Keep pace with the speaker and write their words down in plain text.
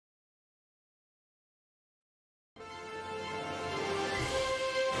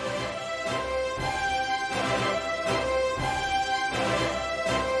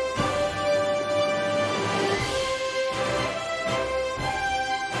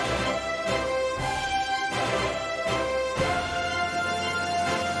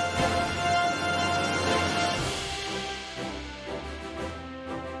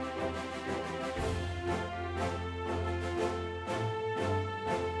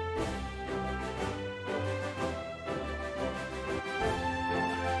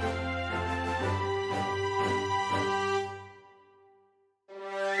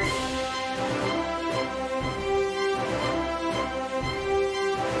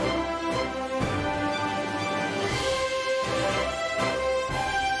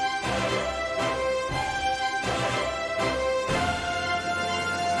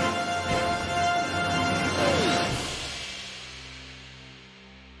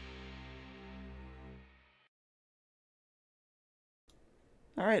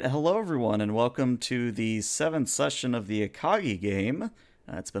All right, hello everyone, and welcome to the seventh session of the Akagi game.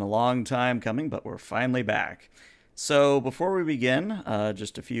 It's been a long time coming, but we're finally back. So before we begin,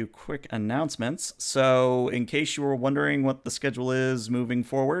 just a few quick announcements. So in case you were wondering what the schedule is moving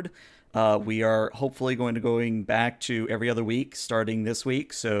forward, we are hopefully going back to every other week starting this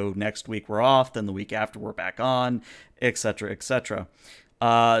week. So next week we're off, then the week after we're back on, etc., etc.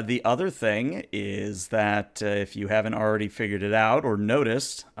 The other thing is that if you haven't already figured it out or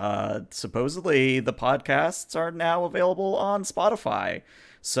noticed, supposedly the podcasts are now available on Spotify.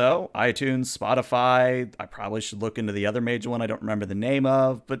 So, iTunes, Spotify, I probably should look into the other major one I don't remember the name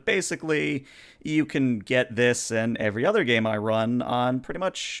of, but basically you can get this and every other game I run on pretty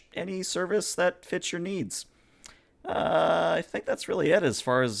much any service that fits your needs. I think that's really it as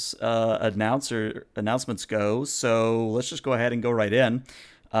far as announcements go. So let's just go ahead and go right in.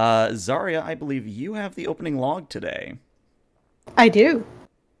 Zarya, I believe you have the opening log today. I do.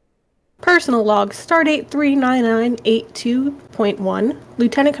 Personal log, Stardate 39982.1,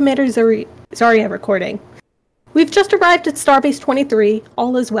 Lieutenant Commander Zarya recording. We've just arrived at Starbase 23,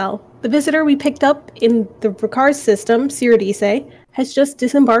 all is well. The visitor we picked up in the Ricard system, Cyridice, has just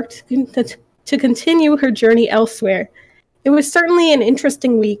disembarked to continue her journey elsewhere. It was certainly an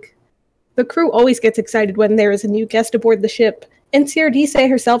interesting week. The crew always gets excited when there is a new guest aboard the ship, and Cyridice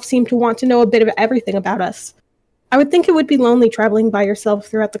herself seemed to want to know a bit of everything about us. I would think it would be lonely traveling by yourself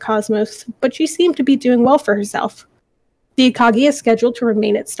throughout the cosmos, but she seemed to be doing well for herself. The Akagi is scheduled to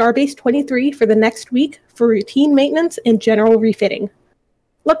remain at Starbase 23 for the next week for routine maintenance and general refitting.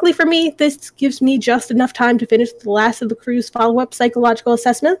 Luckily for me, this gives me just enough time to finish the last of the crew's follow-up psychological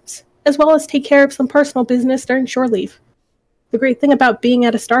assessments, as well as take care of some personal business during shore leave. The great thing about being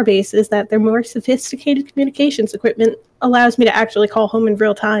at a starbase is that their more sophisticated communications equipment allows me to actually call home in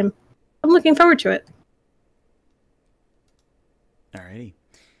real time. I'm looking forward to it. Alrighty.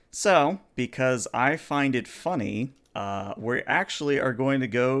 So, because I find it funny, we actually are going to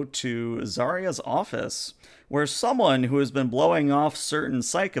go to Zarya's office, where someone who has been blowing off certain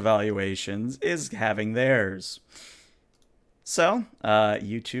psych evaluations is having theirs. So,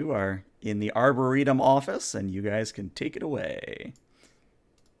 you two are in the Arboretum office, and you guys can take it away.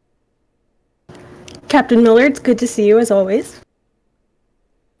 Captain Miller, it's good to see you as always.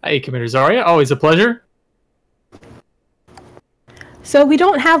 Hey, Commander Zarya, always a pleasure. So we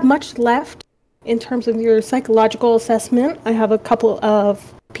don't have much left in terms of your psychological assessment. I have a couple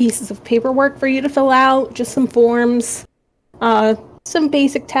of pieces of paperwork for you to fill out, just some forms, some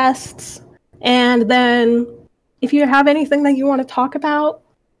basic tests, and then if you have anything that you want to talk about,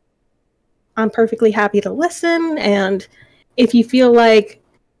 I'm perfectly happy to listen, and if you feel like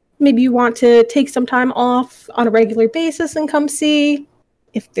maybe you want to take some time off on a regular basis and come see,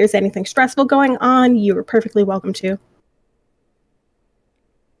 if there's anything stressful going on, you are perfectly welcome to.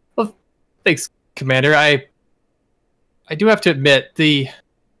 Well, thanks, Commander. I do have to admit, the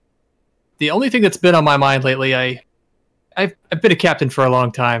only thing that's been on my mind lately, I've been a captain for a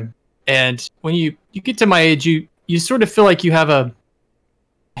long time, and when you get to my age, you sort of feel like you have a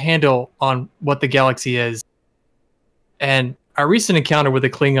handle on what the galaxy is. And our recent encounter with the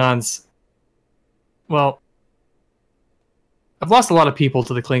Klingons, well, I've lost a lot of people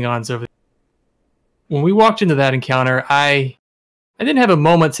to the Klingons over. When we walked into that encounter, I didn't have a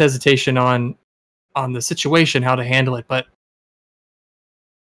moment's hesitation on the situation, how to handle it, but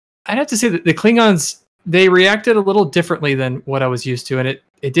I'd have to say that the Klingons, they reacted a little differently than what I was used to, and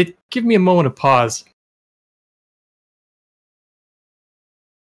it did give me a moment of pause.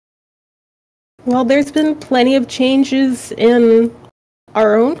 Well, there's been plenty of changes in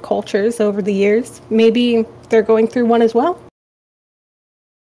our own cultures over the years. Maybe they're going through one as well.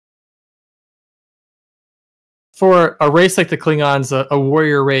 For a race like the Klingons, a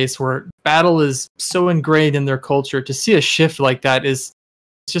warrior race where battle is so ingrained in their culture, to see a shift like that is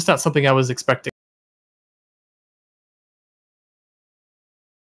just not something I was expecting.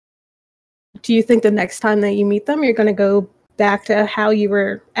 Do you think the next time that you meet them, you're going to go back to how you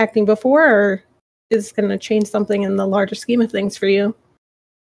were acting before, or is it going to change something in the larger scheme of things for you?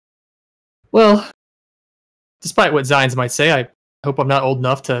 Well, despite what Zines might say, I hope I'm not old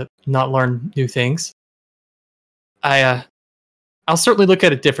enough to not learn new things. I'll certainly look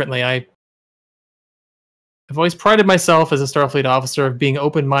at it differently. I've always prided myself as a Starfleet officer of being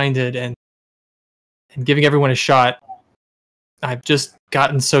open-minded and giving everyone a shot. I've just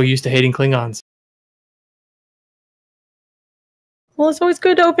gotten so used to hating Klingons. Well, it's always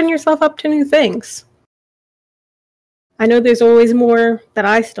good to open yourself up to new things. I know there's always more that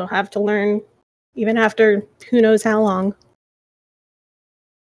I still have to learn, even after who knows how long.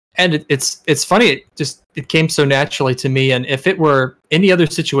 And it's funny. It came so naturally to me. And if it were any other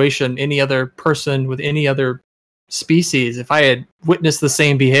situation, any other person with any other species, if I had witnessed the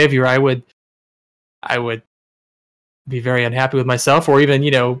same behavior, I would be very unhappy with myself, or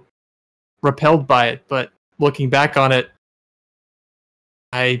even repelled by it. But looking back on it,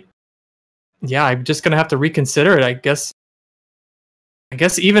 I'm just gonna have to reconsider it. I guess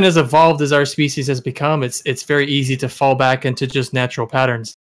even as evolved as our species has become, it's very easy to fall back into just natural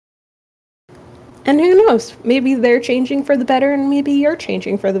patterns. And who knows? Maybe they're changing for the better, and maybe you're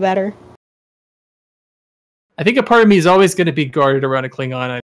changing for the better. I think a part of me is always going to be guarded around a Klingon.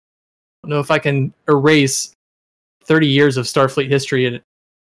 I don't know if I can erase 30 years of Starfleet history in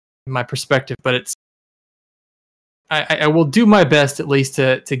my perspective, but I will do my best at least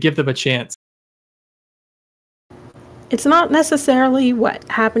to give them a chance. It's not necessarily what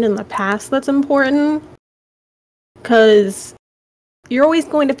happened in the past that's important, because you're always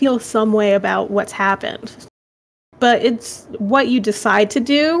going to feel some way about what's happened. But it's what you decide to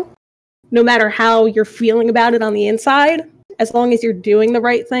do, no matter how you're feeling about it on the inside. As long as you're doing the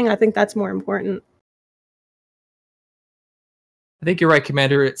right thing, I think that's more important. I think you're right,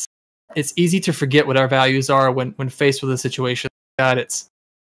 Commander. It's easy to forget what our values are when faced with a situation like that. It's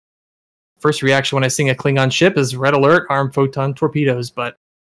first reaction when I see a Klingon ship is red alert, armed photon torpedoes, but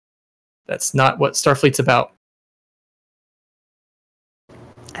that's not what Starfleet's about.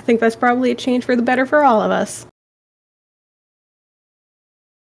 I think that's probably a change for the better for all of us.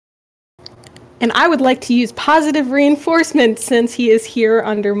 And I would like to use positive reinforcement since he is here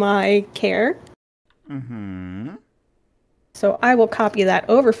under my care. Mm-hmm. So I will copy that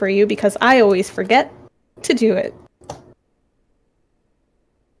over for you because I always forget to do it.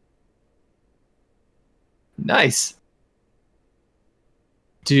 Nice.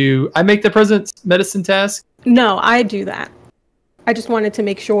 Do I make the President's medicine task? No, I do that. I just wanted to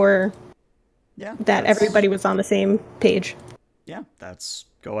make sure that everybody was on the same page. Yeah,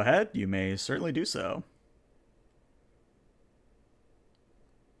 go ahead. You may certainly do so.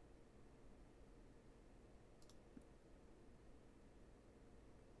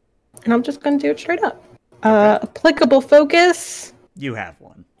 And I'm just going to do it straight up. Okay. Applicable focus. You have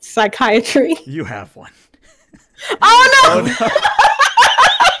one. Psychiatry. You have one. Oh, no!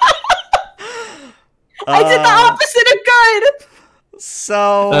 I did the opposite of good!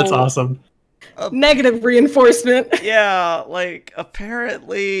 So... That's awesome. Negative reinforcement. Yeah, like,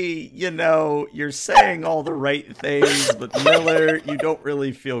 apparently, you're saying all the right things, but Miller, you don't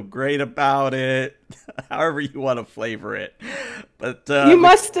really feel great about it. However you want to flavor it. But you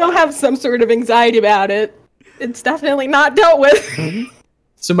must still have some sort of anxiety about it. It's definitely not dealt with.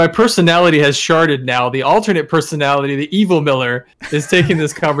 So my personality has sharded now. The alternate personality, the evil Miller, is taking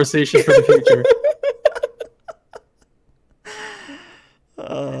this conversation for the future.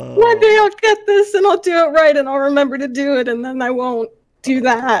 One day I'll get this and I'll do it right and I'll remember to do it and then I won't do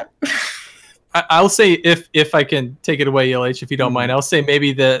that. I'll say if I can take it away, LH, if you don't mind, I'll say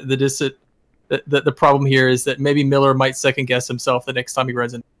maybe the problem here is that maybe Miller might second guess himself the next time he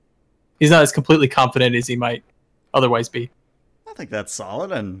runs in. He's not as completely confident as he might otherwise be. I think that's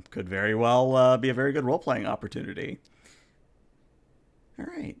solid and could very well be a very good role-playing opportunity. All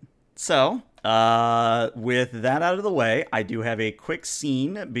right. So, with that out of the way, I do have a quick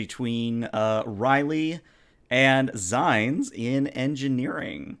scene between Riley and Zines in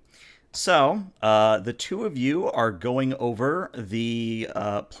engineering. So, the two of you are going over the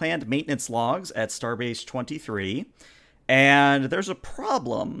planned maintenance logs at Starbase 23, and there's a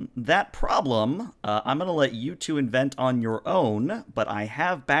problem. That problem, I'm going to let you two invent on your own, but I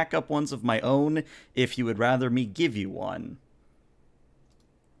have backup ones of my own if you would rather me give you one.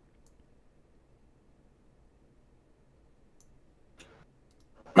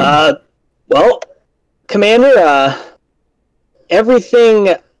 Well, Commander,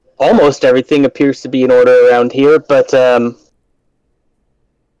 almost everything appears to be in order around here, but,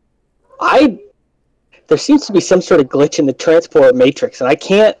 there seems to be some sort of glitch in the transport matrix, and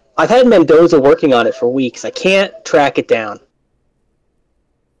I've had Mendoza working on it for weeks. I can't track it down.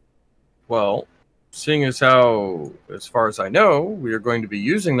 Well, seeing as how, as far as I know, we are going to be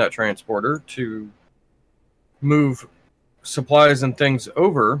using that transporter to move supplies and things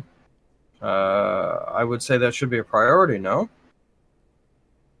over, I would say that should be a priority, no?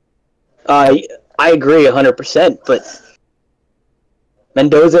 I agree 100%, but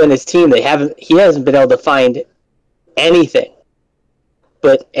Mendoza and his team, he hasn't been able to find anything.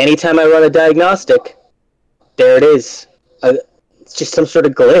 But anytime I run a diagnostic, there it is. It's just some sort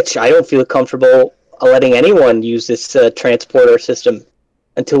of glitch. I don't feel comfortable letting anyone use this transporter system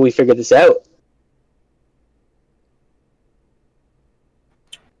until we figure this out.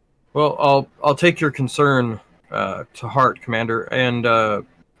 Well, I'll take your concern to heart, Commander, and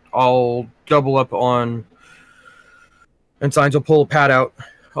I'll double up on. And Signs will pull a pad out.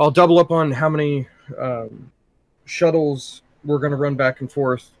 I'll double up on how many shuttles we're going to run back and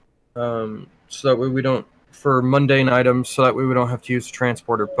forth, so that way we don't, for mundane items, so that way we don't have to use the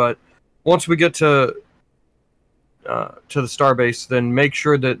transporter. But once we get to the starbase, then make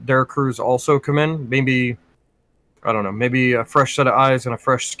sure that their crews also come in. Maybe, I don't know, maybe a fresh set of eyes and a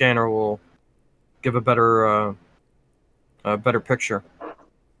fresh scanner will give a better picture.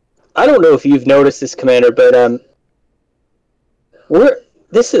 I don't know if you've noticed this, Commander, but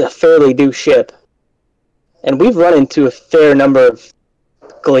this is a fairly new ship, and we've run into a fair number of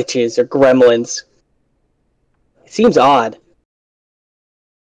glitches or gremlins. It seems odd.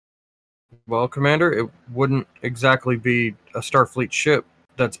 Well, Commander, it wouldn't exactly be a Starfleet ship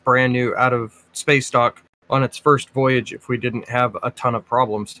that's brand new out of space dock on its first voyage if we didn't have a ton of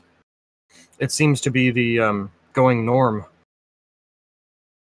problems. It seems to be the going norm.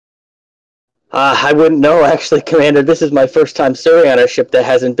 I wouldn't know, actually, Commander. This is my first time serving on a ship that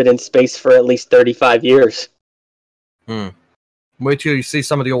hasn't been in space for at least 35 years. Wait till you see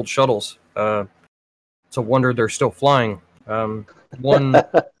some of the old shuttles. It's a wonder they're still flying.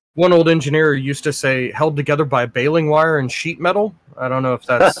 One old engineer used to say, held together by baling wire and sheet metal. I don't know if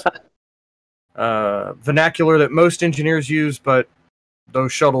that's vernacular that most engineers use, but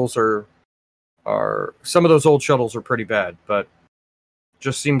those shuttles are some of those old shuttles are pretty bad, but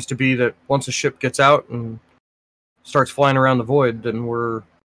just seems to be that once a ship gets out and starts flying around the void, then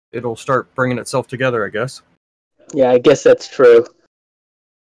it'll start bringing itself together, I guess. Yeah, I guess that's true.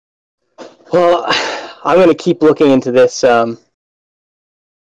 Well, I'm going to keep looking into this.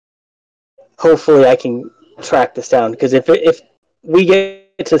 Hopefully I can track this down, because if we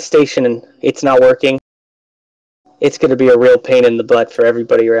get to the station and it's not working, it's going to be a real pain in the butt for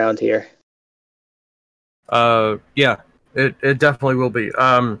everybody around here. Yeah. It definitely will be.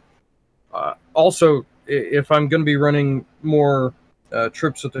 Also, if I'm going to be running more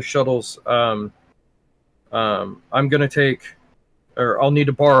trips with the shuttles, I'm going to take, or I'll need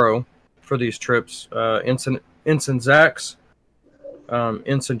to borrow for these trips, Ensign Zax,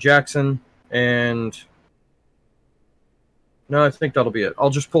 Ensign Jackson, and no, I think that'll be it. I'll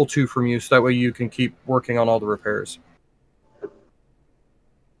just pull 2 from you, so that way you can keep working on all the repairs.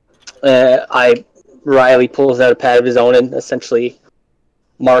 Riley pulls out a pad of his own and essentially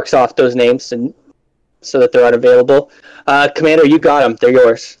marks off those names so that they're unavailable. Commander, you got them. They're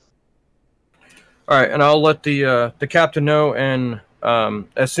yours. All right, and I'll let the captain know. And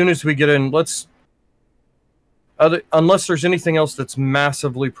as soon as we get in, unless there's anything else that's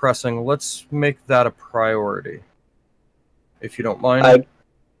massively pressing, let's make that a priority, if you don't mind.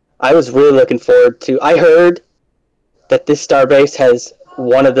 I was really looking forward to. I heard that this starbase has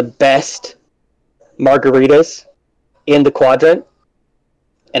one of the best margaritas in the quadrant,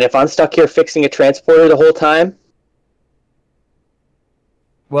 and if I'm stuck here fixing a transporter the whole time,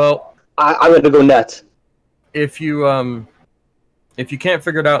 well, I'm going to go nuts. If you can't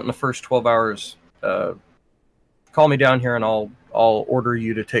figure it out in the first 12 hours, call me down here and I'll order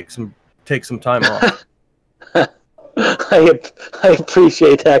you to take some time off. I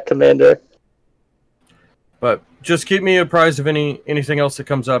appreciate that, Commander. But just keep me apprised of anything else that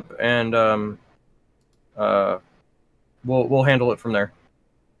comes up, and we'll handle it from there.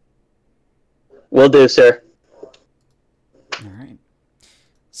 Will do, sir. All right.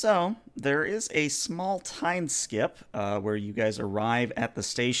 So there is a small time skip where you guys arrive at the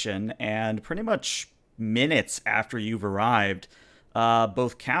station, and pretty much minutes after you've arrived,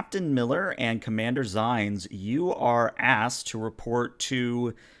 both Captain Miller and Commander Zines, you are asked to report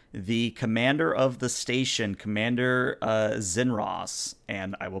to the commander of the station, Commander Zinros,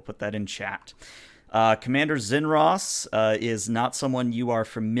 and I will put that in chat. Commander Zinros is not someone you are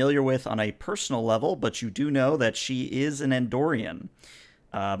familiar with on a personal level, but you do know that she is an Andorian.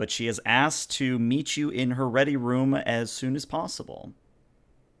 But she is asked to meet you in her ready room as soon as possible.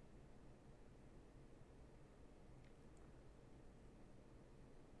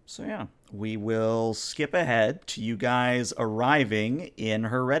 So yeah, we will skip ahead to you guys arriving in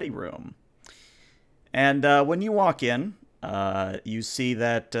her ready room. And when you walk in, you see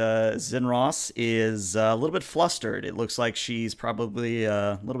that Zinros is a little bit flustered. It looks like she's probably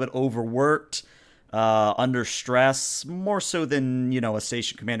a little bit overworked, under stress, more so than, a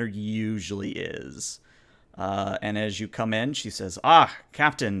station commander usually is. And as you come in, she says,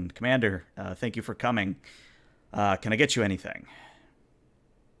 Captain, Commander, thank you for coming. Can I get you anything?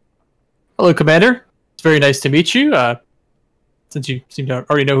 Hello, Commander. It's very nice to meet you. Since you seem to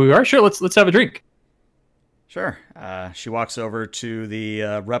already know who we are, sure, let's have a drink. Sure. She walks over to the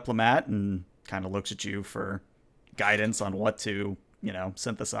replimat and kind of looks at you for guidance on what to,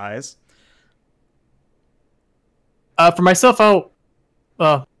 synthesize. For myself,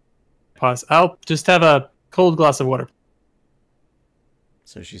 pause. I'll just have a cold glass of water.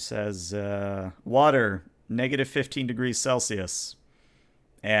 So she says, water, negative 15 degrees Celsius.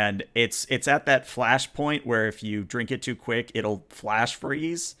 And it's at that flash point where if you drink it too quick, it'll flash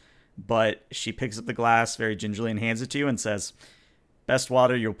freeze. But she picks up the glass very gingerly and hands it to you and says, best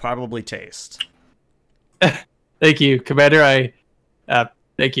water you'll probably taste. Thank you, Commander.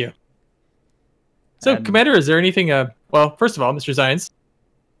 Thank you. So, Commander, is there anything, well, first of all, Mr. Zions,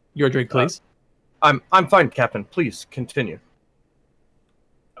 your drink, please. I'm fine, Captain. Please, continue.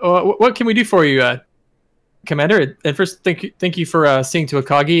 What can we do for you, Commander? And first, thank you for seeing to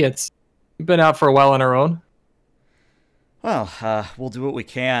Akagi. We've been out for a while on our own. Well, we'll do what we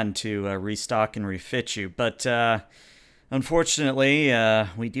can to restock and refit you, but unfortunately,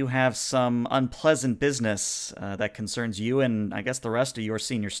 we do have some unpleasant business that concerns you and I guess the rest of your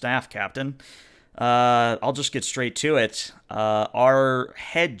senior staff, Captain. I'll just get straight to it. Our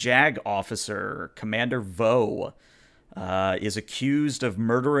head JAG officer, Commander Vo, is accused of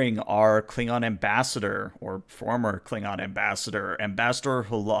murdering our Klingon ambassador, or former Klingon ambassador, Ambassador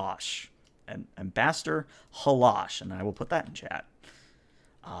Halash. Ambassador Halash, and I will put that in chat.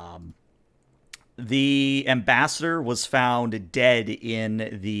 The ambassador was found dead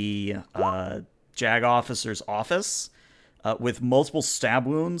in the JAG officer's office with multiple stab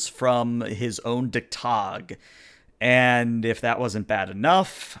wounds from his own Diktag. And if that wasn't bad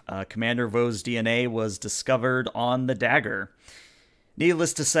enough, Commander Vo's DNA was discovered on the dagger.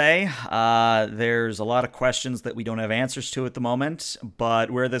 Needless to say, there's a lot of questions that we don't have answers to at the moment, but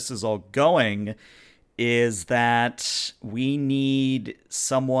where this is all going is that we need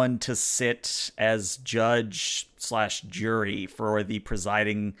someone to sit as judge/jury for the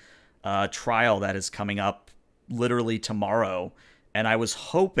presiding trial that is coming up literally tomorrow. And I was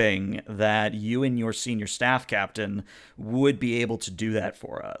hoping that you and your senior staff captain would be able to do that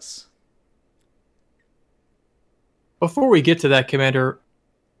for us. Before we get to that, Commander,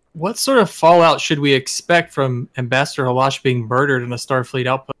 what sort of fallout should we expect from Ambassador Halash being murdered in a Starfleet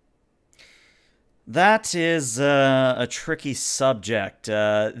outpost? That is a tricky subject.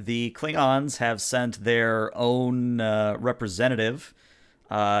 The Klingons have sent their own representative.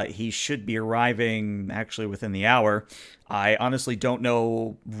 He should be arriving actually within the hour. I honestly don't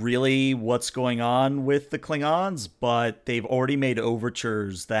know really what's going on with the Klingons, but they've already made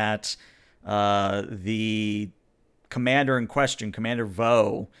overtures that the commander in question, Commander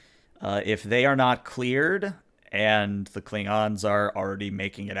Vo, if they are not cleared, and the Klingons are already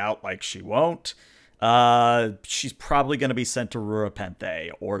making it out like she won't, she's probably going to be sent to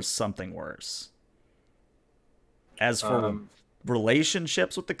Rurapente or something worse. As for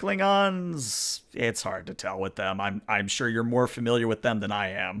relationships with the Klingons, it's hard to tell with them. I'm sure you're more familiar with them than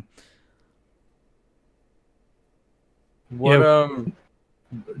I am. What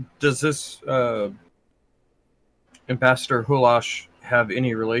does this Ambassador Hulash have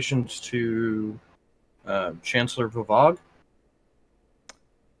any relations to Chancellor Vivag?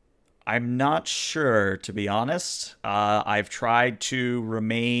 I'm not sure, to be honest. I've tried to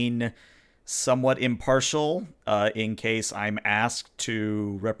remain somewhat impartial in case I'm asked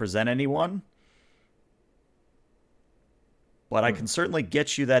to represent anyone. But I can certainly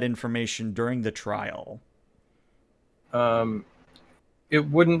get you that information during the trial. It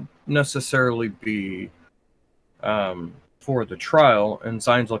wouldn't necessarily be for the trial, and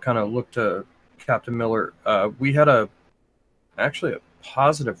Zines will kind of look to Captain Miller. We had actually a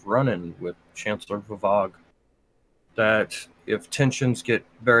positive run-in with Chancellor Vivag that if tensions get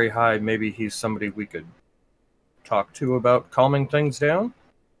very high, maybe he's somebody we could talk to about calming things down.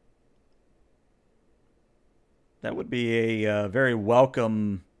 That would be a very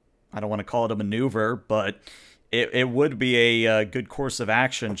welcome, I don't want to call it a maneuver, but it would be a good course of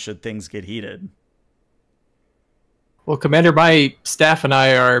action should things get heated. Well, Commander, my staff and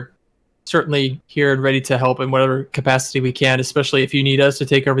I are certainly here and ready to help in whatever capacity we can, especially if you need us to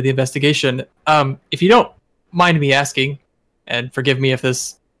take over the investigation. If you don't mind me asking, and forgive me if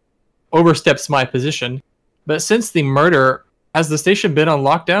this oversteps my position, but since the murder, has the station been on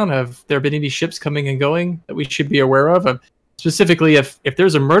lockdown? Have there been any ships coming and going that we should be aware of? Specifically, if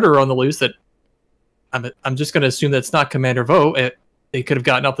there's a murderer on the loose, that I'm just going to assume that's not Commander Vo. They could have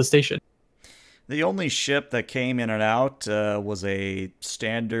gotten off the station. The only ship that came in and out was a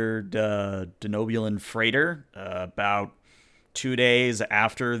standard Denobulan freighter. About 2 days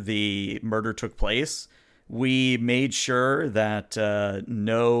after the murder took place, We made sure that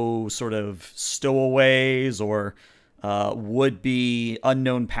no sort of stowaways or would-be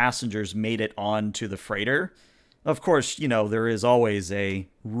unknown passengers made it onto the freighter. Of course, you know, there is always a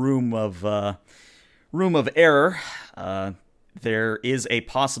room of error. There is a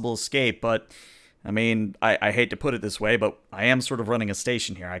possible escape, but I mean, I hate to put it this way, but I am sort of running a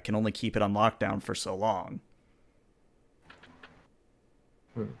station here. I can only keep it on lockdown for so long.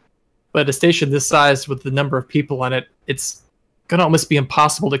 But a station this size with the number of people on it, it's going to almost be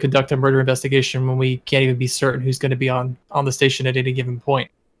impossible to conduct a murder investigation when we can't even be certain who's going to be on the station at any given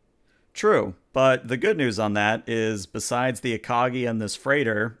point. True, but the good news on that is besides the Akagi and this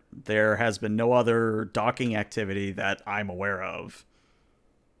freighter, there has been no other docking activity that I'm aware of.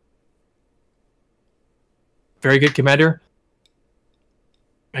 Very good, Commander.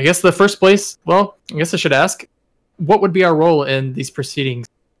 I guess the first place, well, I guess I should ask, what would be our role in these proceedings?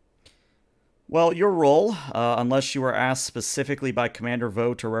 Well, your role, unless you were asked specifically by Commander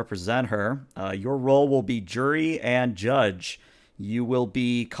Vo to represent her, your role will be jury and judge. You will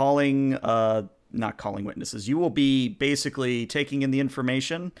be not calling witnesses. You will be basically taking in the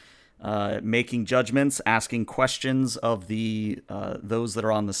information, making judgments, asking questions of those that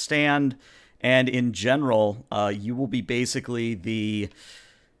are on the stand, and in general, you will be basically the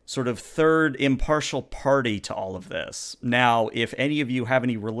sort of third impartial party to all of this. Now, if any of you have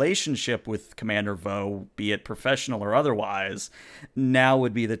any relationship with Commander Vo, be it professional or otherwise, now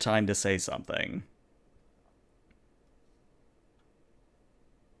would be the time to say something.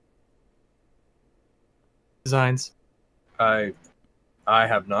 Designs. I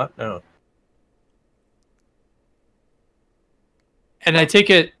have not, no. And I take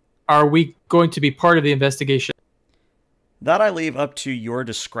it, are we going to be part of the investigation? That I leave up to your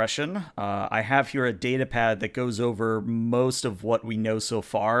discretion. I have here a data pad that goes over most of what we know so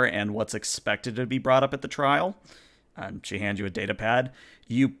far and what's expected to be brought up at the trial. She hands you a data pad.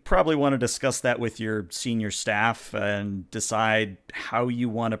 You probably want to discuss that with your senior staff and decide how you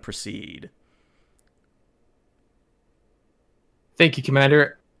want to proceed. Thank you,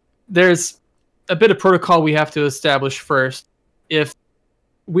 Commander. There's a bit of protocol we have to establish first. If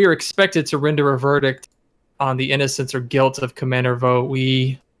we are expected to render a verdict on the innocence or guilt of Commander Vo,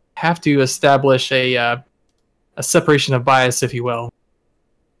 we have to establish a separation of bias, if you will.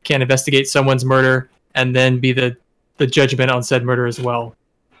 Can't investigate someone's murder and then be the judgment on said murder as well.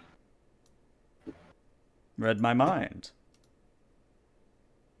 Read my mind.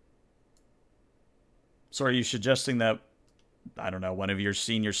 So are you suggesting that, I don't know, one of your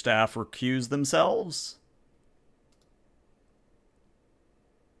senior staff recuse themselves?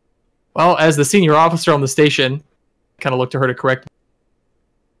 Well, as the senior officer on the station, kind of look to her to correct me.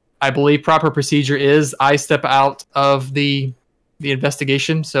 I believe proper procedure is I step out of the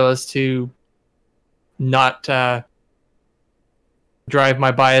investigation so as to not drive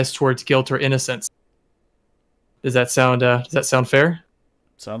my bias towards guilt or innocence. Does that sound fair?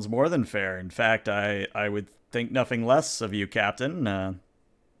 Sounds more than fair. In fact, I would think nothing less of you, Captain.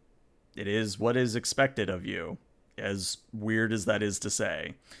 It is what is expected of you, as weird as that is to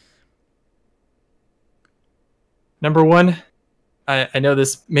say. Number one, I know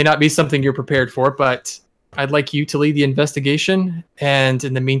this may not be something you're prepared for, but I'd like you to lead the investigation, and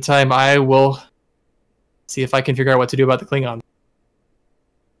in the meantime, I will see if I can figure out what to do about the Klingon.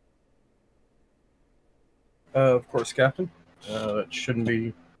 Of course, Captain. That shouldn't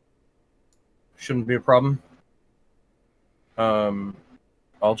be a problem.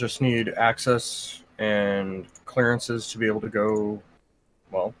 I'll just need access and clearances to be able to go,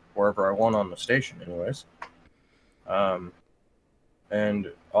 well, wherever I want on the station, anyways. And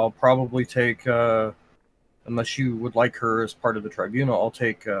I'll probably take, unless you would like her as part of the tribunal, I'll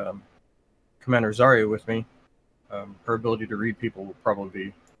take Commander Zarya with me. Her ability to read people will probably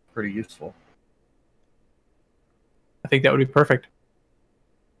be pretty useful. I think that would be perfect.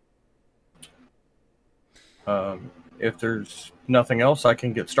 If there's nothing else, I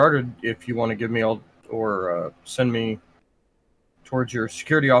can get started. If you want to give me all, or send me towards your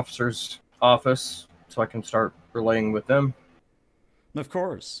security officer's office so I can start relaying with them. Of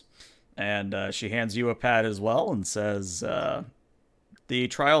course. And she hands you a pad as well and says, the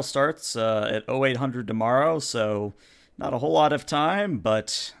trial starts at 0800 tomorrow, so not a whole lot of time,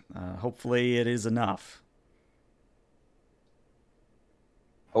 but hopefully it is enough.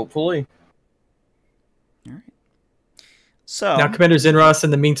 Hopefully. All right. So now, Commander Zinros,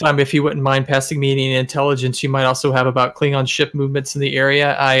 in the meantime, if you wouldn't mind passing me any intelligence you might also have about Klingon ship movements in the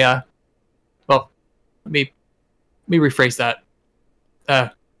area, well, let me rephrase that.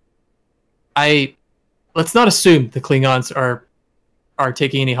 Let's not assume the Klingons are are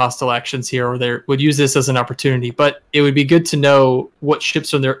taking any hostile actions here, or they would use this as an opportunity. But it would be good to know what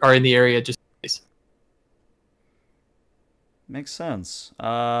ships are in the area just in case. Makes sense.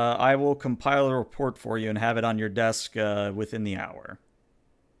 I will compile a report for you and have it on your desk within the hour.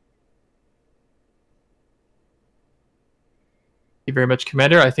 Thank you very much,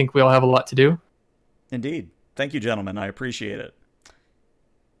 Commander. I think we all have a lot to do. Indeed. Thank you, gentlemen. I appreciate it.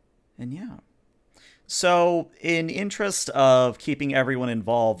 And yeah. So, in interest of keeping everyone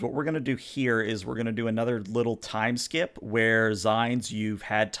involved, what we're going to do here is we're going to do another little time skip where Zines, you've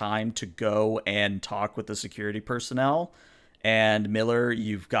had time to go and talk with the security personnel. And Miller,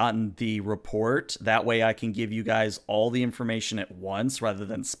 you've gotten the report. That way I can give you guys all the information at once rather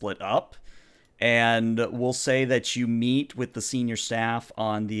than split up. And we'll say that you meet with the senior staff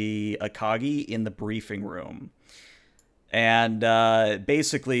on the Akagi in the briefing room. And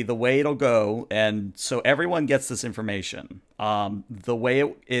basically, the way it'll go, and so everyone gets this information. The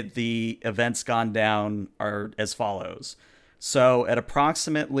way the event's gone down are as follows. So at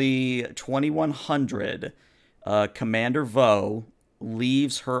approximately 2100, Commander Vo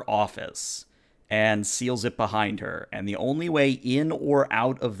leaves her office and seals it behind her. And the only way in or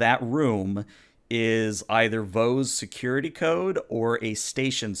out of that room is either Vo's security code or a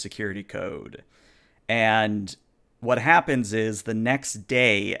station security code. And what happens is the next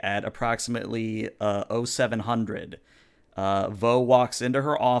day at approximately 0700, Vo walks into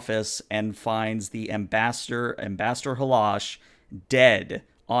her office and finds the Ambassador Halash, dead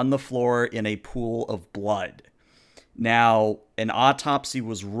on the floor in a pool of blood. Now, an autopsy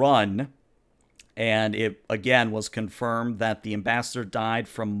was run, and it again was confirmed that the ambassador died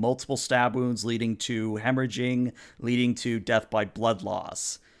from multiple stab wounds leading to hemorrhaging, leading to death by blood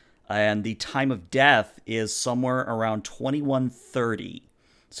loss. And the time of death is somewhere around 21:30,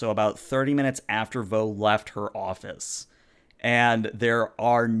 so about 30 minutes after Vo left her office. And there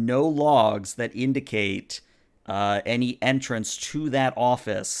are no logs that indicate any entrance to that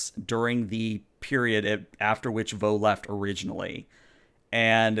office during the period after which Vo left originally.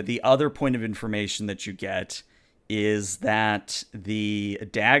 And the other point of information that you get is that the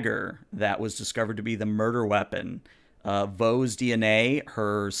dagger that was discovered to be the murder weapon, Vo's DNA,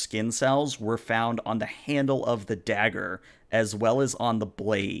 her skin cells, were found on the handle of the dagger as well as on the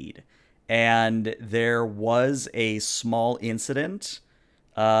blade. And there was a small incident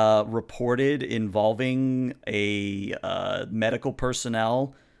reported involving a medical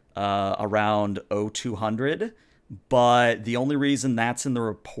personnel around 0200. But the only reason that's in the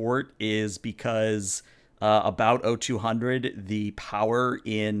report is because about 0200, the power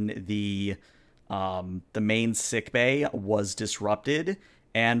in the main sickbay was disrupted,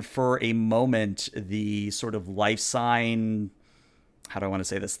 and for a moment, the sort of life sign, how do I want to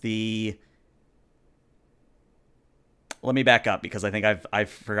say this? Let me back up because I think I've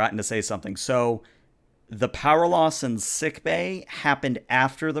forgotten to say something. So the power loss in sickbay happened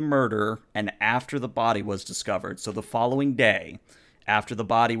after the murder and after the body was discovered. So the following day, after the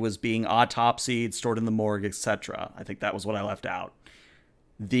body was being autopsied, stored in the morgue, etc. I think that was what I left out.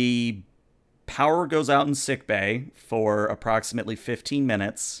 The power goes out in sickbay for approximately 15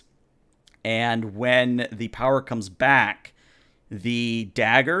 minutes. And when the power comes back, the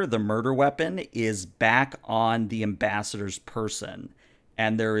dagger, the murder weapon, is back on the ambassador's person.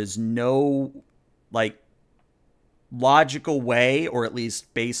 And there is no, logical way, or at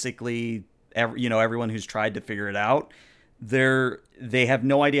least basically, everyone who's tried to figure it out, they have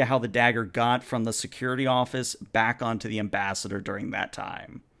no idea how the dagger got from the security office back onto the ambassador during that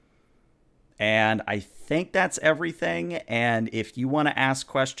time. And I think that's everything. And if you want to ask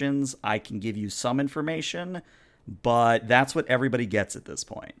questions, I can give you some information, but that's what everybody gets at this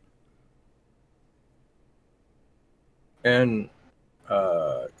point. And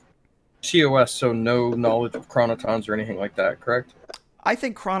TOS, so no knowledge of chronotons or anything like that, correct? I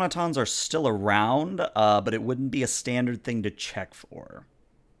think chronotons are still around, but it wouldn't be a standard thing to check for.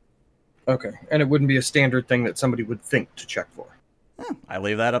 Okay, and it wouldn't be a standard thing that somebody would think to check for. I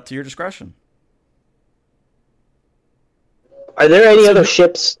leave that up to your discretion. Are there any other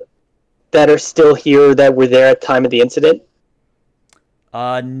ships that are still here that were there at the time of the incident?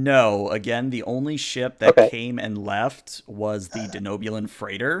 No. Again, the only ship that came and left was the Denobulan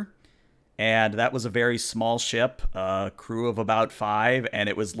freighter. And that was a very small ship, crew of about 5, and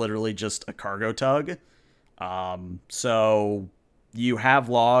it was literally just a cargo tug. So you have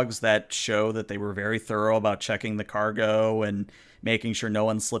logs that show that they were very thorough about checking the cargo and making sure no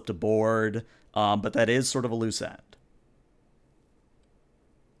one slipped aboard. But that is sort of a loose end.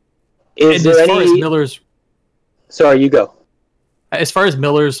 As far as Miller's... Sorry, you go. As far as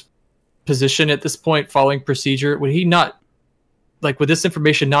Miller's position at this point, following procedure, would he not like, would this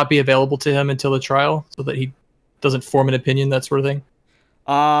information not be available to him until the trial so that he doesn't form an opinion, that sort of thing?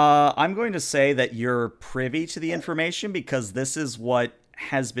 I'm going to say that you're privy to the information because this is what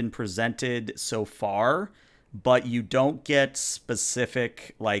has been presented so far, but you don't get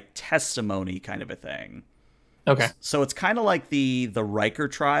specific, like, testimony kind of a thing. Okay. So it's kind of like the Riker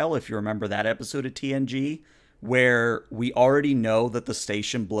trial, if you remember that episode of TNG, where we already know that the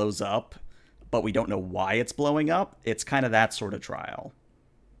station blows up, but we don't know why it's blowing up. It's kind of that sort of trial.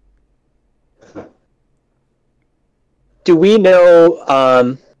 Do we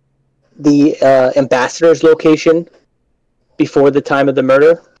know the ambassador's location before the time of the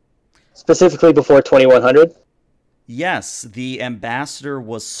murder? Specifically before 2100? Yes, the ambassador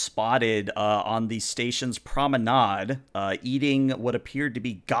was spotted on the station's promenade eating what appeared to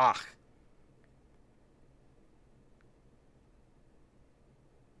be gagh.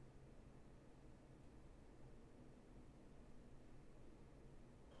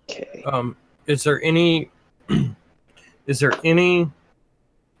 Okay. Is there any is there any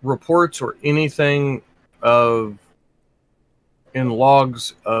reports or anything of in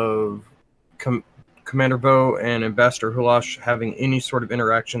logs of Commander Bo and Ambassador Hulash having any sort of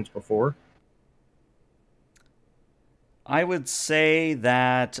interactions before? I would say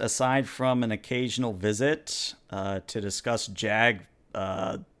that aside from an occasional visit to discuss JAG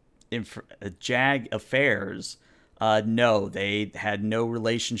affairs, no, they had no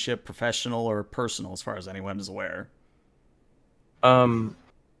relationship, professional or personal, as far as anyone is aware.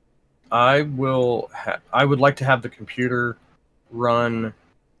 I would like to have the computer run.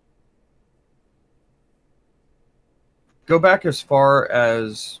 Go back as far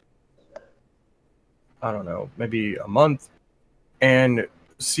as, I don't know, maybe a month, and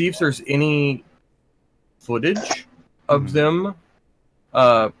see if there's any footage of them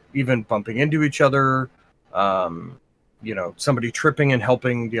even bumping into each other, somebody tripping and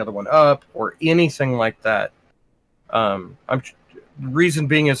helping the other one up, or anything like that. Reason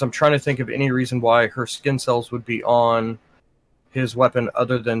being is I'm trying to think of any reason why her skin cells would be on his weapon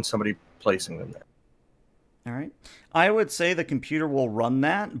other than somebody placing them there. All right. I would say the computer will run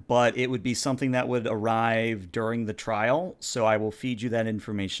that, but it would be something that would arrive during the trial, so I will feed you that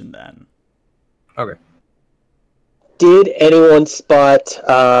information then. Okay. Did anyone spot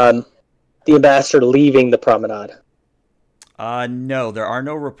the ambassador leaving the promenade? No, there are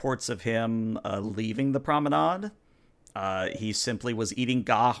no reports of him leaving the promenade. He simply was eating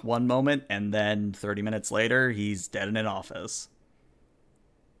gagh one moment, and then 30 minutes later, he's dead in an office.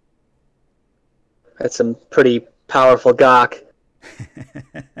 That's some pretty powerful gawk.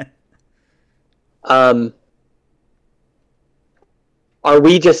 Are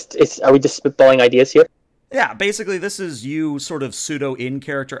we just spitballing ideas here? Yeah, basically this is you sort of pseudo in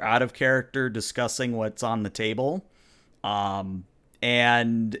character, out of character, discussing what's on the table.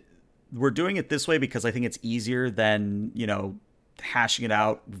 And we're doing it this way because I think it's easier than, hashing it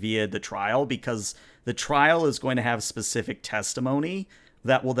out via the trial, because the trial is going to have specific testimony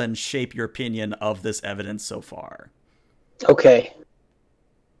that will then shape your opinion of this evidence so far. Okay.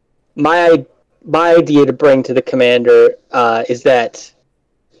 My idea to bring to the commander is that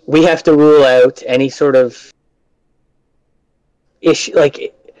we have to rule out any sort of issue.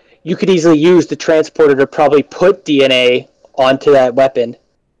 Like, you could easily use the transporter to probably put DNA onto that weapon,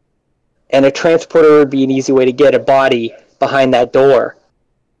 and a transporter would be an easy way to get a body behind that door.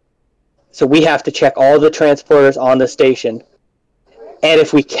 So we have to check all the transporters on the station. And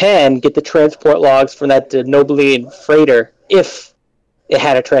if we can, get the transport logs from that Nobelian freighter, if it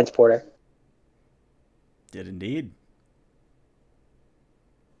had a transporter. Did indeed.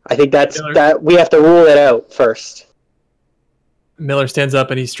 I think Miller. that we have to rule it out first. Miller stands up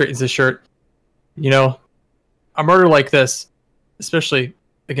and he straightens his shirt. A murder like this, especially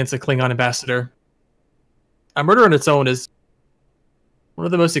against a Klingon ambassador, a murder on its own is one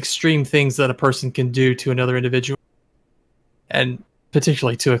of the most extreme things that a person can do to another individual. And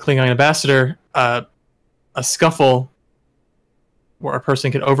particularly to a Klingon ambassador, a scuffle where a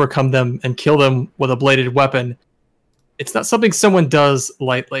person can overcome them and kill them with a bladed weapon, it's not something someone does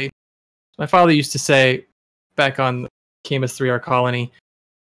lightly. My father used to say, back on Camus 3R colony,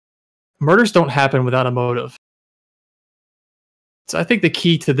 murders don't happen without a motive. So I think the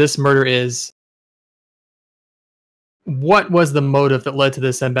key to this murder is, what was the motive that led to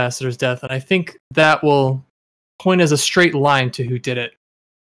this ambassador's death? And I think that will point as a straight line to who did it.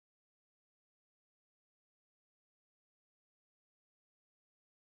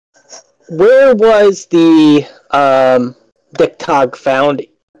 Where was the Diktog found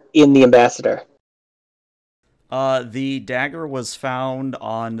in the ambassador? The dagger was found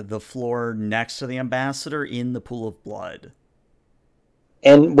on the floor next to the ambassador in the pool of blood.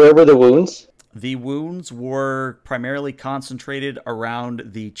 And where were the wounds? The wounds were primarily concentrated around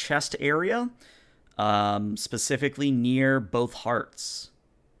the chest area, specifically near both hearts.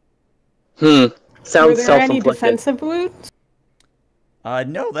 Sounds Were there any self-inflicted. defensive wounds?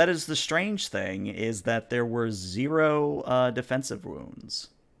 No, that is the strange thing, is that there were 0 defensive wounds.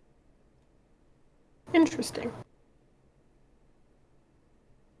 Interesting.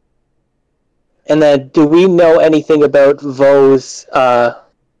 And then, do we know anything about Vo's,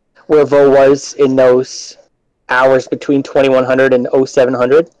 where Vo was in those hours between 2100 and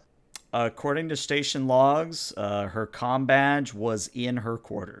 0700? According to station logs, her comm badge was in her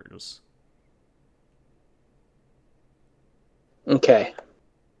quarters. Okay.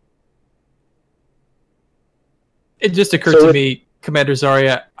 It just occurred to me, Commander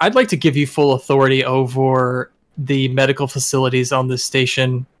Zarya, I'd like to give you full authority over the medical facilities on this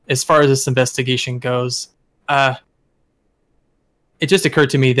station as far as this investigation goes. It just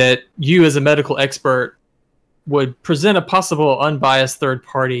occurred to me that you, as a medical expert, would present a possible unbiased third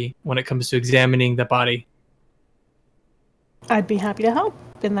party when it comes to examining the body. I'd be happy to help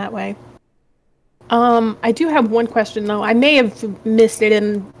in that way. I do have one question, though. I may have missed it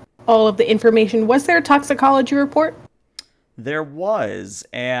in all of the information. Was there a toxicology report? There was,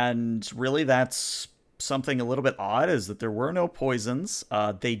 and really that's something a little bit odd, is that there were no poisons.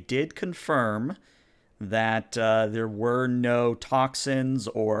 They did confirm that there were no toxins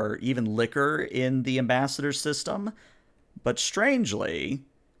or even liquor in the ambassador system, but strangely,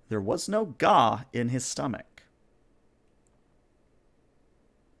 there was no Ga in his stomach.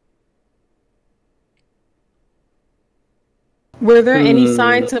 Were there any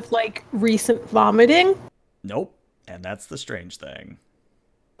signs of, like, recent vomiting? Nope, and that's the strange thing.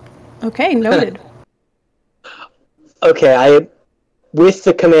 Okay, noted. Okay, with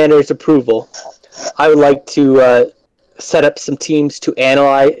the commander's approval, I would like to set up some teams to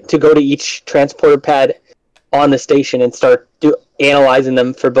go to each transporter pad on the station and start analyzing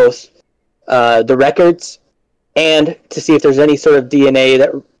them for both the records and to see if there's any sort of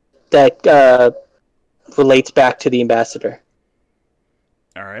DNA that relates back to the ambassador.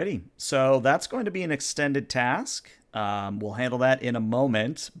 Alrighty, so that's going to be an extended task. We'll handle that in a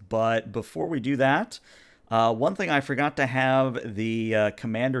moment, but before we do that, one thing I forgot to have the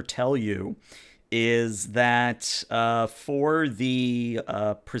commander tell you is that for the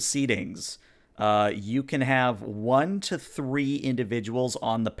proceedings, you can have 1 to 3 individuals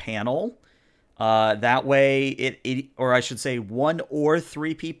on the panel. That way, or I should say 1 or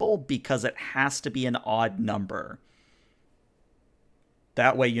 3 people, because it has to be an odd number.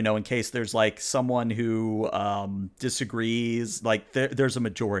 That way, you know, in case there's, like, someone who disagrees, like, there's a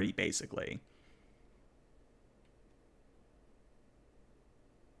majority, basically.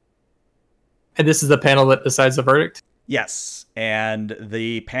 And this is the panel that decides the verdict? Yes, and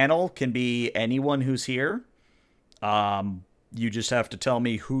the panel can be anyone who's here. You just have to tell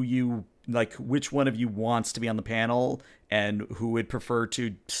me which one of you wants to be on the panel and who would prefer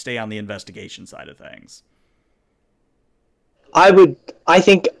to stay on the investigation side of things. I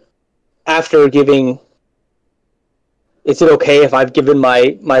think after giving, is it okay if I've given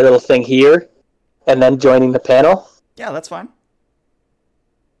my little thing here and then joining the panel? Yeah, that's fine.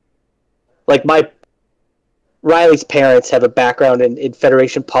 Like, Riley's parents have a background in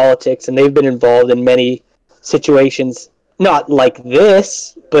Federation politics, and they've been involved in many situations, not like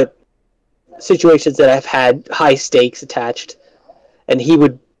this, but situations that have had high stakes attached. And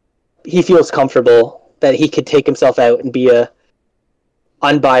he feels comfortable that he could take himself out and be a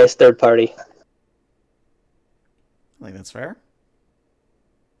unbiased third party. I think that's fair.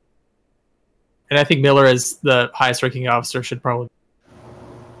 And I think Miller, as the highest ranking officer, should probably...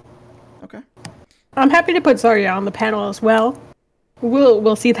 Okay. I'm happy to put Zarya on the panel as well.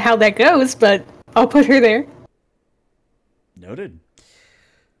 We'll see how that goes, but I'll put her there. Noted.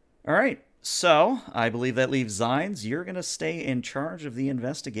 All right. So, I believe that leaves Zines. You're going to stay in charge of the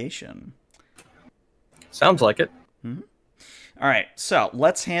investigation. Sounds like it. Mm-hmm. All right. So,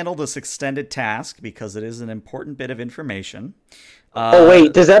 let's handle this extended task because it is an important bit of information. Oh,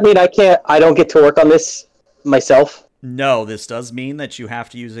 wait. Does that mean I don't get to work on this myself? No, this does mean that you have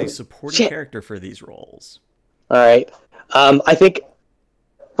to use a supporting character for these roles. All right. I think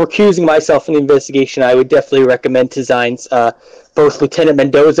recusing myself from the investigation, I would definitely recommend to Zines both Lieutenant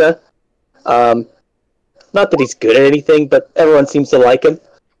Mendoza. Not that he's good at anything, but everyone seems to like him.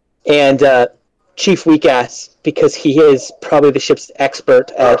 And Chief Weakass, because he is probably the ship's expert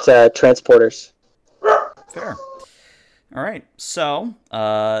at transporters. Fair. All right, so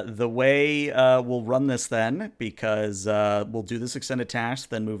the way we'll run this then, because we'll do this extended task,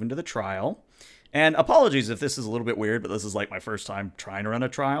 then move into the trial, And apologies if this is a little bit weird, but this is like my first time trying to run a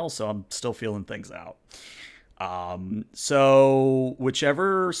trial, so I'm still feeling things out. So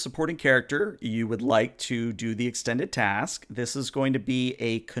whichever supporting character you would like to do the extended task, this is going to be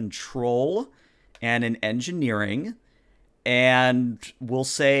a control and an engineering. And we'll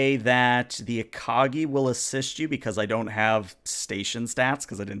say that the Akagi will assist you because I don't have station stats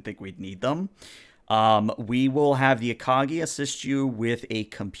because I didn't think we'd need them. We will have the Akagi assist you with a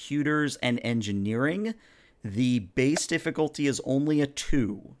computers and engineering. The base difficulty is only a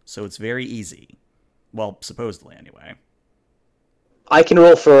 2, so it's very easy. Well, supposedly, anyway. I can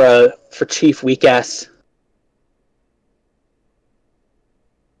roll for Chief Weak Ass.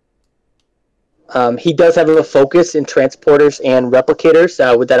 He does have a focus in transporters and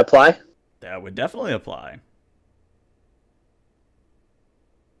replicators. Would that apply? That would definitely apply.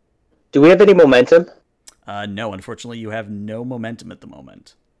 Do we have any momentum? No, unfortunately, you have no momentum at the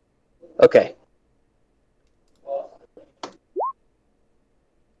moment. Okay.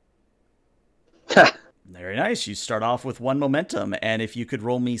 Very nice. You start off with 1 momentum, and if you could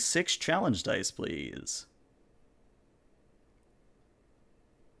roll me 6 challenge dice, please.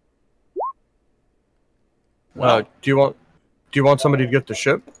 Well, do you want somebody to get the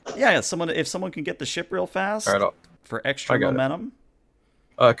ship? Yeah. If someone can get the ship real fast, All right, for extra momentum.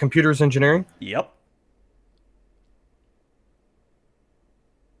 Computers engineering. Yep.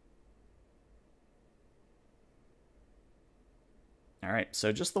 All right,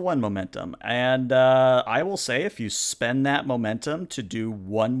 so just the 1 momentum. And I will say if you spend that momentum to do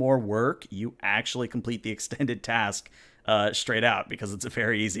 1 more work, you actually complete the extended task straight out because it's a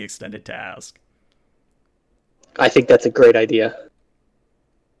very easy extended task. I think that's a great idea.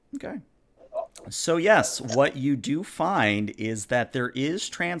 Okay. So yes, what you do find is that there is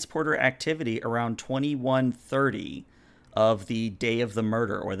transporter activity around 21:30 of the day of the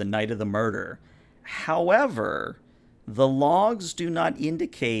murder or the night of the murder. However, the logs do not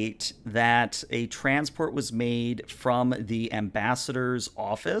indicate that a transport was made from the ambassador's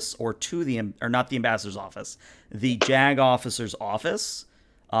office or not the ambassador's office, the JAG officer's office.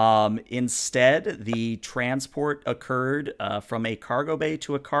 Instead, the transport occurred from a cargo bay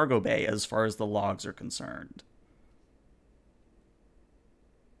to a cargo bay as far as the logs are concerned.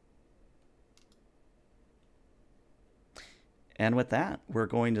 And with that, we're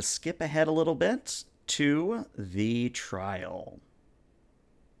going to skip ahead a little bit to the trial.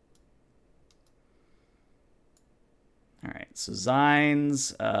 All right, so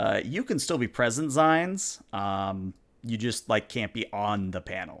Zines, you can still be present, Zines. You just can't be on the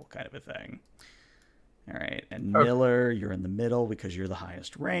panel, kind of a thing. All right, and Miller, you're in the middle because you're the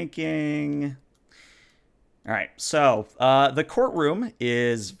highest ranking. All right, so the courtroom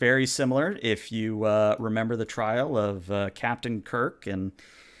is very similar if you remember the trial of Captain Kirk and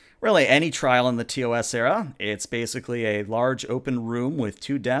really any trial in the TOS era. It's basically a large open room with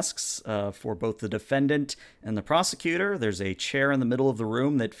 2 desks for both the defendant and the prosecutor. There's a chair in the middle of the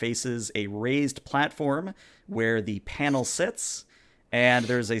room that faces a raised platform where the panel sits. And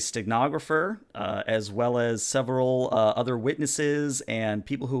there's a stenographer, as well as several other witnesses and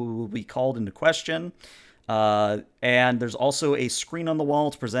people who will be called into question. And there's also a screen on the wall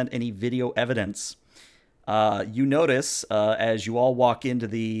to present any video evidence. You notice, as you all walk into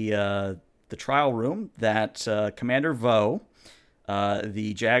the trial room, that Commander Vo,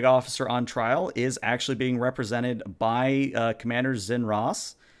 the JAG officer on trial, is actually being represented by Commander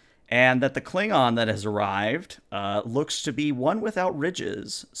Zinros, and that the Klingon that has arrived looks to be one without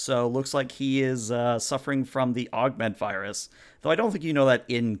ridges. So looks like he is suffering from the augment virus, though I don't think you know that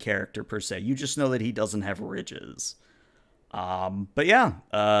in character per se. You just know that he doesn't have ridges. But yeah,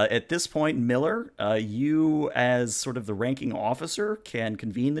 at this point, Miller, you as sort of the ranking officer can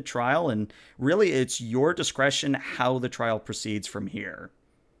convene the trial, and really it's your discretion how the trial proceeds from here.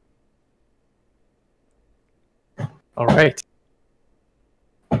 All right.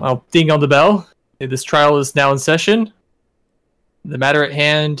 I'll ding on the bell. This trial is now in session. The matter at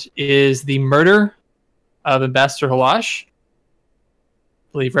hand is the murder of Ambassador Halash. I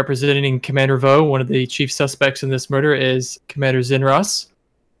believe representing Commander Vo, one of the chief suspects in this murder, is Commander Zinros.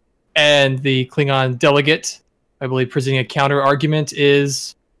 And the Klingon delegate, I believe presenting a counter argument,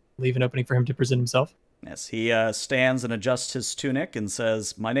 is, leave an opening for him to present himself. Yes, he stands and adjusts his tunic and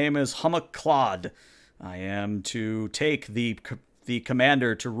says, "My name is MacLeod. I am to take the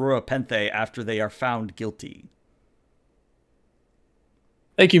commander to Rura Penthe after they are found guilty."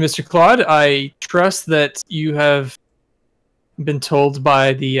 Thank you, Mr. Claude. I trust that you have been told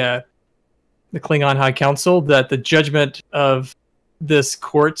by the Klingon High Council that the judgment of this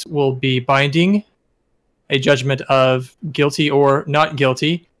court will be binding, a judgment of guilty or not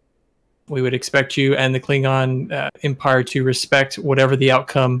guilty. we would expect you and the Klingon Empire to respect whatever the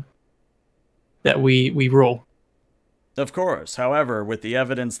outcome that we rule. Of course. However, with the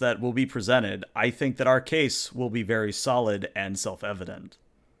evidence that will be presented, I think that our case will be very solid and self-evident.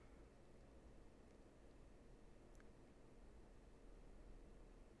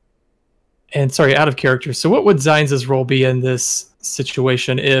 And sorry, out of character. So what would Zines' role be in this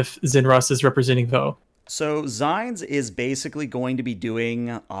situation if Zinras is representing Vo? So Zines is basically going to be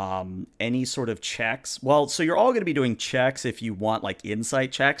doing any sort of checks. Well, so you're all going to be doing checks if you want like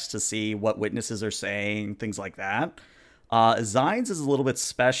insight checks to see what witnesses are saying, things like that. Zines is a little bit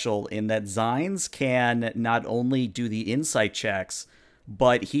special in that Zines can not only do the insight checks,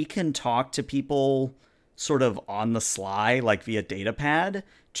 but he can talk to people sort of on the sly, like via datapad,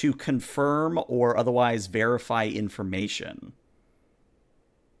 to confirm or otherwise verify information.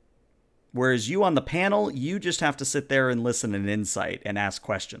 Whereas you on the panel, you just have to sit there and listen and insight and ask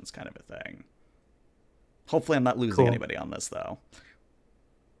questions kind of a thing. Hopefully I'm not losing anybody on this, though.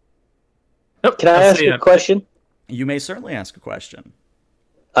 Nope, Can I ask you a question? You may certainly ask a question.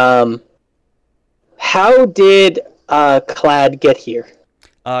 How did Clad get here?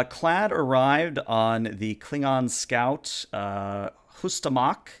 Clad arrived on the Klingon scout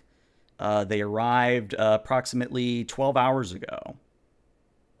Hustamak. They arrived approximately 12 hours ago.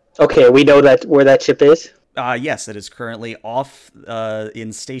 Okay, we know that where that ship is? Yes, it is currently off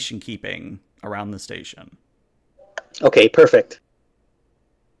in station keeping around the station. Okay, perfect.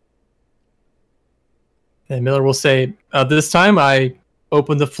 And Miller will say, this time I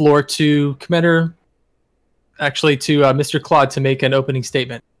open the floor to Commander, actually to Mr. Claude to make an opening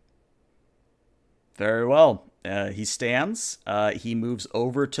statement. Very well. He stands, he moves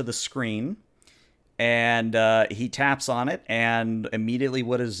over to the screen, and he taps on it, and immediately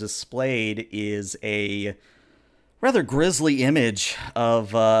what is displayed is a rather grisly image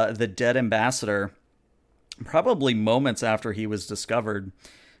of the dead ambassador, probably moments after he was discovered,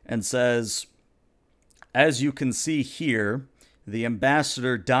 and says, "As you can see here, the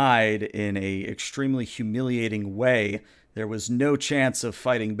ambassador died in a extremely humiliating way. There was no chance of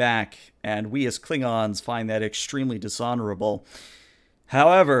fighting back, and we as Klingons find that extremely dishonorable.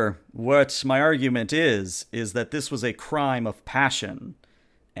 However, what my argument is that this was a crime of passion."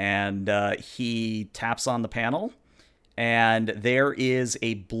 And he taps on the panel, and there is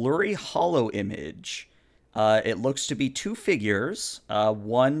a blurry hollow image. It looks to be two figures.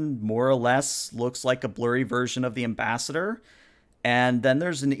 One more or less looks like a blurry version of the ambassador. And then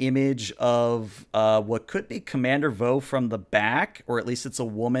there's an image of what could be Commander Vo from the back, or at least it's a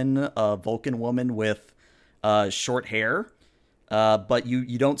woman, a Vulcan woman with short hair. But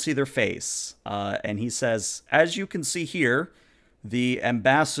you don't see their face. And he says, "As you can see here, the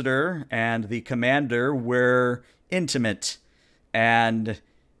ambassador and the commander were intimate. And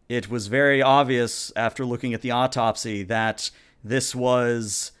it was very obvious after looking at the autopsy that this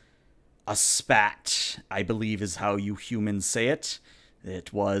was a spat, I believe is how you humans say it.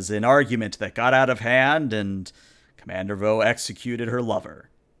 It was an argument that got out of hand, and Commander Vo executed her lover."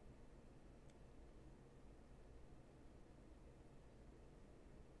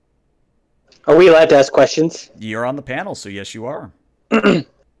 Are we allowed to ask questions? You're on the panel, so yes, you are.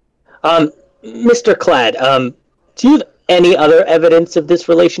 Mr. Clad, do you have any other evidence of this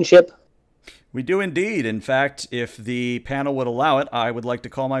relationship? We do indeed. In fact, if the panel would allow it, I would like to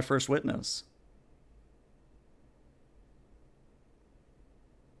call my first witness.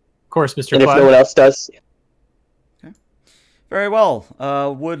 Of course, Mr. And Claude. if no one else does? Okay. Very well.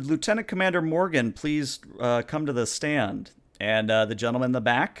 Would Lieutenant Commander Morgan please come to the stand? And the gentleman in the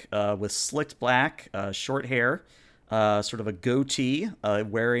back with slicked black, short hair, sort of a goatee,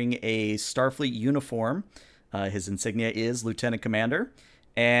 wearing a Starfleet uniform. His insignia is Lieutenant Commander.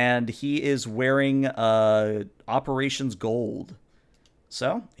 And he is wearing Operations Gold.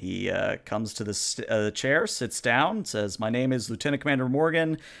 So he comes to the chair, sits down, says, "My name is Lieutenant Commander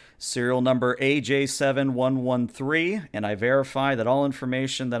Morgan, serial number AJ7113, and I verify that all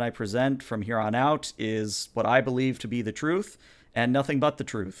information that I present from here on out is what I believe to be the truth, and nothing but the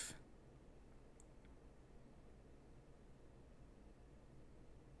truth."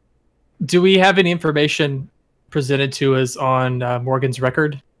 Do we have any information presented to us on Morgan's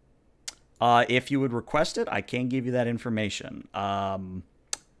record? If you would request it, I can give you that information.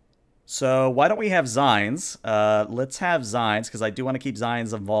 So why don't we have Zines? Let's have Zines, because I do want to keep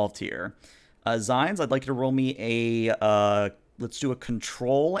Zines involved here. Zines, I'd like you to roll me a, let's do a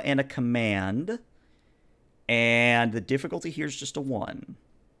control and a command. And the difficulty here is just a 1.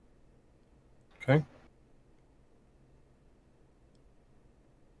 Okay.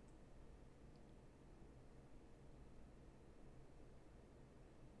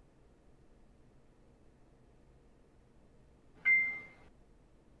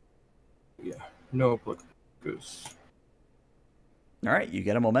 Yeah, no applicable. All right, you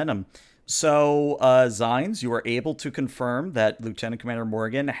get a momentum. So, Zines, you are able to confirm that Lieutenant Commander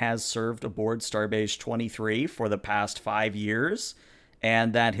Morgan has served aboard Starbase 23 for the past 5 years,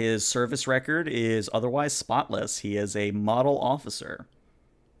 and that his service record is otherwise spotless. He is a model officer.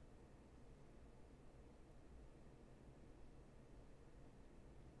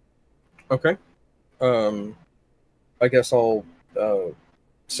 Okay. I guess I'll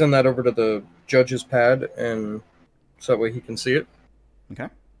send that over to the judge's pad, and so that way he can see it. Okay.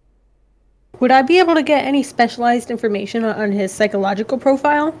 Would I be able to get any specialized information on his psychological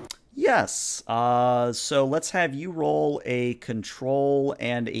profile? Yes. So let's have you roll a control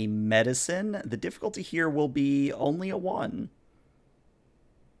and a medicine. The difficulty here will be only a 1.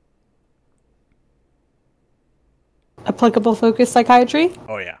 Applicable focus psychiatry?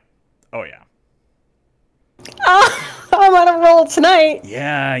 Oh, yeah. Oh, yeah. I'm on a roll tonight.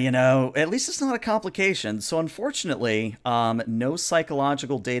 Yeah, at least it's not a complication. So unfortunately, no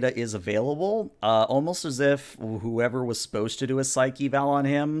psychological data is available, almost as if whoever was supposed to do a psych eval on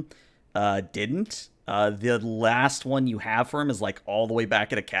him didn't. The last one you have for him is like all the way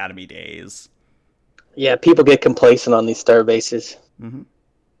back at Academy days. Yeah, people get complacent on these star bases. Mm-hmm.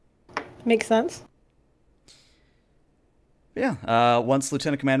 Makes sense. Yeah, once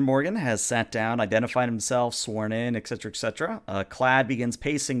Lieutenant Commander Morgan has sat down, identified himself, sworn in, etc., Clad begins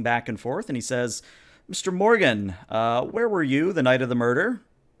pacing back and forth, and he says, "Mr. Morgan, where were you the night of the murder?"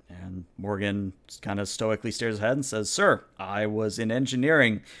 And Morgan kind of stoically stares ahead and says, "Sir, I was in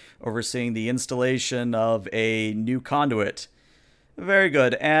engineering, overseeing the installation of a new conduit." "Very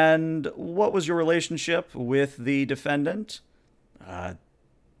good. And what was your relationship with the defendant?"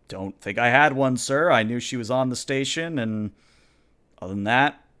 "Don't think I had one, sir. I knew she was on the station, and other than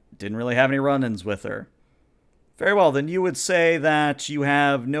that, didn't really have any run-ins with her." "Very well, then you would say that you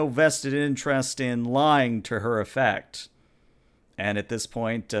have no vested interest in lying to her effect." And at this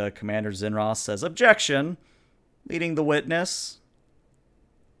point, Commander Zinros says, "Objection," leading the witness.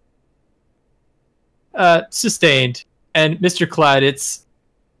 Sustained. And Mr. Clad, it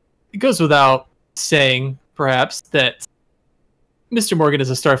goes without saying, perhaps, that Mr. Morgan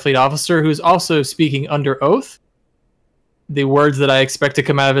is a Starfleet officer who's also speaking under oath. The words that I expect to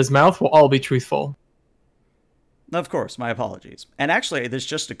come out of his mouth will all be truthful. Of course, my apologies. And actually, this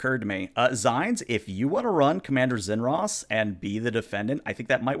just occurred to me. Zines, if you want to run Commander Zinros and be the defendant, I think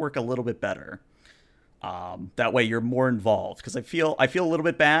that might work a little bit better. That way you're more involved. Because I feel a little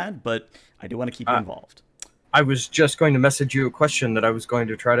bit bad, but I do want to keep you involved. I was just going to message you a question that I was going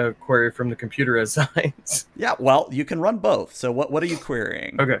to try to query from the computer as signs. Yeah, well, you can run both. So what are you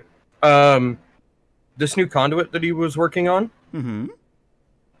querying? Okay. This new conduit that he was working on, Mm-hmm.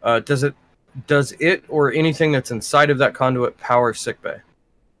 does it or anything that's inside of that conduit power sickbay?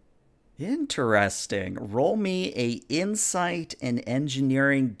 Interesting. Roll me a Insight and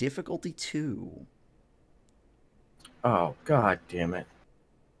Engineering difficulty 2. Oh, god damn it.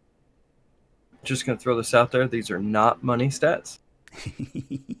 Just gonna throw this out there. These are not money stats.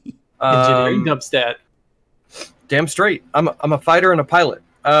 Engineering dump stat. Damn straight. I'm a fighter and a pilot.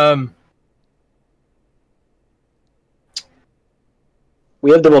 We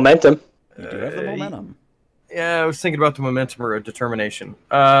have the momentum. You do have the momentum. Yeah, I was thinking about the momentum or a determination.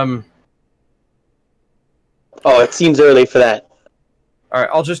 Oh, it seems early for that. All right,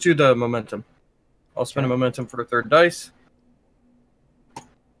 I'll just do the momentum. I'll spend a momentum for a third dice.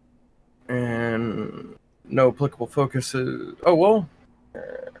 And no applicable focuses. Oh, well.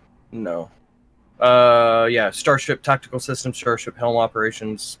 No. Yeah, Starship Tactical Systems, Starship Helm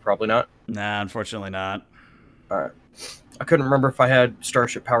Operations, probably not. Nah, unfortunately not. All right. I couldn't remember if I had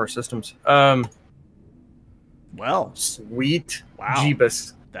Starship Power Systems. Well, sweet. Wow.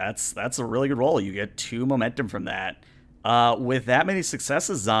 Jeebus. That's a really good roll. You get 2 momentum from that. With that many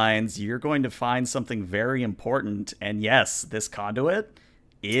successes, Zines, you're going to find something very important. And yes, this conduit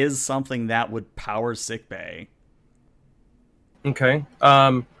is something that would power sickbay. Okay.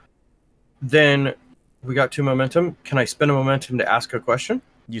 Then we got 2 momentum. Can I spend a momentum to ask a question?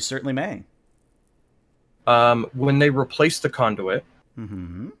 You certainly may. When they replaced the conduit,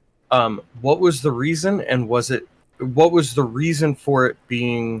 Mm-hmm. What was the reason, and what was the reason for it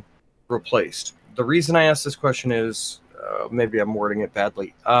being replaced? The reason I asked this question is, maybe I'm wording it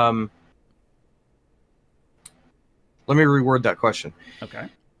badly. Let me reword that question. Okay.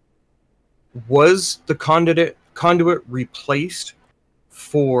 Was the conduit replaced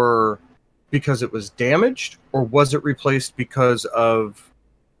because it was damaged, or was it replaced because of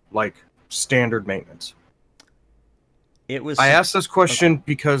like standard maintenance? I asked this question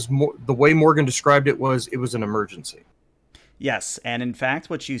because the way Morgan described it was an emergency. Yes, and in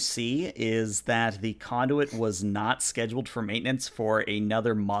fact, what you see is that the conduit was not scheduled for maintenance for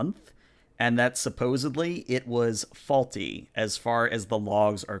another month, and that supposedly it was faulty as far as the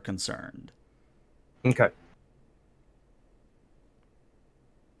logs are concerned. Okay.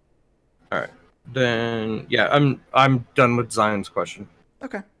 All right. Then, yeah, I'm done with Zion's question.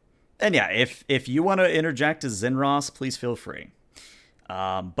 Okay. And yeah, if you want to interject as Zinros, please feel free.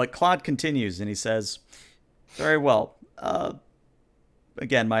 But Claude continues, and he says, very well.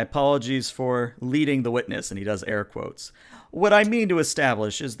 Again, my apologies for leading the witness, and he does air quotes. What I mean to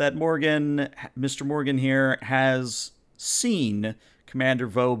establish is that Mr. Morgan here has seen Commander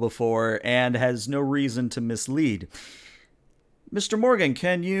Vo before and has no reason to mislead. Mr. Morgan,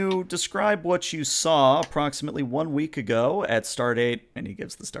 can you describe what you saw approximately 1 week ago at Stardate? And he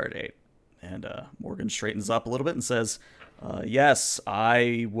gives the Stardate. And Morgan straightens up a little bit and says, yes,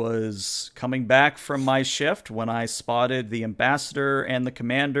 I was coming back from my shift when I spotted the ambassador and the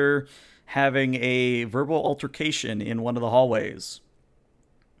commander having a verbal altercation in one of the hallways.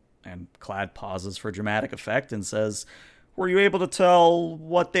 And Clad pauses for dramatic effect and says, were you able to tell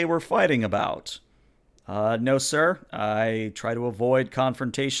what they were fighting about? No, sir. I try to avoid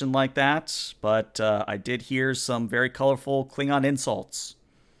confrontation like that, but I did hear some very colorful Klingon insults.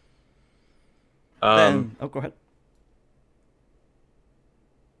 Oh, go ahead.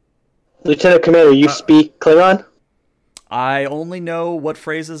 Lieutenant Commander, you speak Klingon? I only know what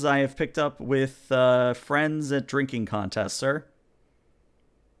phrases I have picked up with friends at drinking contests, sir.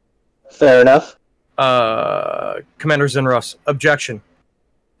 Fair enough. Commander Zinros, objection.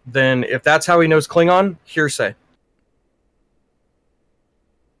 Then, if that's how he knows Klingon, hearsay.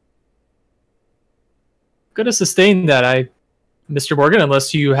 Going to sustain that, Mr. Morgan,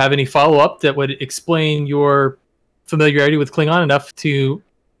 unless you have any follow-up that would explain your familiarity with Klingon enough to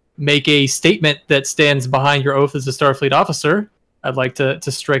make a statement that stands behind your oath as a Starfleet officer. I'd like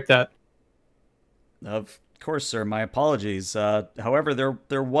to strike that. Of course, sir. My apologies. However,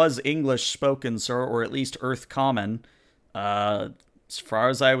 there was English spoken, sir, or at least Earth Common. As far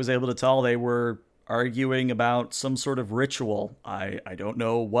as I was able to tell, they were arguing about some sort of ritual. I don't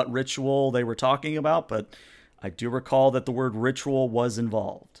know what ritual they were talking about, but I do recall that the word ritual was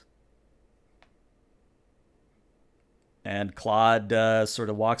involved. And Claude sort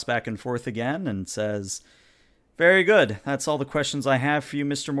of walks back and forth again and says, very good. That's all the questions I have for you,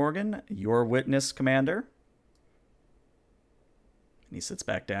 Mr. Morgan. Your witness, Commander. And he sits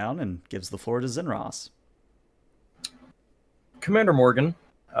back down and gives the floor to Zinros. Commander Morgan,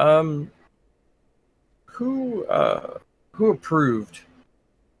 who approved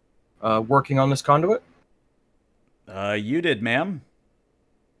working on this conduit? You did, ma'am.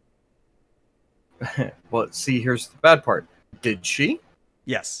 Well, see, here's the bad part. Did she?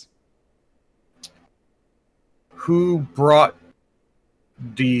 Yes. Who brought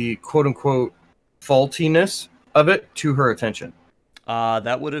the quote-unquote faultiness of it to her attention?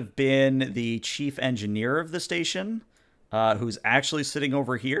 That would have been the chief engineer of the station, who's actually sitting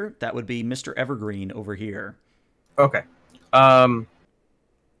over here. That would be Mr. Evergreen over here. Okay.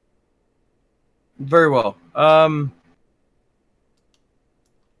 Very well.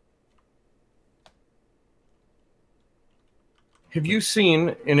 Have you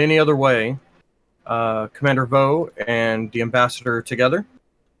seen, in any other way, Commander Vo and the Ambassador together?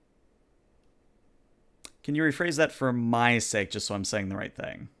 Can you rephrase that for my sake, just so I'm saying the right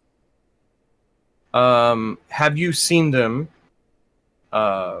thing? Have you seen them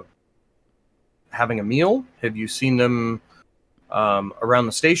having a meal? Have you seen them around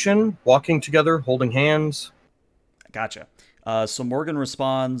the station, walking together, holding hands? Gotcha. So Morgan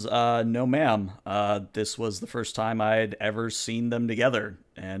responds, no, ma'am. This was the first time I had ever seen them together.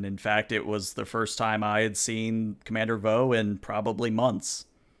 And in fact, it was the first time I had seen Commander Vo in probably months.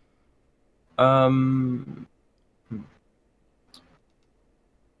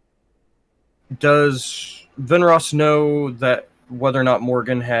 Does Vinros know that whether or not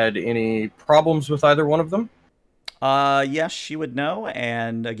Morgan had any problems with either one of them? Yes, she would know.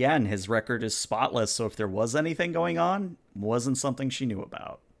 And again, his record is spotless. So if there was anything going on, it wasn't something she knew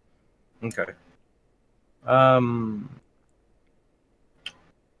about. Okay.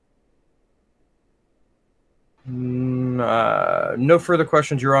 No further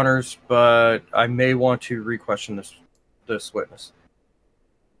questions, Your Honors, but I may want to re-question this witness.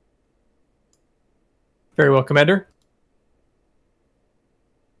 Very well, Commander.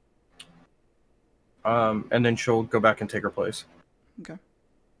 And then she'll go back and take her place. Okay.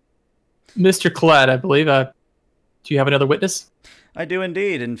 Mr. Collette, I believe. Do you have another witness? I do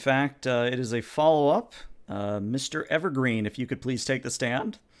indeed. In fact, it is a follow-up. Mr. Evergreen, if you could please take the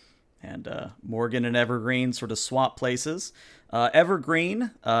stand. And Morgan and Evergreen sort of swap places.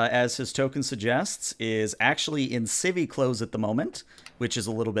 Evergreen, as his token suggests, is actually in civvy clothes at the moment, which is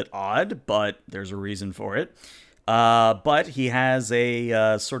a little bit odd, but there's a reason for it. But he has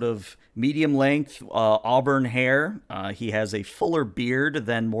a sort of medium-length auburn hair. He has a fuller beard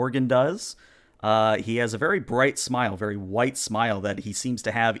than Morgan does. He has a very bright smile, very white smile that he seems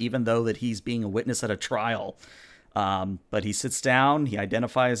to have, even though that he's being a witness at a trial. But he sits down, he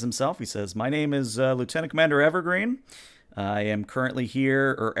identifies himself. He says, "My name is Lieutenant Commander Evergreen. I am currently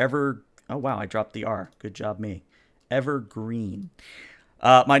here, oh wow, I dropped the R. Good job me. Evergreen.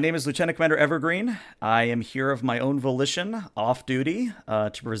 My name is Lieutenant Commander Evergreen. I am here of my own volition, off duty,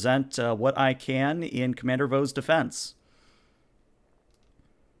 to present what I can in Commander Vo's defense."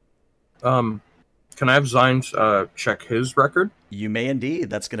 Can I have Zines check his record? You may indeed.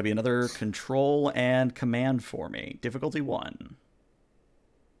 That's going to be another control and command for me. Difficulty 1.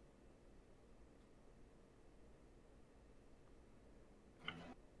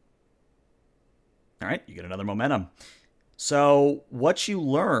 All right, you get another momentum. So what you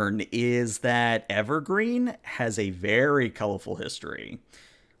learn is that Evergreen has a very colorful history.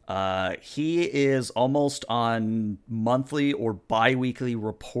 He is almost on monthly or bi-weekly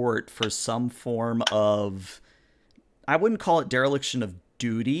report for some form of, I wouldn't call it dereliction of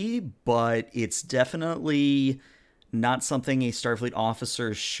duty, but it's definitely not something a Starfleet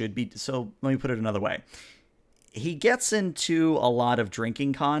officer should be. So let me put it another way. He gets into a lot of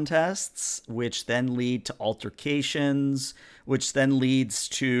drinking contests, which then lead to altercations, which then leads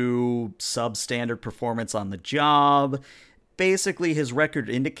to substandard performance on the job. Basically, his record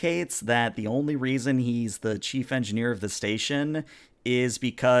indicates that the only reason he's the chief engineer of the station is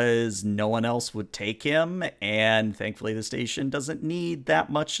because no one else would take him, and thankfully the station doesn't need that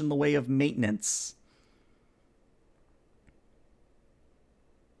much in the way of maintenance.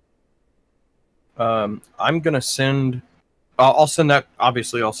 I'm going to send... I'll send that,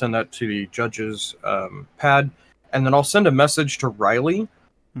 obviously, I'll send that to the judge's pad, and then I'll send a message to Riley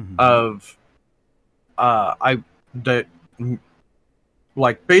of...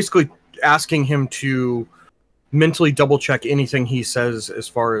 like basically asking him to mentally double check anything he says as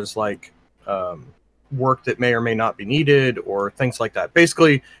far as like work that may or may not be needed or things like that.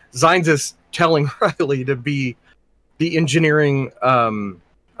 Basically, Zines is telling Riley to be the engineering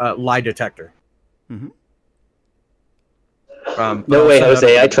lie detector. No way,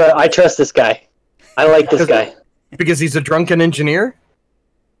 Jose. I trust this guy. I like this guy. Because he's a drunken engineer?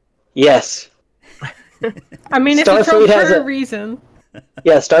 Yes. I mean, if it's drunk for a reason.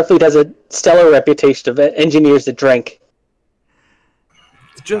 Yeah, Starfleet has a stellar reputation of engineers that drink.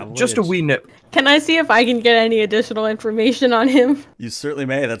 Just a wee nip. Can I see if I can get any additional information on him? You certainly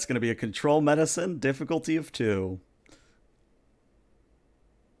may. That's going to be a control medicine, difficulty of 2.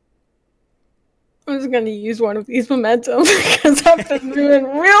 I'm just going to use one of these momentum because I've been doing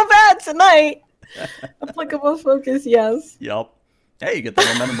real bad tonight. Applicable focus, yes. Yep. Hey, you get the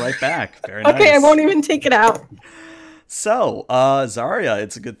momentum right back. Very nice. Okay, I won't even take it out. So, Zarya,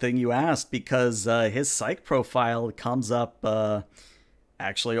 it's a good thing you asked because his psych profile comes up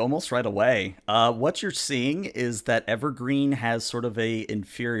actually almost right away. What you're seeing is that Evergreen has sort of a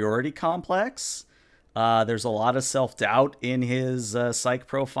inferiority complex. There's a lot of self-doubt in his psych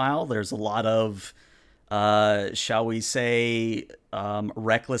profile. There's a lot of, shall we say,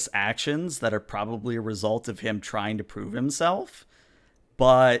 reckless actions that are probably a result of him trying to prove himself.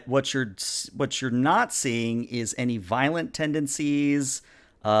 But what you're not seeing is any violent tendencies,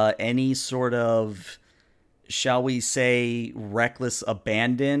 any sort of, shall we say, reckless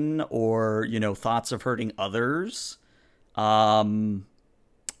abandon or, thoughts of hurting others. I'm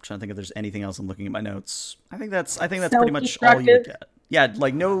trying to think if there's anything else. I'm looking at my notes. I think that's pretty much all you would get. Yeah,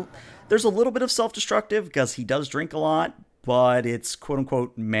 like there's a little bit of self-destructive because he does drink a lot, but it's quote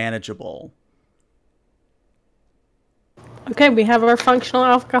unquote manageable. Okay, we have our functional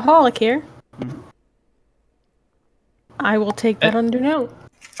alcoholic here. I will take that under note.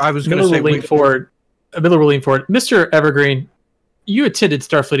 I was going to say, lean forward. Mr. Evergreen, you attended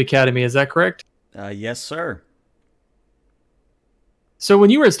Starfleet Academy, is that correct? Yes, sir. So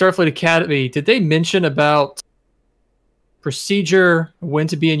when you were at Starfleet Academy, did they mention about procedure, when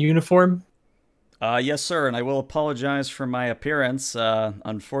to be in uniform? Yes, sir, and I will apologize for my appearance.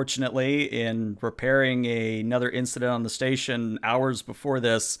 Unfortunately, in repairing another incident on the station hours before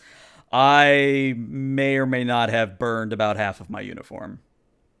this, I may or may not have burned about half of my uniform.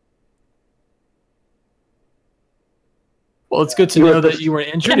 Well, it's good to know that you were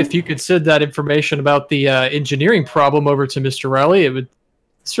injured. If you could send that information about the engineering problem over to Mr. Riley, it would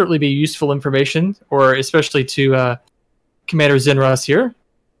certainly be useful information, or especially to Commander Zenros here.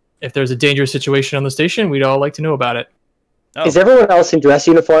 if there's a dangerous situation on the station, we'd all like to know about it. Oh. Is everyone else in dress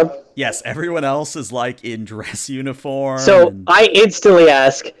uniform? Yes, everyone else is like in dress uniform. So I instantly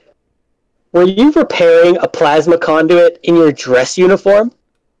ask, were you repairing a plasma conduit in your dress uniform?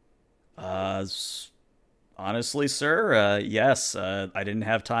 Honestly, sir, yes. I didn't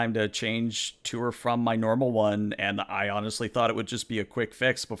have time to change to or from my normal one, and I honestly thought it would just be a quick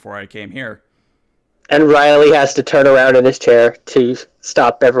fix before I came here. And Riley has to turn around in his chair to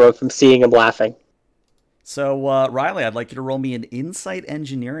stop everyone from seeing him laughing. So, Riley, I'd like you to roll me an insight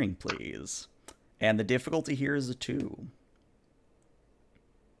engineering, please. And the difficulty here is a 2.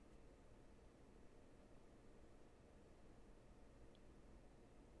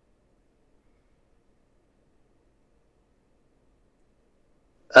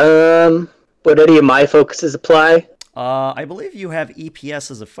 Would any of my focuses apply? I believe you have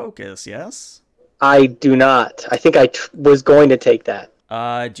EPS as a focus, yes? I do not. I think I was going to take that.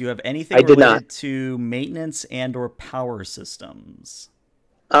 Do you have anything I did related not. to maintenance and or power systems?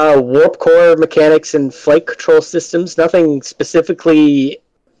 Warp core mechanics and flight control systems. Nothing specifically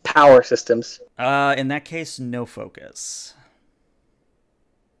power systems. In that case, no focus.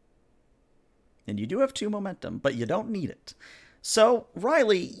 And you do have 2 momentum, but you don't need it. So,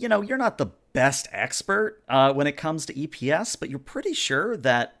 Riley, you know, you're not the best expert when it comes to EPS, but you're pretty sure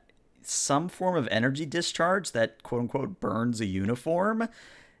that some form of energy discharge that quote-unquote burns a uniform,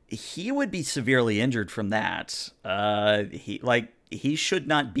 he would be severely injured from that. He should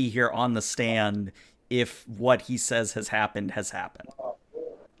not be here on the stand if what he says has happened has happened.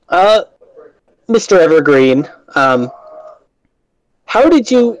 Mr. Evergreen, how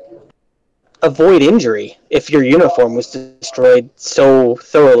did you avoid injury if your uniform was destroyed so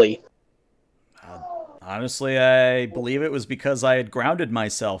thoroughly? Honestly, I believe it was because I had grounded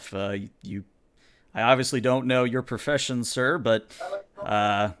myself. I obviously don't know your profession, sir, but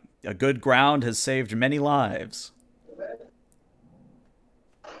a good ground has saved many lives.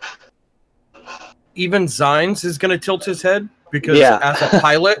 Even Zines is going to tilt his head because Yeah. as a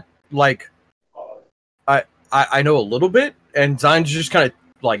pilot, like, I know a little bit, and Zines just kind of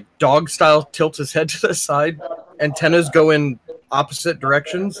like dog style tilts his head to the side. Antennas go in opposite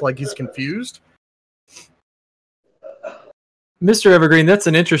directions, like he's confused. Mr. Evergreen, that's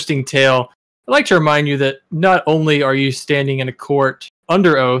an interesting tale. I'd like to remind you that not only are you standing in a court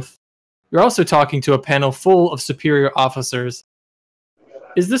under oath, you're also talking to a panel full of superior officers.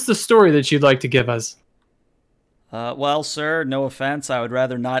 Is this the story that you'd like to give us? Well, sir, no offense. I would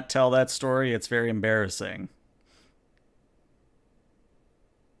rather not tell that story. It's very embarrassing.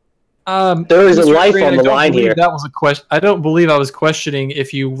 There is a Mr. life Evergreen, on the line here. That was a question. I don't believe I was questioning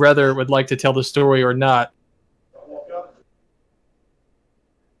if you rather would like to tell the story or not.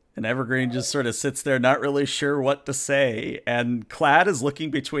 And Evergreen just sort of sits there, not really sure what to say. And Clad is looking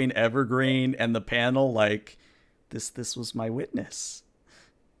between Evergreen and the panel like, this was my witness.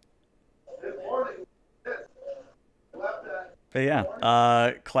 But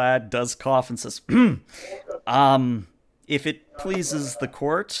yeah, Clad does cough and says, if it pleases the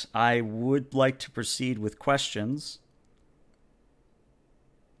court, I would like to proceed with questions.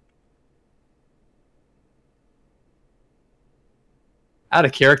 Out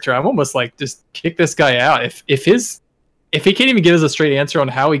of character, I'm almost like, just kick this guy out. If he can't even give us a straight answer on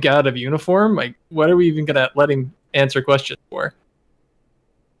how he got out of uniform, like, what are we even gonna let him answer questions for?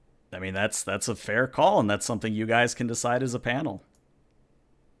 I mean, that's a fair call, and that's something you guys can decide as a panel.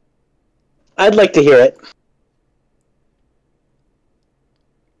 I'd like to hear it.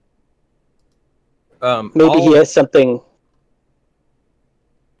 Maybe he has something.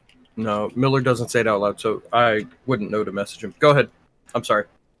 No, Miller doesn't say it out loud, so I wouldn't know to message him. Go ahead. I'm sorry.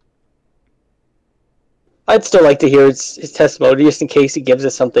 I'd still like to hear his testimony, just in case he gives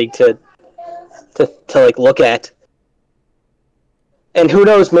us something to like look at. And who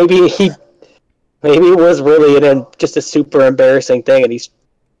knows? Maybe it was really just a super embarrassing thing, and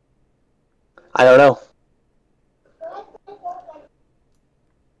I don't know.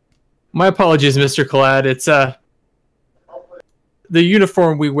 My apologies, Mr. Collad. It's the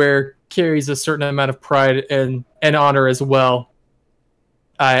uniform we wear carries a certain amount of pride and honor as well.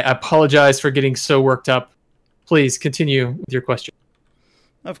 I apologize for getting so worked up. Please continue with your question.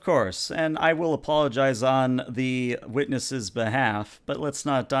 Of course, and I will apologize on the witness's behalf, but let's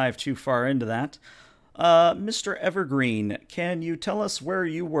not dive too far into that. Mr. Evergreen, can you tell us where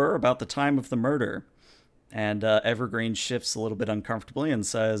you were about the time of the murder? And Evergreen shifts a little bit uncomfortably and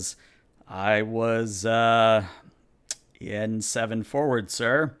says, I was in 7 forward,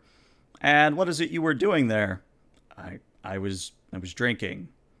 sir. And what is it you were doing there? I was drinking.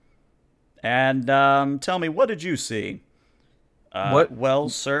 And tell me, what did you see? What? Well,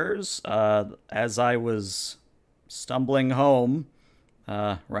 sirs, as I was stumbling home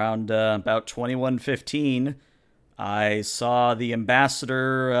around about 21:15, I saw the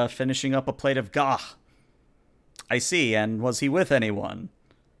ambassador finishing up a plate of gah. I see, and was he with anyone?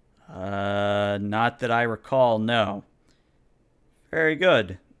 Not that I recall, no. Very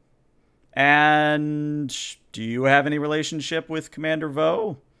good. And do you have any relationship with Commander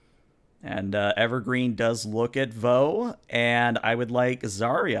Vo? And Evergreen does look at Vo, and I would like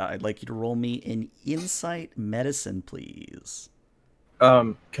Zarya. I'd like you to roll me an insight medicine, please.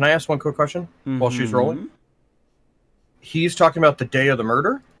 Can I ask one quick question while she's rolling? He's talking about the day of the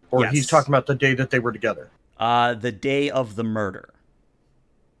murder, or Yes. he's talking about the day that they were together? The day of the murder.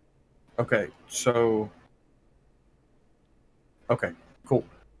 Okay, so... Okay, cool.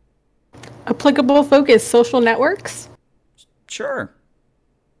 Applicable focus, social networks. Sure.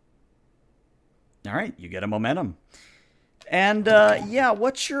 All right, you get a momentum. And yeah,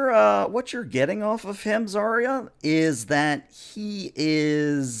 what you're getting off of him, Zarya, is that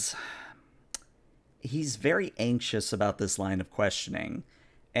he's very anxious about this line of questioning.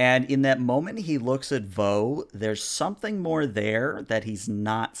 And in that moment he looks at Vo, there's something more there that he's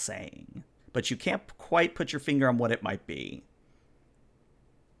not saying. But you can't quite put your finger on what it might be.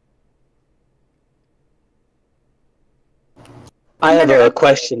 I have a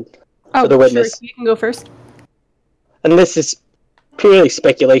question Oh, for the witness. sure, you can go first. And this is purely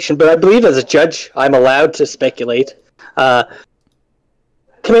speculation, but I believe as a judge, I'm allowed to speculate. Commander,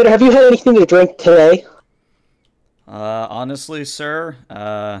 have you had anything to drink today? Honestly, sir,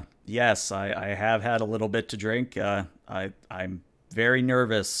 yes, I have had a little bit to drink. I'm very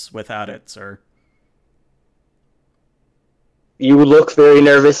nervous without it, sir. You look very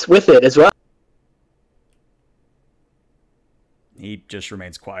nervous with it as well. He just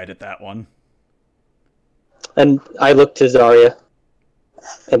remains quiet at that one. And I look to Zarya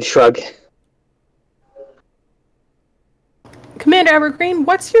and shrug. Commander Evergreen,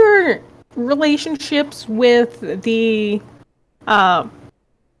 what's your relationships with the oh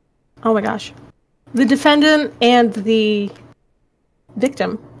my gosh, the defendant and the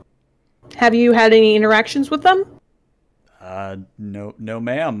victim? Have you had any interactions with them? No,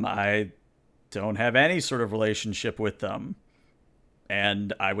 ma'am. I don't have any sort of relationship with them.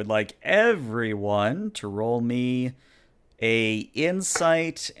 And I would like everyone to roll me a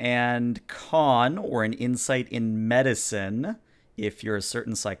insight and con, or an insight in medicine, if you're a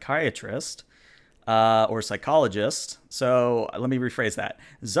certain psychiatrist or psychologist. So let me rephrase that.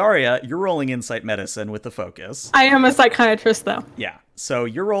 Zarya, you're rolling insight medicine with the focus. I am a psychiatrist, though. Yeah. So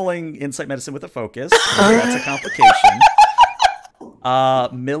you're rolling insight medicine with a focus. That's a complication.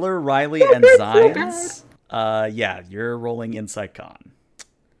 Miller, Riley, and Zions. Yeah, you're rolling insight con.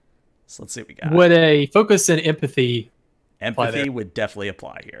 So let's see what we got. Would a focus and empathy Empathy would definitely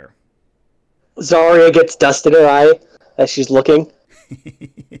apply here. Zarya gets dust in her eye as she's looking.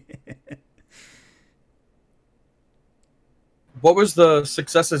 What was the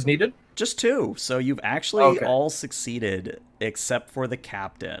successes needed? Just 2. So you've actually all succeeded except for the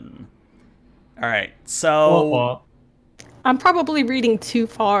captain. All right. So I'm probably reading too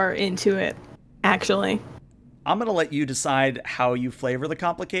far into it, actually. I'm going to let you decide how you flavor the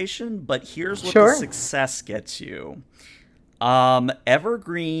complication, but here's what Sure. the success gets you.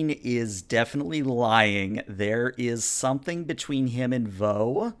 Evergreen is definitely lying. There is something between him and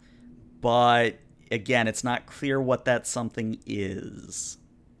Vo, but again, it's not clear what that something is.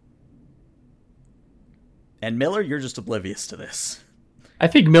 And Miller, you're just oblivious to this. I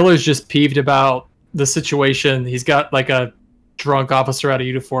think Miller's just peeved about the situation. He's got like a drunk officer out of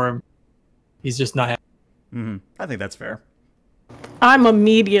uniform. He's just not happy. I think that's fair. I'm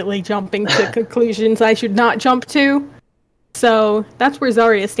immediately jumping to conclusions I should not jump to. So that's where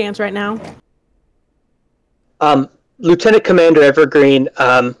Zarya stands right now. Lieutenant Commander Evergreen,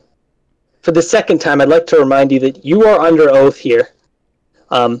 for the second time, I'd like to remind you that you are under oath here.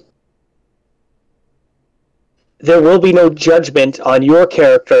 There will be no judgment on your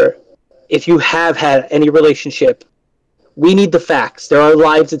character if you have had any relationship. We need the facts. There are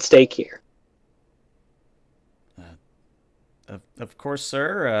lives at stake here. Of course,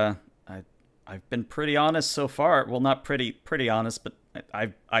 sir. I've been pretty honest so far. Well, not pretty honest, but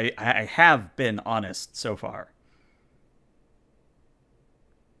I have been honest so far.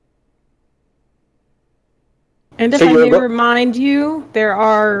 And if So I you're may remind you, there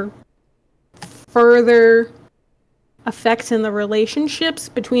are further effects in the relationships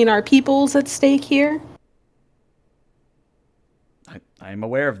between our peoples at stake here. I'm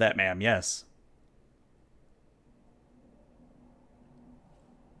aware of that, ma'am. Yes.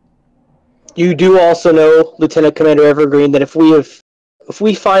 You do also know, Lieutenant Commander Evergreen, that if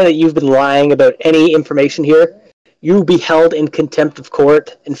we find that you've been lying about any information here, you will be held in contempt of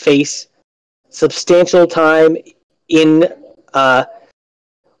court and face substantial time in,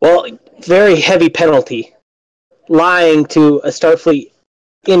 very heavy penalty. Lying to a Starfleet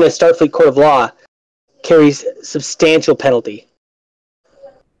in a Starfleet court of law carries substantial penalty.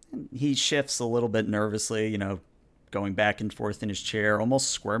 He shifts a little bit nervously, going back and forth in his chair, almost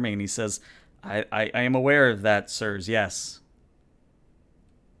squirming, and he says, I am aware of that, sirs, yes.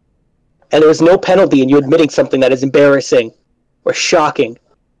 And there is no penalty in you admitting something that is embarrassing or shocking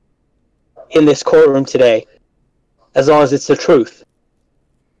in this courtroom today, as long as it's the truth.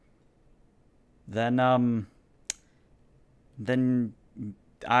 Then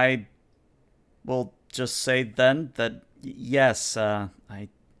I will just say then that yes, I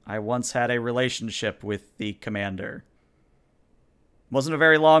once had a relationship with the commander. Wasn't a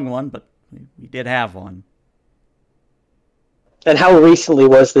very long one, but we did have one. And how recently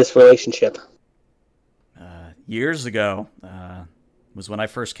was this relationship? Years ago. Was when I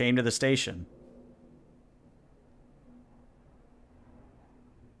first came to the station.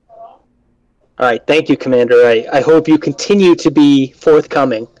 All right, thank you, Commander. I hope you continue to be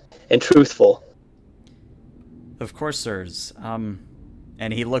forthcoming and truthful. Of course, sirs.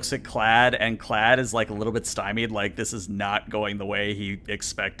 And he looks at Clad, and Clad is like a little bit stymied, like this is not going the way he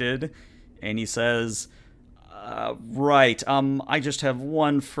expected. And he says, right, I just have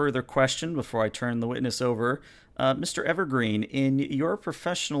one further question before I turn the witness over. Mr. Evergreen, in your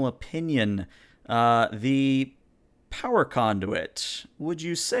professional opinion, the power conduit, would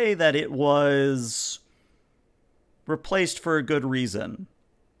you say that it was replaced for a good reason?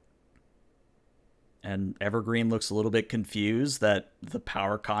 And Evergreen looks a little bit confused that the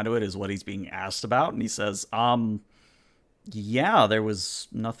power conduit is what he's being asked about. And he says, yeah, there was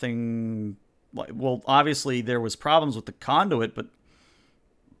nothing... Well, obviously there was problems with the conduit, but,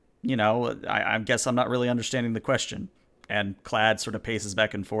 I guess I'm not really understanding the question. And Clad sort of paces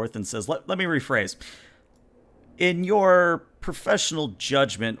back and forth and says, let me rephrase. In your professional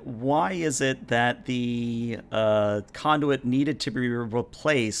judgment, why is it that the conduit needed to be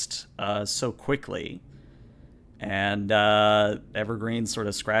replaced so quickly? And Evergreen sort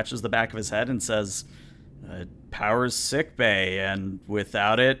of scratches the back of his head and says, power's sickbay, and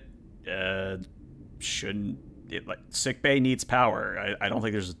without it, sickbay needs power. I don't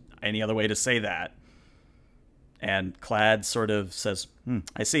think there's any other way to say that. And Clad sort of says,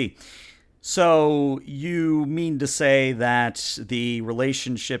 I see. So you mean to say that the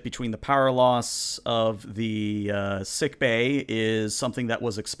relationship between the power loss of the sickbay is something that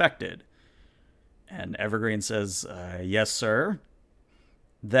was expected? And Evergreen says, yes, sir.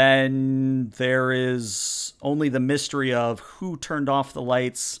 Then there is only the mystery of who turned off the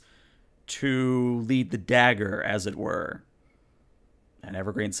lights to lead the dagger, as it were. And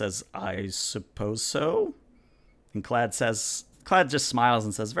Evergreen says, I suppose so. And Clad just smiles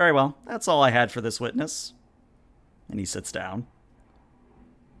and says, very well, that's all I had for this witness. And he sits down.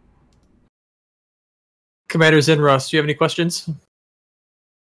 Commander Zinros, do you have any questions?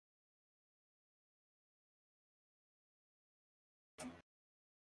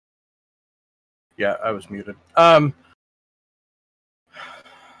 Yeah, I was muted.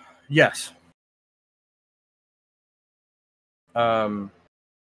 Yes. When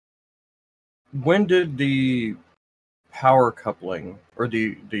did the power coupling, or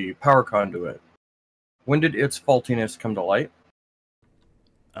the power conduit, when did its faultiness come to light?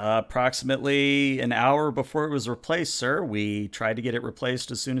 Approximately an hour before it was replaced, sir. We tried to get it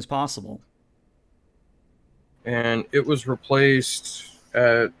replaced as soon as possible. And it was replaced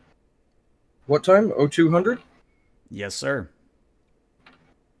at what time? 0200? Yes, sir.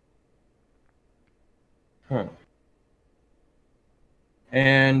 Huh.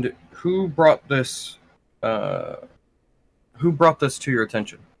 And who brought this to your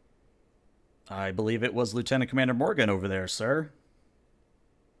attention? I believe it was Lieutenant Commander Morgan over there, sir.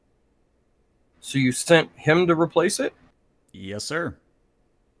 So you sent him to replace it? Yes, sir.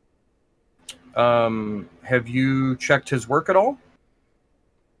 Have you checked his work at all?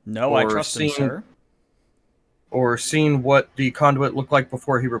 No, I trust him, sir. Or seen what the conduit looked like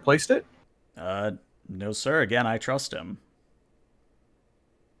before he replaced it? No, sir. Again, I trust him.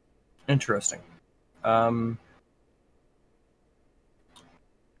 Interesting. And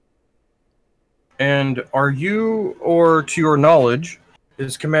are you, or to your knowledge,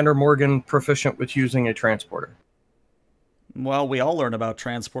 is Commander Morgan proficient with using a transporter? Well, we all learn about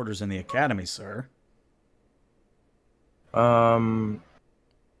transporters in the academy, sir. Lieutenant,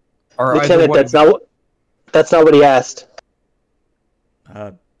 that's not what he asked.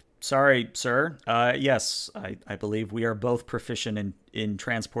 sorry, sir. Yes, I believe we are both proficient in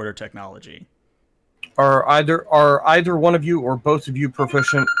transporter technology. Are either one of you or both of you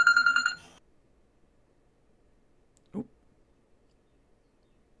proficient? Oop.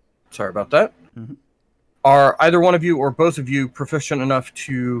 Sorry about that. Mm-hmm. Are either one of you or both of you proficient enough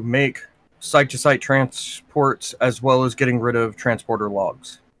to make site-to-site transports as well as getting rid of transporter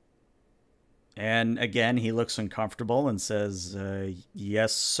logs? And again, he looks uncomfortable and says,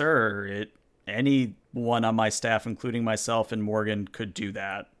 yes, sir. Anyone on my staff, including myself and Morgan, could do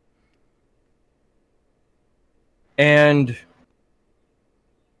that. And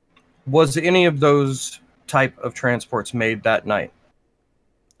was any of those type of transports made that night?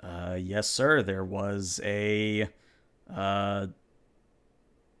 Yes, sir. There was a... and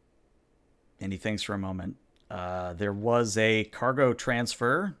he thinks for a moment. There was a cargo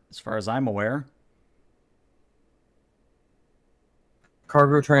transfer, as far as I'm aware.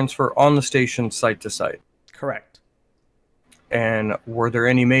 Cargo transfer on the station site to site. Correct. And were there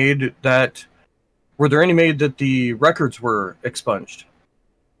any made that the records were expunged?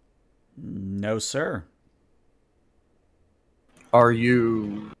 No, sir. Are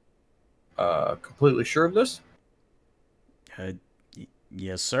you completely sure of this?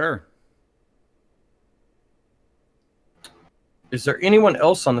 Yes, sir. Is there anyone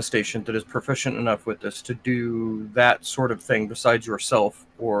else on the station that is proficient enough with this to do that sort of thing besides yourself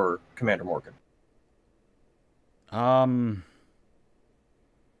or Commander Morgan?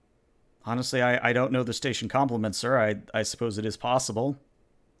 Honestly, I don't know the station complement, sir. I suppose it is possible.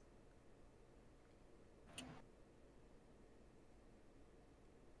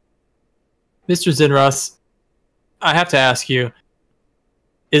 Mr. Zinras, I have to ask you,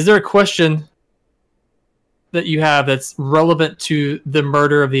 is there a question that you have that's relevant to the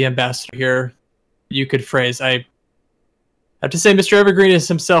murder of the ambassador here you could phrase? I have to say Mr. Evergreen is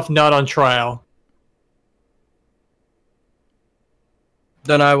himself not on trial.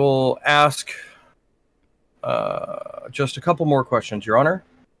 Then I will ask just a couple more questions, Your Honor.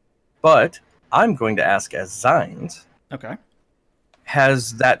 But I'm going to ask as Zines. Okay.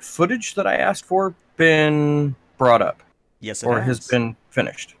 Has that footage that I asked for been brought up? Yes, it or has. has been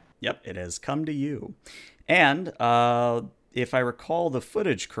finished? Yep, it has come to you. And if I recall the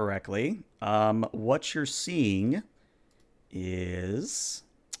footage correctly, what you're seeing is...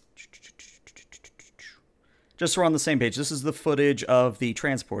 Just so we're on the same page, this is the footage of the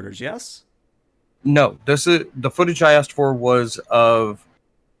transporters, yes? No, this is the footage I asked for was of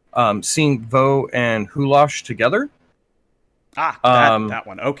seeing Vo and Hulash together. Ah, that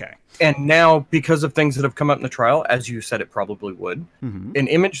one, okay. And now, because of things that have come up in the trial, as you said it probably would, an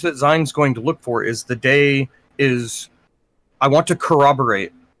image that Zine's going to look for is the day is... I want to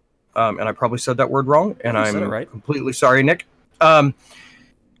corroborate, and I probably said that word wrong, and I'm completely sorry, Nick.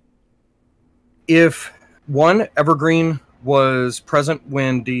 If, one, Evergreen was present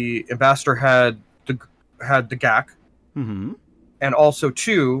when the ambassador had the GAC, and also,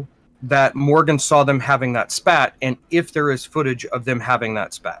 two, that Morgan saw them having that spat, and if there is footage of them having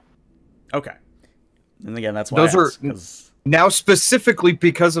that spat. Okay. And again, that's why those are now specifically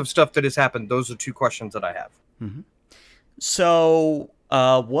because of stuff that has happened. Those are two questions that I have. So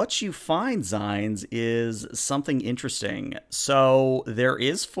what you find, Zines, is something interesting. So there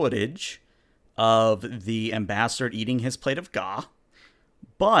is footage of the ambassador eating his plate of ga,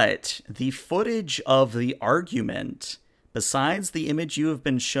 but the footage of the argument, besides the image you have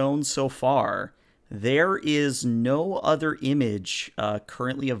been shown so far, there is no other image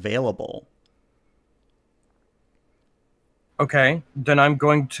currently available. Okay, then I'm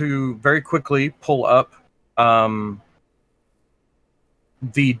going to very quickly pull up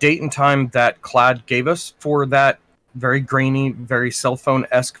the date and time that Clad gave us for that very grainy, very cell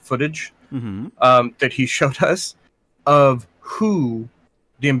phone-esque footage that he showed us of who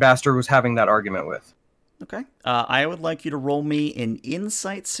the ambassador was having that argument with. Okay. I would like you to roll me an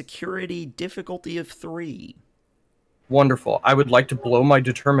Insight Security difficulty of 3. Wonderful. I would like to blow my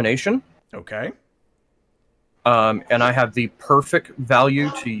determination. Okay. And I have the perfect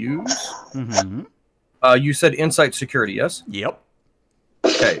value to use. You said Insight Security, yes? Yep.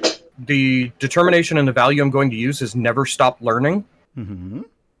 Okay. The determination and the value I'm going to use is Never Stop Learning.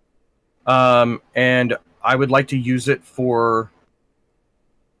 And I would like to use it for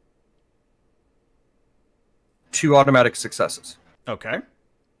 2 automatic successes. Okay.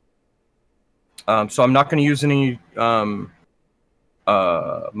 So I'm not going to use any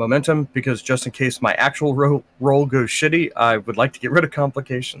momentum, because just in case my actual roll goes shitty, I would like to get rid of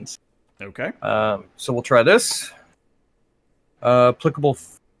complications. Okay. So we'll try this. Applicable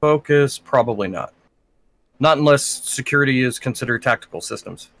focus, probably not. Not unless security is considered tactical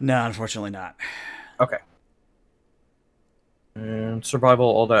systems. No, unfortunately not. Okay. And survival,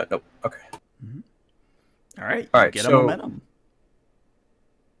 all that. Nope. Okay. All right. All right, Get so- a momentum.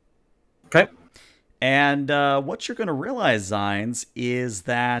 Okay. And what you're going to realize, Zines, is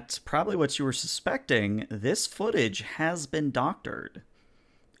that probably what you were suspecting, this footage has been doctored.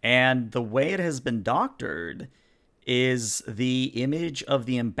 And the way it has been doctored is the image of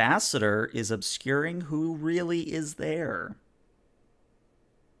the ambassador is obscuring who really is there.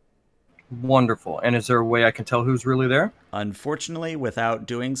 Wonderful. And is there a way I can tell who's really there? Unfortunately, without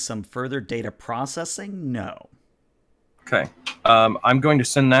doing some further data processing, no. Okay. I'm going to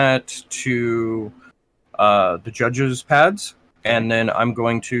send that to the judges' pads, and then I'm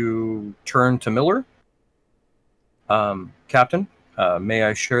going to turn to Miller. Captain, may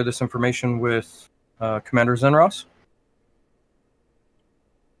I share this information with Commander Zenros?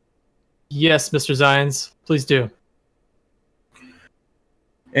 Yes, Mr. Zines, please do.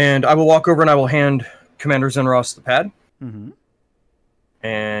 And I will walk over and I will hand Commander Zenros the pad Mm-hmm.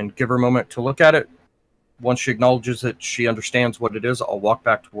 and give her a moment to look at it. Once she acknowledges that she understands what it is, I'll walk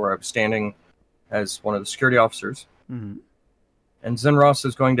back to where I was standing as one of the security officers. Mm-hmm. And Zenros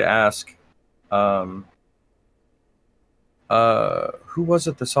is going to ask, who was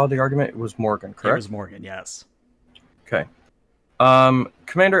it that saw the argument? It was Morgan, It correct? was Morgan, yes. Okay.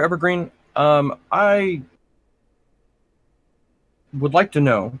 Commander Evergreen, I would like to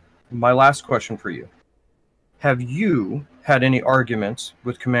know, my last question for you. Have you had any arguments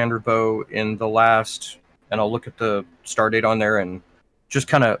with Commander Bo in the last, and I'll look at the star date on there and just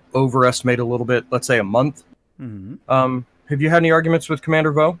kind of overestimate a little bit, let's say a month. Mm-hmm. Have you had any arguments with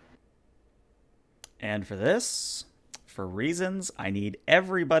Commander Bo? And for this, for reasons, I need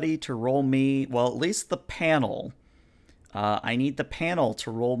everybody to roll me, well, at least the panel. I need the panel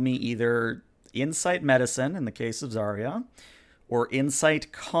to roll me either Insight Medicine, in the case of Zarya, or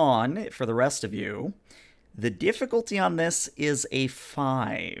Insight Con for the rest of you. The difficulty on this is a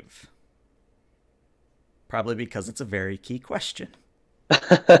 5. Probably because it's a very key question.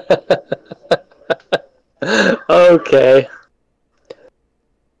 Okay.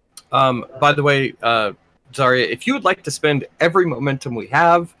 By the way, Zarya, if you would like to spend every momentum we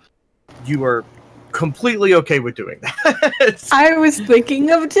have, you are completely okay with doing that. I was thinking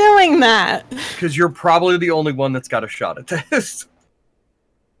of doing that. Because you're probably the only one that's got a shot at this.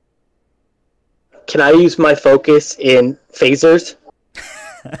 Can I use my focus in phasers?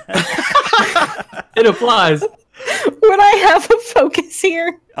 It applies. Would I have a focus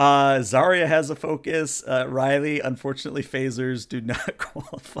here? Zarya has a focus. Riley, unfortunately, phasers do not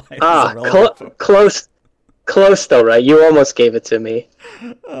qualify as a relevant focus. Close though, right? You almost gave it to me.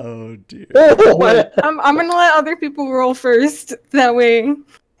 Oh, dear. I'm gonna let other people roll first. That way,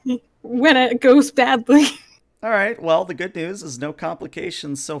 when it goes badly. All right, well, the good news is no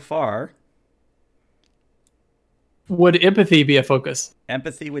complications so far. Would empathy be a focus?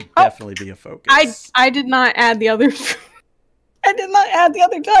 Empathy would definitely be a focus. I did not add the other. I did not add the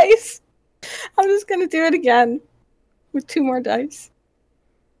other dice. I'm just gonna do it again with 2 more dice.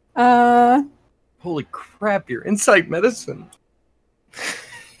 Holy crap, you're Insight Medicine.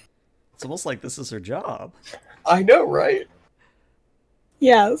 It's almost like this is her job. I know, right?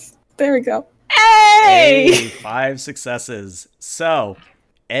 Yes. There we go. Hey! 5 successes. So,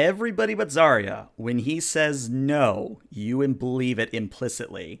 everybody but Zarya, when he says no, you believe it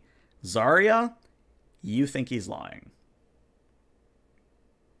implicitly. Zarya, you think he's lying.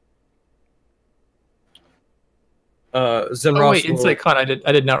 Zenros. Oh wait, Insight Con. I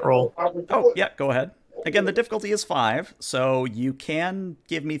did not roll. Oh, yeah, go ahead. Again, the difficulty is 5, so you can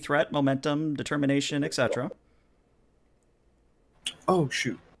give me threat, momentum, determination, etc. Oh,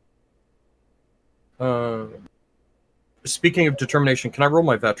 shoot. Speaking of determination, can I roll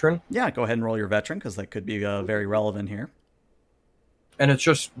my veteran? Yeah, go ahead and roll your veteran, because that could be very relevant here. And it's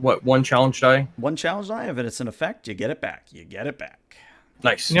just, what, 1 challenge die? 1 challenge die, if it's in effect, you get it back. You get it back.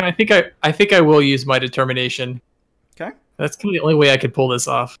 Nice. You know, I think I will use my determination. Okay. That's kind of the only way I could pull this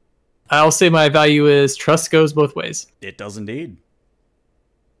off. I'll say my value is trust goes both ways. It does indeed.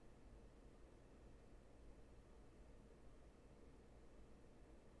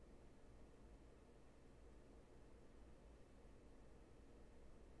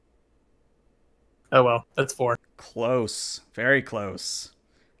 Oh well, that's 4. Close. Very close.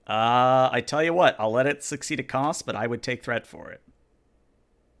 I tell you what, I'll let it succeed a cost, but I would take threat for it.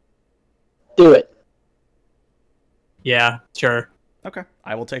 Do it. Yeah, sure. Okay,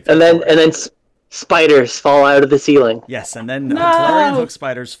 I will take threat And then for it. spiders fall out of the ceiling. Yes, and then No! Talarian hook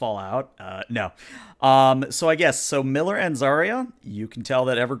spiders fall out. No. So I guess, so Miller and Zarya, you can tell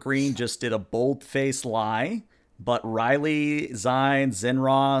that Evergreen just did a bold-faced lie, but Riley, Zine,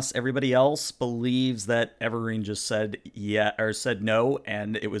 Zinros, everybody else believes that Evergreen just said yeah or said no,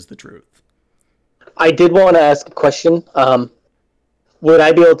 and it was the truth. I did want to ask a question. Would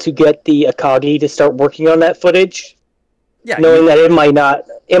I be able to get the Akagi to start working on that footage? Yeah, knowing that it might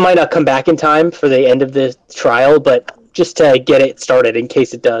not come back in time for the end of the trial, but just to get it started in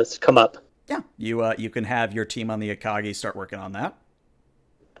case it does come up. yeah, you can have your team on the Akagi start working on that.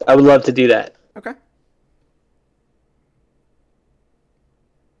 I would love to do that. Okay.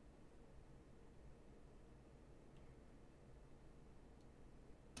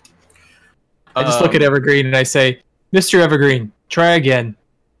 I just look at Evergreen and I say, Mr. Evergreen, try again.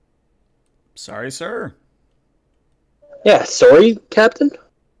 Sorry, sir. Yeah, sorry, Captain.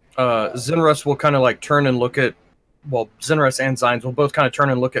 Zinrus will kind of like turn and look at, well, Zinrus and Zines will both kind of turn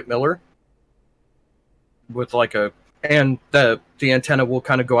and look at Miller with like a, and the antenna will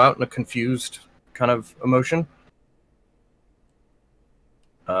kind of go out in a confused kind of emotion.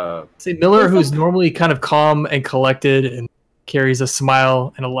 See, Miller, who's normally kind of calm and collected and carries a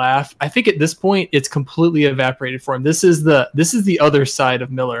smile and a laugh, I think at this point it's completely evaporated for him. This is the other side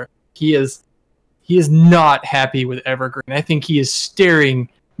of Miller. He is not happy with Evergreen. I think he is staring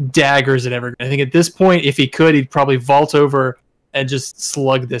daggers at Evergreen. I think at this point, if he could, he'd probably vault over and just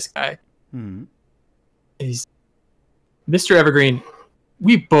slug this guy. He's Mr. Evergreen.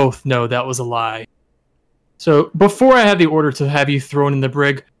 We both know that was a lie. So before I have the order to have you thrown in the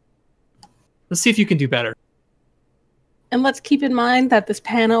brig, let's see if you can do better. And let's keep in mind that this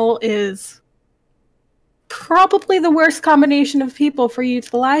panel is probably the worst combination of people for you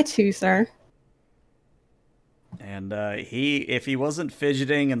to lie to, sir. And if he wasn't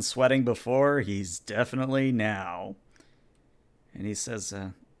fidgeting and sweating before, he's definitely now. And he says,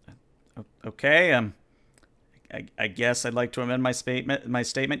 okay, I guess I'd like to amend my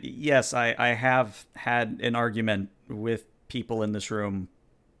statement. Yes, I have had an argument with people in this room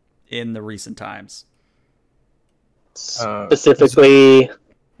in the recent times. Specifically,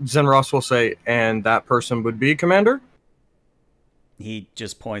 Zinros will say, and that person would be Commander? He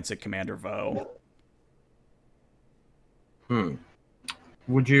just points at Commander Vo.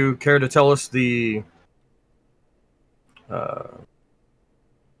 Would you care to tell us the... why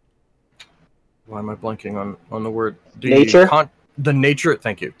am I blanking on the word? Nature? The nature,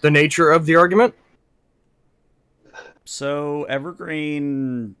 thank you. The nature of the argument? So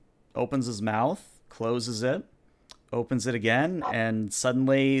Evergreen opens his mouth, closes it, opens it again, and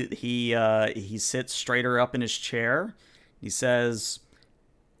suddenly he sits straighter up in his chair. He says,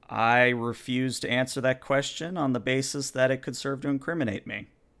 I refuse to answer that question on the basis that it could serve to incriminate me.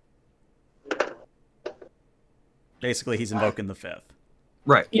 Basically, he's invoking the fifth.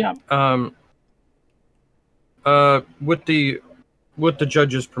 Right. Yeah. With the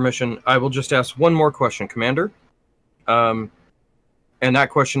judge's permission, I will just ask one more question, Commander. And that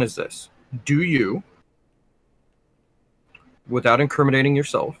question is this. Do you, without incriminating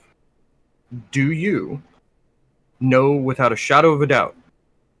yourself, do you know without a shadow of a doubt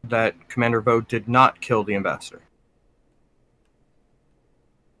that Commander Vo did not kill the ambassador?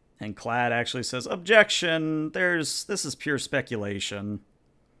 And Clad actually says, objection, this is pure speculation.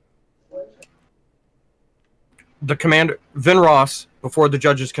 The commander, Vin Ross, before the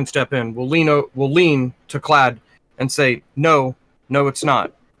judges can step in, will lean to Clad and say, no, it's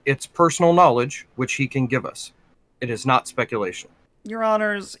not. It's personal knowledge, which he can give us. It is not speculation. Your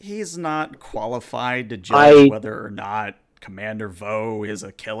Honors, he's not qualified to judge whether or not Commander Vo is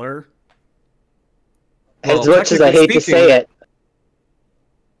a killer. As much as I hate to say it,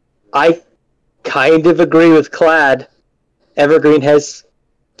 I kind of agree with Clad. Evergreen has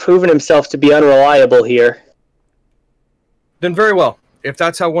proven himself to be unreliable here. Then very well. If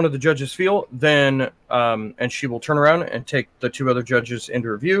that's how one of the judges feel, then, and she will turn around and take the two other judges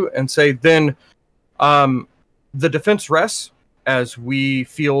into review and say, then the defense rests, as we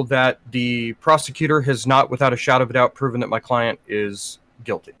feel that the prosecutor has not, without a shadow of a doubt, proven that my client is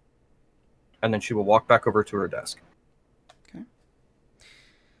guilty. And then she will walk back over to her desk. Okay.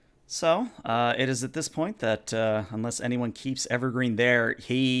 So, it is at this point that, unless anyone keeps Evergreen there,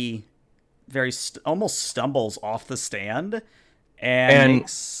 he almost stumbles off the stand and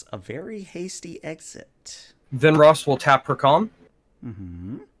makes a very hasty exit. Then Ross will tap her comm.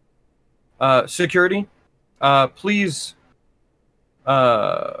 Security, please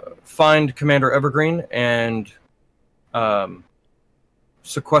find Commander Evergreen and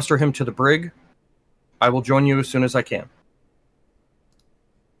sequester him to the brig. I will join you as soon as I can.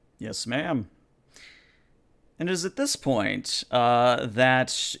 Yes, ma'am. And it is at this point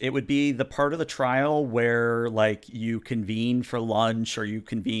that it would be the part of the trial where, like, you convene for lunch or you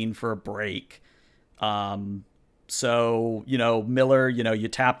convene for a break. So, Miller, you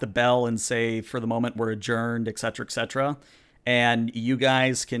tap the bell and say, for the moment, we're adjourned, etc., etc. And you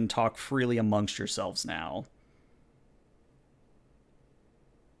guys can talk freely amongst yourselves now.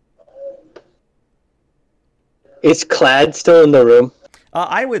 Is Clad still in the room?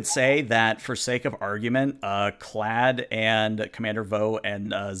 I would say that for sake of argument, Clad and Commander Vo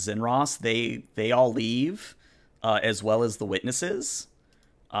and Zinros, they all leave, as well as the witnesses.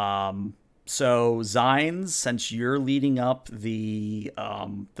 So Zines, since you're leading up the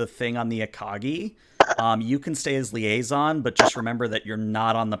thing on the Akagi, you can stay as liaison, but just remember that you're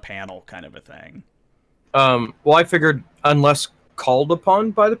not on the panel, kind of a thing. Well, I figured unless called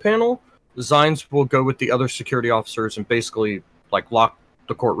upon by the panel, Zines will go with the other security officers and basically lock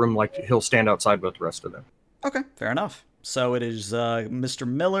the courtroom. He'll stand outside with the rest of them. Okay, fair enough. So it is Mr.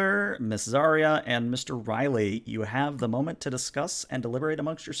 Miller, Miss Zarya, and Mr. Riley. You have the moment to discuss and deliberate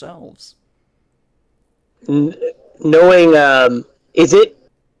amongst yourselves. Knowing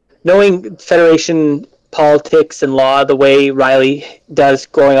Federation politics and law the way Riley does,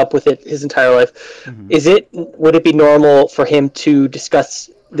 growing up with it his entire life, would it be normal for him to discuss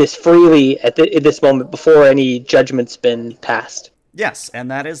this freely at this moment before any judgment's been passed? Yes, and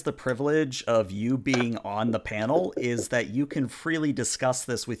that is the privilege of you being on the panel, is that you can freely discuss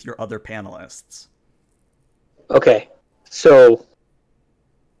this with your other panelists. Okay, so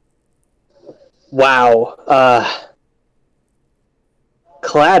wow,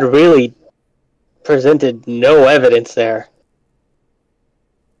 Clad really presented no evidence there.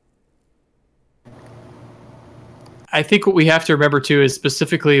 I think what we have to remember, too, is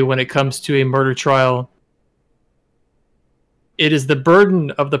specifically when it comes to a murder trial, it is the burden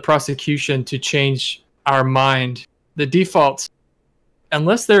of the prosecution to change our mind. The default,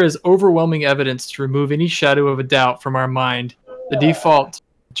 unless there is overwhelming evidence to remove any shadow of a doubt from our mind, the default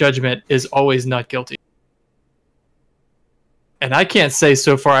judgment is always not guilty. And I can't say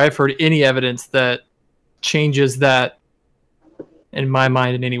so far I've heard any evidence that changes that in my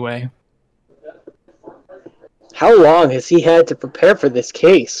mind in any way. How long has he had to prepare for this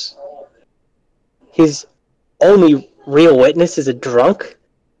case? His only real witness is a drunk?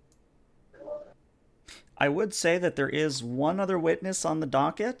 I would say that there is one other witness on the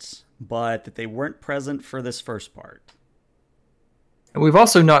docket, but that they weren't present for this first part. And we've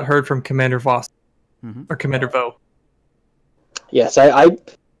also not heard from Commander Voss or Commander Vo. Yes, I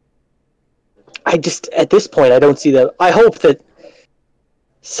just, at this point, I don't see that. I hope that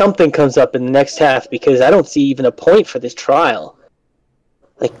something comes up in the next half, because I don't see even a point for this trial.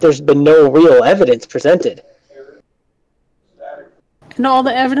 There's been no real evidence presented. And all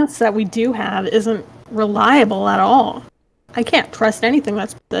the evidence that we do have isn't reliable at all. I can't trust anything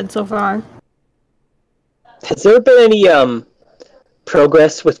that's been said so far. Has there been any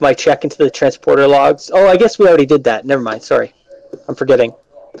progress with my check into the transporter logs? Oh, I guess we already did that. Never mind. Sorry. I'm forgetting.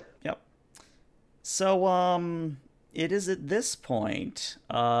 Yep. So, it is at this point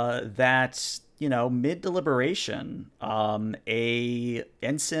that, mid-deliberation, a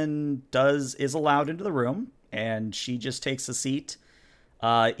ensign is allowed into the room, and she just takes a seat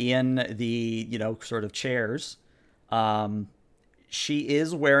in the, sort of chairs. She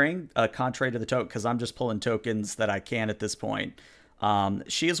is wearing, contrary to the token, because I'm just pulling tokens that I can at this point.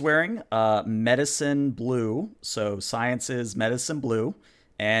 She is wearing medicine blue, so science is medicine blue,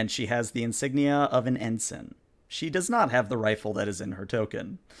 and she has the insignia of an ensign. She does not have the rifle that is in her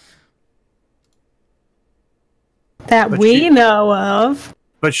token. That we know of.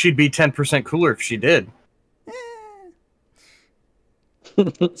 But she'd be 10% cooler if she did.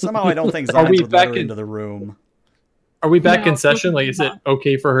 Somehow I don't think Zines would let her into the room. Are we back in session? Is it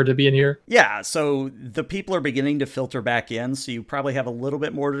okay for her to be in here? Yeah, so the people are beginning to filter back in, so you probably have a little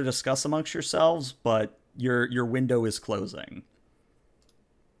bit more to discuss amongst yourselves, but your window is closing.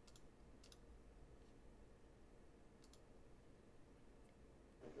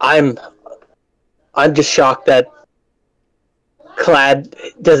 I'm just shocked that Clad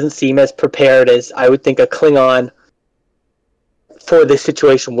doesn't seem as prepared as I would think a Klingon for this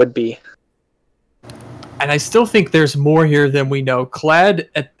situation would be. And I still think there's more here than we know. Clad,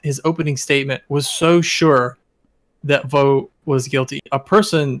 at his opening statement, was so sure that Vo was guilty. A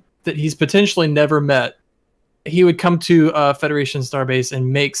person that he's potentially never met. He would come to Federation Starbase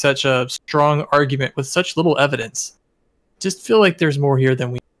and make such a strong argument with such little evidence. Just feel like there's more here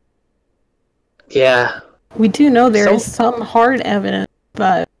than we know. Yeah. We do know there is some hard evidence,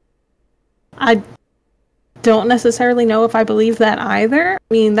 but I don't necessarily know if I believe that either. I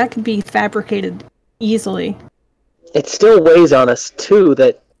mean, that could be fabricated easily. it still weighs on us, too,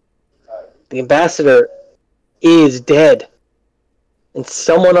 that the ambassador is dead. And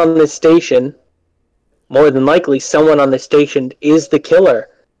someone on this station, more than likely, someone on this station is the killer.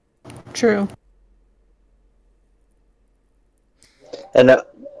 True. And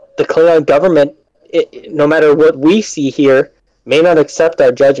the Klingon government, no matter what we see here, may not accept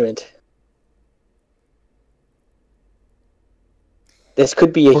our judgment. This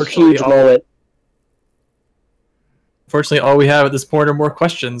could be a huge moment. Fortunately, all we have at this point are more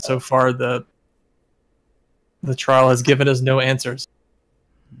questions. So far, the trial has given us no answers.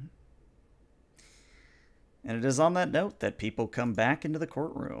 And it is on that note that people come back into the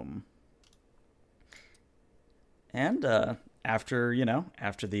courtroom. And after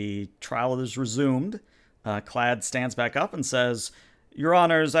the trial is resumed, Clad stands back up and says, "Your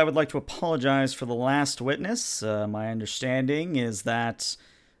Honors, I would like to apologize for the last witness. My understanding is that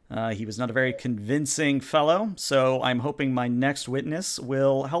he was not a very convincing fellow, so I'm hoping my next witness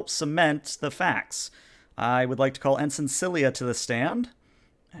will help cement the facts. I would like to call Ensign Cilia to the stand."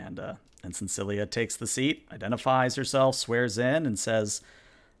 And Ensign Cilia takes the seat, identifies herself, swears in, and says,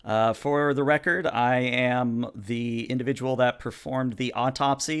 "For the record, I am the individual that performed the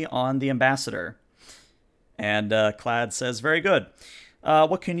autopsy on the ambassador." And Clad says, "Very good.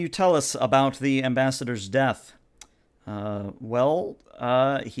 What can you tell us about the ambassador's death?"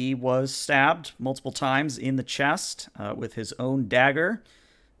 He was stabbed multiple times in the chest with his own dagger.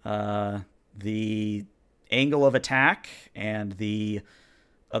 The angle of attack and the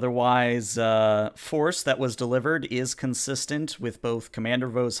otherwise force that was delivered is consistent with both Commander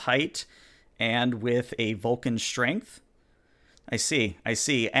Vo's height and with a Vulcan strength. I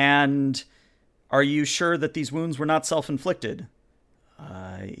see. And are you sure that these wounds were not self-inflicted?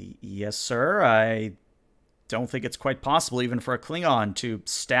 Yes, sir. I don't think it's quite possible even for a Klingon to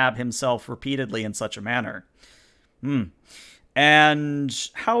stab himself repeatedly in such a manner. And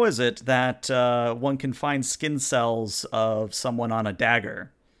how is it that one can find skin cells of someone on a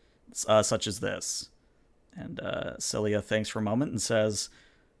dagger, such as this? And Cilia thinks for a moment and says,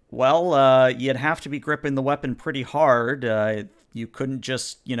 "Well, you'd have to be gripping the weapon pretty hard. You couldn't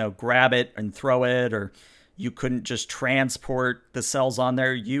just, grab it and throw it, or you couldn't just transport the cells on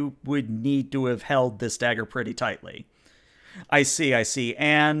there. You would need to have held this dagger pretty tightly." I see.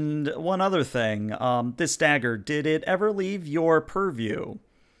 And one other thing. This dagger, did it ever leave your purview?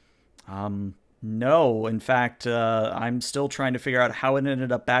 No. In fact, I'm still trying to figure out how it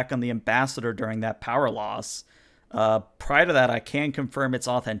ended up back on the ambassador during that power loss. Prior to that, I can confirm its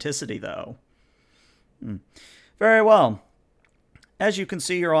authenticity, though. Very well. As you can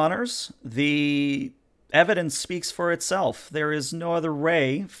see, Your Honors, the evidence speaks for itself. There is no other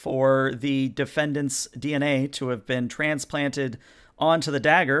way for the defendant's DNA to have been transplanted onto the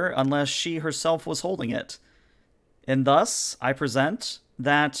dagger unless she herself was holding it. And thus, I present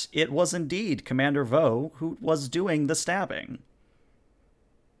that it was indeed Commander Vo who was doing the stabbing.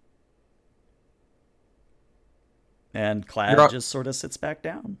 And Clad just sort of sits back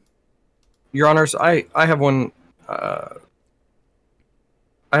down. Your Honors, I have one.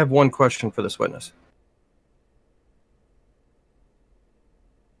 I have one question for this witness.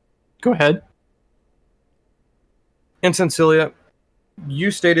 Go ahead. Ensign Cilia, you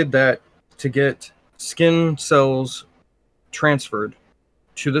stated that to get skin cells transferred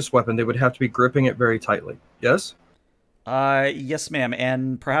to this weapon, they would have to be gripping it very tightly. Yes? Yes, ma'am.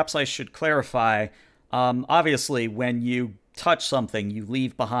 And perhaps I should clarify. Obviously, when you touch something, you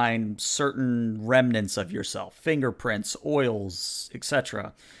leave behind certain remnants of yourself, fingerprints, oils,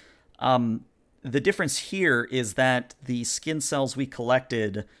 etc. The difference here is that the skin cells we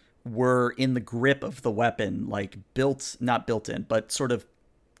collected were in the grip of the weapon, like not built in, but sort of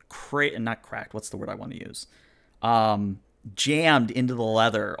not cracked, what's the word I want to use? Jammed into the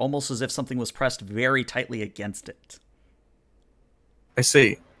leather, almost as if something was pressed very tightly against it. I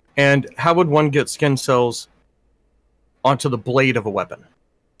see. And how would one get skin cells onto the blade of a weapon?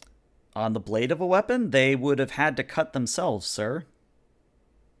 On the blade of a weapon? They would have had to cut themselves, sir.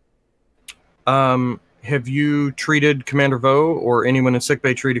 Have you treated Commander Vo or anyone in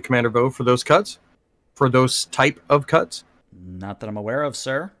sickbay treated Commander Vo for those cuts? For those type of cuts? Not that I'm aware of,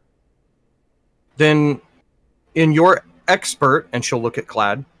 sir. Then, in your expert, and she'll look at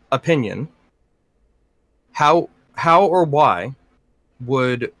Clad, opinion, how or why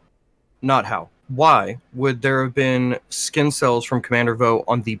would... Not how. Why would there have been skin cells from Commander Vo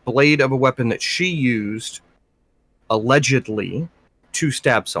on the blade of a weapon that she used, allegedly, to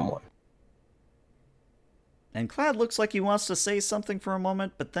stab someone? And Clad looks like he wants to say something for a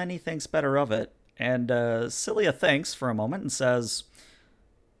moment, but then he thinks better of it. And Cilia thinks for a moment and says,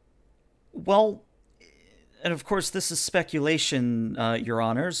 "Well, And of course, this is speculation, Your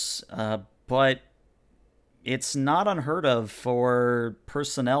Honors, but it's not unheard of for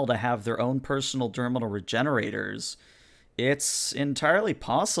personnel to have their own personal terminal regenerators. It's entirely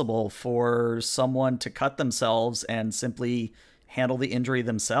possible for someone to cut themselves and simply handle the injury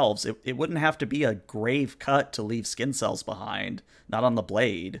themselves. It wouldn't have to be a grave cut to leave skin cells behind, not on the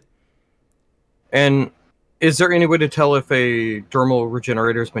blade. And is there any way to tell if a dermal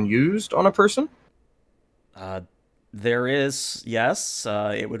regenerator has been used on a person? There is, yes.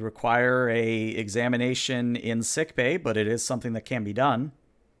 It would require a examination in sickbay, but it is something that can be done.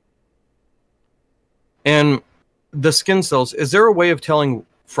 And the skin cells, is there a way of telling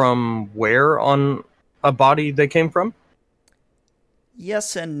from where on a body they came from?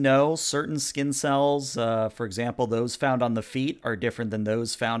 Yes and no. Certain skin cells, for example, those found on the feet are different than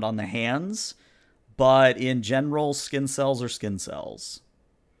those found on the hands. But in general, skin cells are skin cells.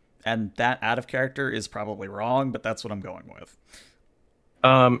 And that out of character is probably wrong, but that's what I'm going with.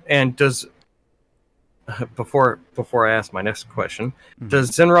 And does before I ask my next question,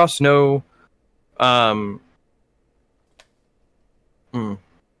 does Zenros know?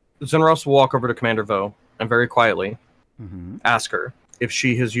 Zenros will walk over to Commander Vo and very quietly ask her if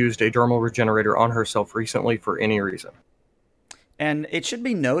she has used a dermal regenerator on herself recently for any reason. And it should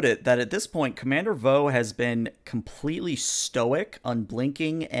be noted that at this point, Commander Vo has been completely stoic,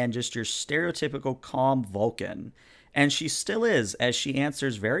 unblinking, and just your stereotypical calm Vulcan. And she still is, as she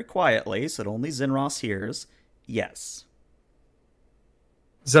answers very quietly, so that only Zenros hears, yes.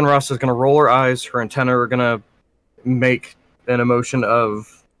 Zenros is going to roll her eyes. Her antennae are going to make an emotion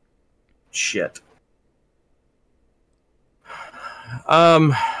of shit.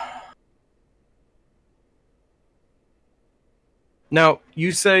 Now,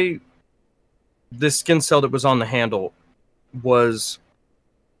 you say this skin cell that was on the handle was,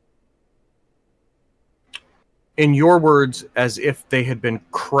 in your words, as if they had been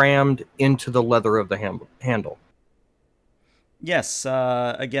crammed into the leather of the handle. Yes,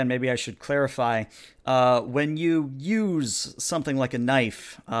 again, maybe I should clarify. When you use something like a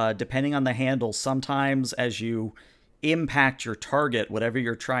knife, depending on the handle, sometimes as you impact your target, whatever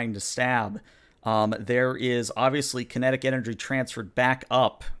you're trying to stab, there is obviously kinetic energy transferred back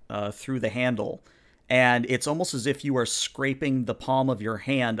up through the handle. And it's almost as if you are scraping the palm of your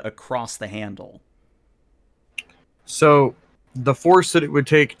hand across the handle. So the force that it would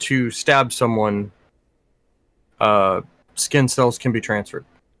take to stab someone, skin cells can be transferred.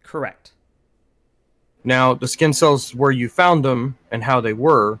 Correct. Now, the skin cells where you found them and how they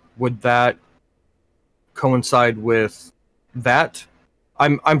were, would that coincide with that?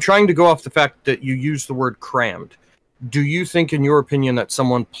 I'm trying to go off the fact that you used the word crammed. Do you think, in your opinion, that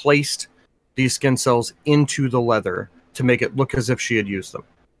someone placed these skin cells into the leather to make it look as if she had used them?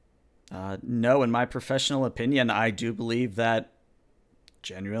 No, in my professional opinion, I do believe that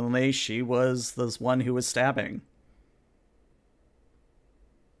genuinely she was the one who was stabbing.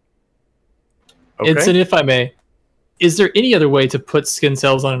 Okay. And if I may, is there any other way to put skin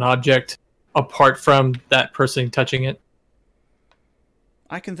cells on an object apart from that person touching it?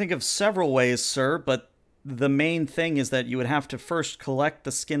 I can think of several ways, sir, but the main thing is that you would have to first collect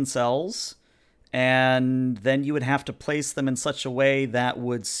the skin cells, and then you would have to place them in such a way that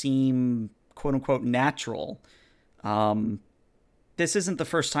would seem, quote-unquote, natural. This isn't the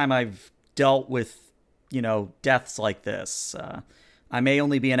first time I've dealt with, deaths like this. I may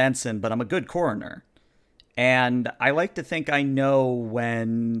only be an ensign, but I'm a good coroner. And I like to think I know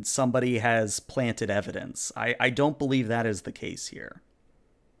when somebody has planted evidence. I don't believe that is the case here.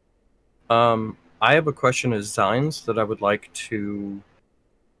 I have a question as Zines that I would like to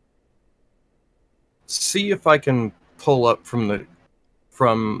see if I can pull up from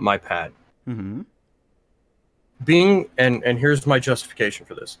my pad. Mm-hmm. And here's my justification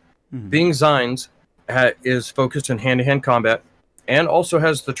for this. Mm-hmm. Being Zines is focused in hand-to-hand combat and also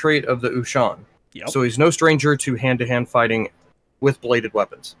has the trait of the Ushan. Yep. So he's no stranger to hand-to-hand fighting with bladed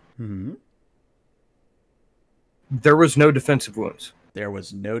weapons. Mm-hmm. There was no defensive wounds. There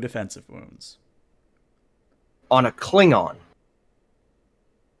was no defensive wounds. On a Klingon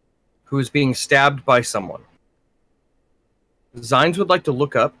who is being stabbed by someone, Zines would like to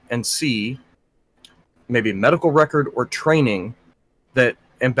look up and see maybe medical record or training that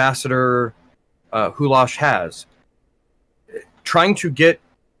Ambassador Hulash has, trying to get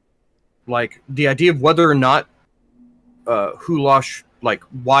the idea of whether or not Hulash,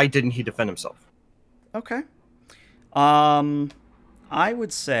 why didn't he defend himself? Okay. I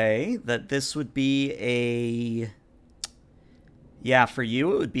would say that this would be for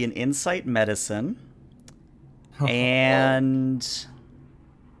you, it would be an insight medicine. And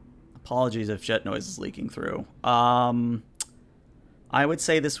apologies if jet noise is leaking through. I would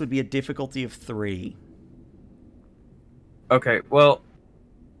say this would be a difficulty of 3. Okay, well,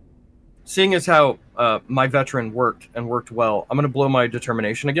 seeing as how my veteran worked and worked well, I'm going to blow my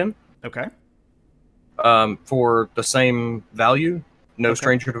determination again. Okay. For the same value. No Okay.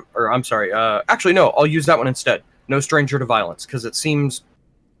 stranger to... Or, I'm sorry. Actually, no, I'll use that one instead. No stranger to violence, because it seems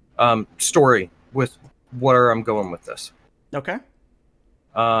story with where I'm going with this. Okay.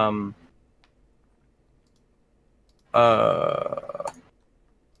 And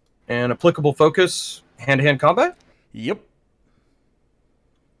applicable focus, hand-to-hand combat? Yep.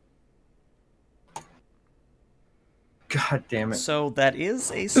 God damn it. So that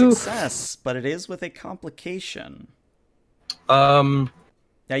is a success, but it is with a complication. Now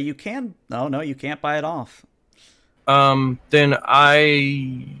you can... No, you can't buy it off. Then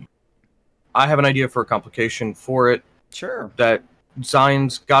I have an idea for a complication for it. Sure. That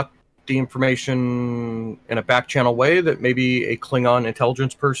Zines got the information in a back-channel way that maybe a Klingon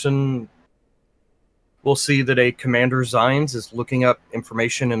intelligence person will see that a Commander Zines is looking up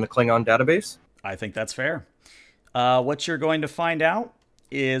information in the Klingon database. I think that's fair. What you're going to find out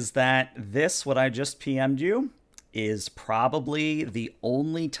is that this, what I just PM'd you, is probably the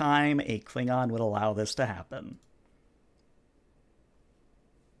only time a Klingon would allow this to happen.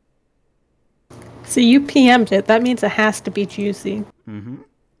 So you PM'd it. That means it has to be juicy. Mm-hmm.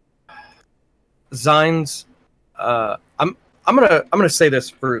 Zines, I'm gonna say this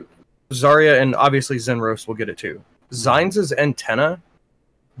for Zarya, and obviously Zenros will get it too. Zines' antenna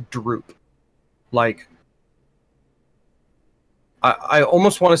droop. Like, I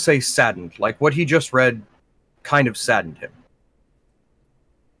almost want to say saddened. Like, what he just read kind of saddened him.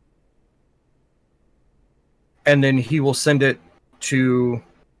 And then he will send it to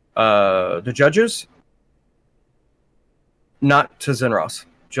the judges. Not to Zenros,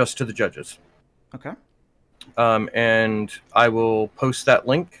 just to the judges. Okay. And I will post that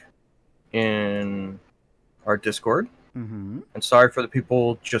link in our Discord. Mm-hmm. And sorry for the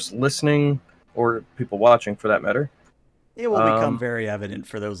people just listening, or people watching for that matter. It will become very evident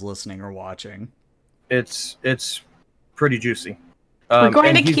for those listening or watching. It's pretty juicy. We're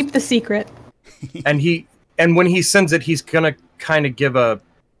going to keep the secret. And when he sends it, he's gonna kind of give a,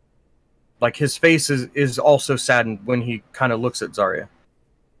 like, his face is also saddened when he kind of looks at Zarya.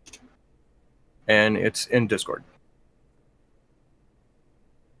 And it's in Discord.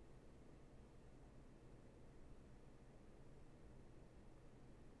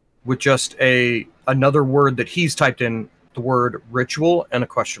 With just another word that he's typed in, the word ritual and a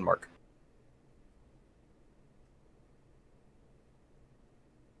question mark.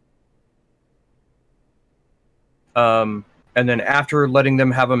 And then after letting them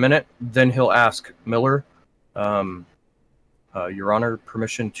have a minute, then he'll ask Miller, Your Honor,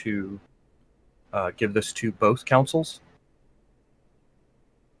 permission to give this to both councils?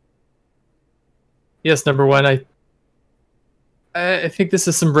 Yes, number one. I think this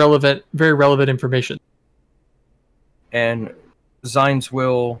is some very relevant information. And Zines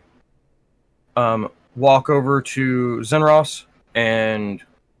will walk over to Zenros and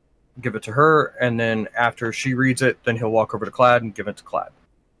give it to her, and then after she reads it, then he'll walk over to Clad and give it to Clad.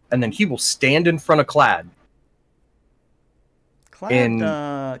 And then he will stand in front of Clad.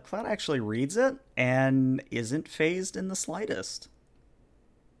 Clad actually reads it and isn't phased in the slightest.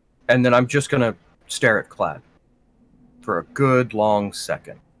 And then I'm just going to stare at Clad for a good long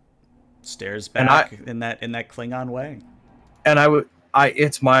second. Stares back in that Klingon way. And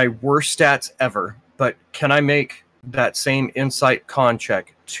it's my worst stats ever, but can I make that same insight con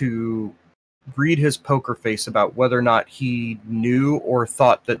check to read his poker face about whether or not he knew or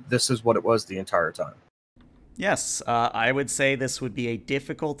thought that this is what it was the entire time? Yes, I would say this would be a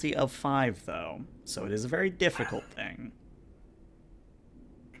difficulty of 5, though. So it is a very difficult thing.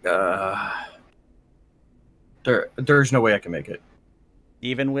 There's no way I can make it.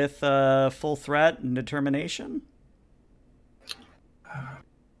 Even with full threat and determination?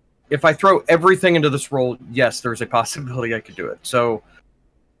 If I throw everything into this roll, yes, there's a possibility I could do it. So,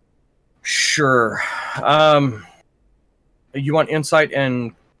 sure. You want insight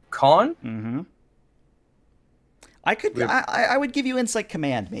and con? Mm-hmm. I would give you insight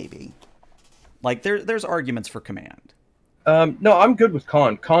command, maybe. Like, there's arguments for command. No, I'm good with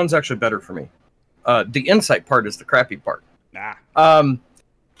con. Con's actually better for me. The insight part is the crappy part. Nah.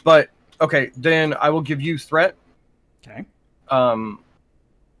 But, okay, then I will give you threat. Okay. How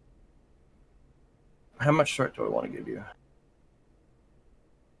much threat do I want to give you?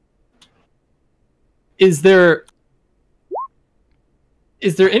 Is there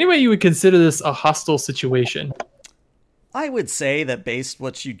any way you would consider this a hostile situation? I would say that based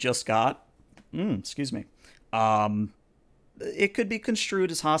what you just got, excuse me, it could be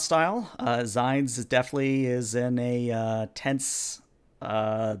construed as hostile. Zines definitely is in a tense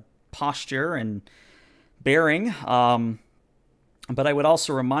posture and bearing. But I would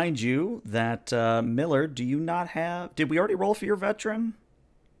also remind you that, Miller, do you not have... Did we already roll for your veteran?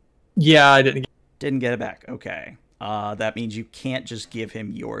 Yeah, I didn't. Didn't get it back. Okay. That means you can't just give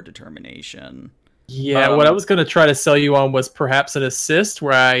him your determination. Yeah, what I was going to try to sell you on was perhaps an assist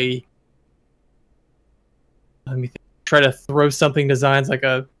where I... Let me think. Try to throw something to Zines like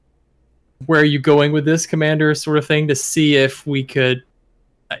a... Where are you going with this, Commander, sort of thing, to see if we could...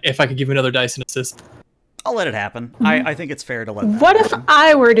 If I could give you another dice and assist. I'll let it happen. I think it's fair to let that What happen. if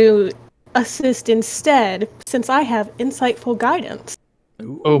I were to assist instead, since I have insightful guidance?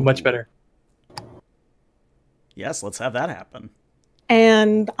 Ooh. Oh, much better. Yes, let's have that happen.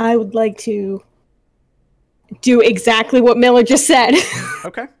 And I would like to do exactly what Miller just said.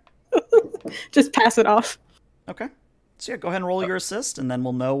 Okay. Just pass it off. Okay. So yeah, go ahead and roll your assist, and then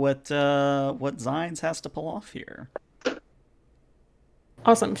we'll know what Zines has to pull off here.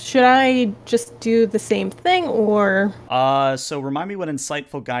 Awesome. Should I just do the same thing, or... So remind me what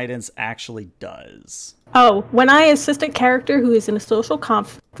insightful guidance actually does. Oh, when I assist a character who is in a social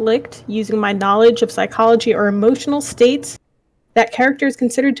conflict using my knowledge of psychology or emotional states, that character is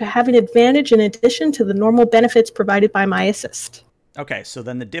considered to have an advantage in addition to the normal benefits provided by my assist. Okay, so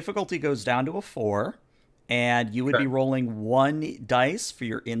then the difficulty goes down to a 4, and you would be rolling 1 dice for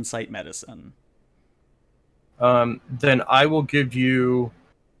your insight medicine. Then I will give you...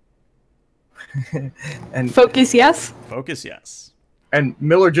 and Focus, yes? Focus, yes. And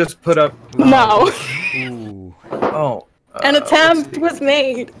Miller just put up... No. Ooh. Oh. An attempt was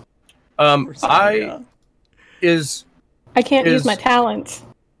made. I can't use my talents.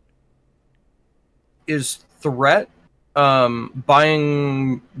 Is threat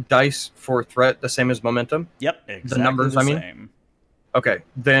buying dice for threat the same as momentum? Yep, exactly the numbers, the I mean? same. Okay,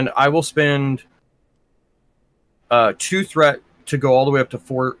 then I will spend 2 threat to go all the way up to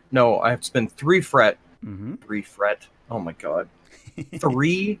 4. No, I have to spend 3 fret. 3 fret. Oh my god.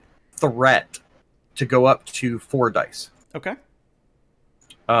 3 threat to go up to 4 dice. Okay.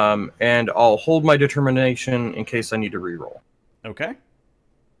 And I'll hold my determination in case I need to reroll. Okay.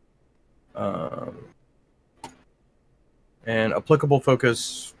 And applicable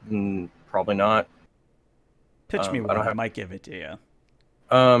focus, probably not. Pitch me one. I don't have... I might give it to you.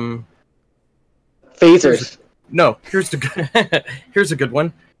 Phasers. No, here's a good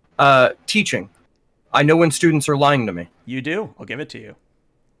one. Teaching. I know when students are lying to me. You do. I'll give it to you.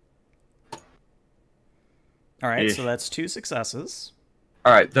 All right, so that's 2 successes.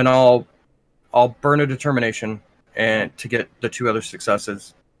 All right, then I'll burn a determination and to get the 2 other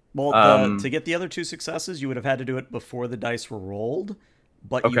successes. Well, to get the other 2 successes, you would have had to do it before the dice were rolled,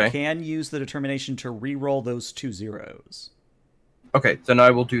 but you can use the determination to re-roll those 2 zeros. Okay, then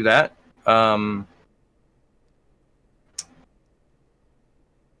I will do that. I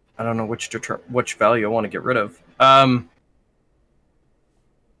don't know which value I want to get rid of.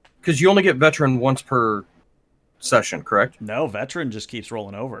 Because you only get veteran once per session, correct? No, veteran just keeps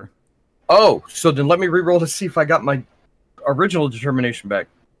rolling over. Oh, so then let me re-roll to see if I got my original determination back.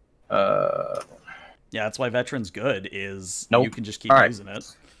 Yeah, that's why veteran's good, is you can just keep using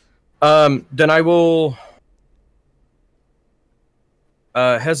it. Then I will...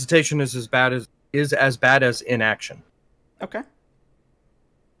 hesitation is as bad as inaction. Okay.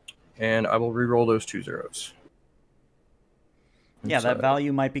 And I will re-roll those 2 zeros. Yeah, that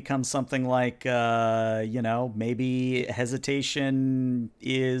value might become something like, maybe hesitation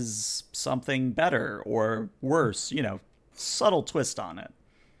is something better or worse, subtle twist on it.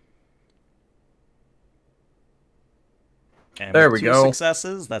 And there with we 2 go.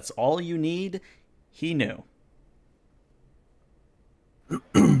 successes, that's all you need. He knew.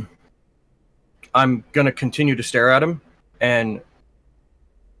 I'm going to continue to stare at him, and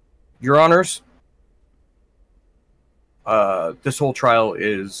Your Honors, this whole trial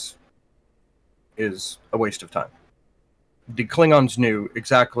is a waste of time. The Klingons knew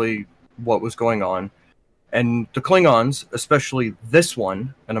exactly what was going on, and the Klingons, especially this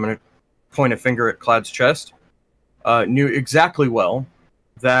one, and I'm going to point a finger at Clad's chest, knew exactly well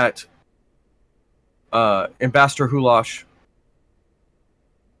that Ambassador Hulash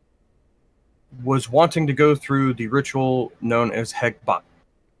was wanting to go through the ritual known as Hekbat,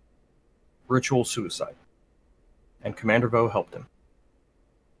 ritual suicide, and Commander Vo helped him.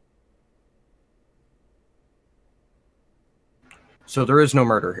 So there is no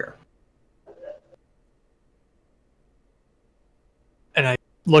murder here. And I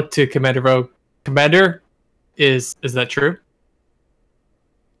look to Commander Vo. Commander, Is that true?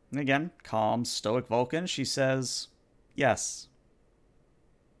 And again, calm, stoic Vulcan, she says, yes.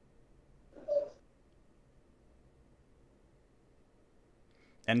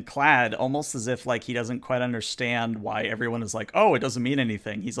 And Clad, almost as if like he doesn't quite understand why everyone is like, oh, it doesn't mean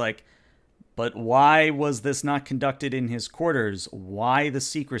anything. He's like, but why was this not conducted in his quarters? Why the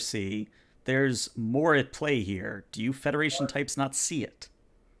secrecy? There's more at play here. Do you Federation types not see it?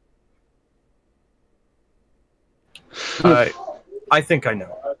 I think I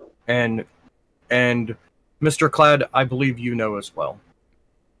know. And Mr. Clad, I believe you know as well.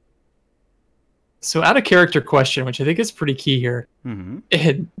 So out of character question, which I think is pretty key here.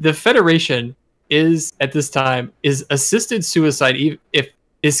 Mm-hmm. The Federation is, at this time, is assisted suicide if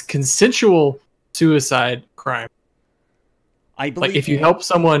is consensual suicide crime. I believe, like if you help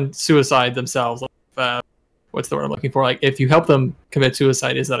someone suicide themselves, what's the word I'm looking for? Like if you help them commit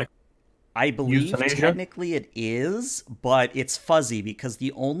suicide, is that a I believe euthanasia? Technically it is, but it's fuzzy because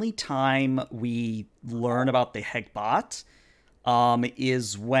the only time we learn about the Hegbot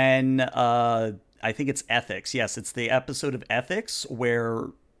is when I think it's Ethics. Yes, it's the episode of Ethics where,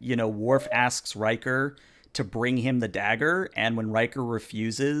 you know, Worf asks Riker to bring him the dagger, and when Riker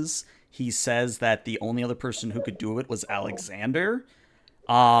refuses, he says that the only other person who could do it was Alexander.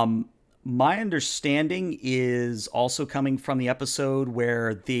 My understanding is also coming from the episode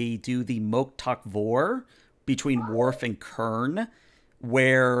where they do the Moktak Vor between Worf and Kern,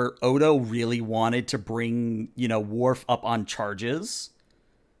 where Odo really wanted to bring, you know, Worf up on charges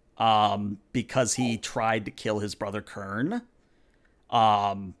because he tried to kill his brother Kern.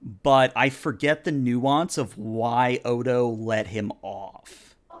 But I forget the nuance of why Odo let him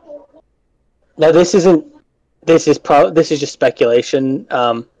off. Now this is just speculation.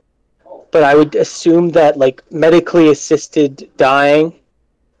 But I would assume that like medically assisted dying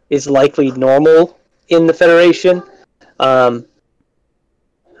is likely normal in the Federation. But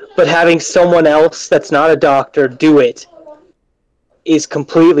having someone else that's not a doctor do it is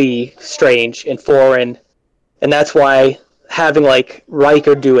completely strange and foreign. And that's why having like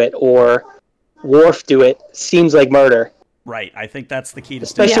Riker do it or Worf do it seems like murder. Right. I think that's the key to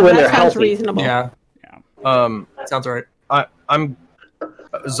Especially when they're healthy. Reasonable. Yeah. Sounds right. I'm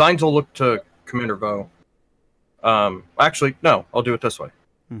Zines will look to Commander Vo. Actually, no, I'll do it this way.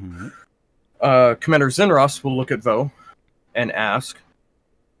 Mm-hmm. Commander Zinros will look at Vo and ask,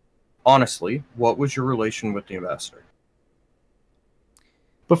 honestly, what was your relation with the Ambassador?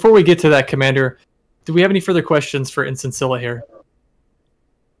 Before we get to that, Commander, do we have any further questions for Ensign Scylla here?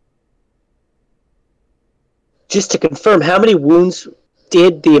 Just to confirm, how many wounds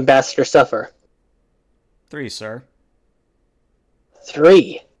did the Ambassador suffer? 3, sir.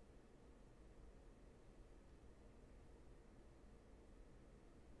 3.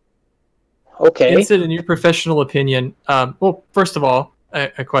 Okay. Ensign, in your professional opinion, well, first of all,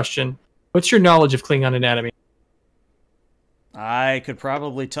 a question. What's your knowledge of Klingon anatomy? I could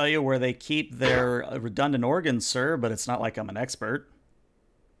probably tell you where they keep their redundant organs, sir, but it's not like I'm an expert.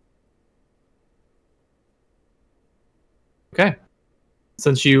 Okay.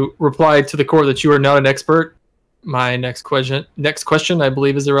 Since you replied to the court that you are not an expert, my next question, I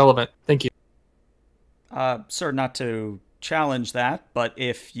believe, is irrelevant. Thank you. Sir, not to challenge that, but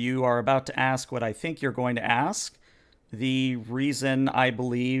if you are about to ask what I think you're going to ask, the reason I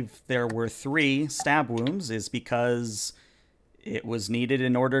believe there were 3 stab wounds is because it was needed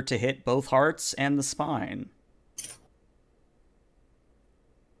in order to hit both hearts and the spine.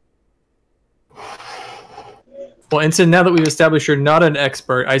 Well, Ensign, now that we've established you're not an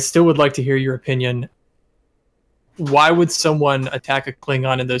expert, I still would like to hear your opinion. Why would someone attack a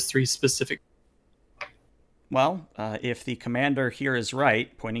Klingon in those 3 specific... Well, if the commander here is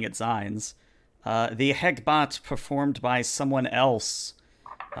right, pointing at Zines, the Hegbot performed by someone else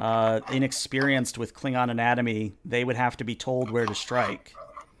inexperienced with Klingon anatomy, they would have to be told where to strike.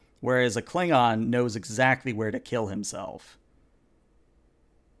 Whereas a Klingon knows exactly where to kill himself.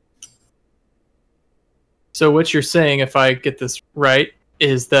 So what you're saying, if I get this right,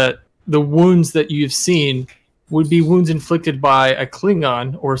 is that the wounds that you've seen would be wounds inflicted by a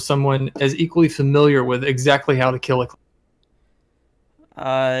Klingon or someone as equally familiar with exactly how to kill a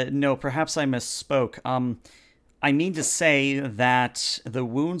Klingon. No, perhaps I misspoke. I mean to say that the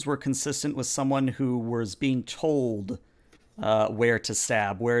wounds were consistent with someone who was being told where to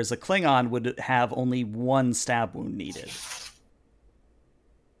stab, whereas a Klingon would have only 1 stab wound needed.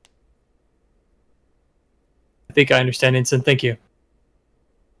 I think I understand, Ensign. Thank you.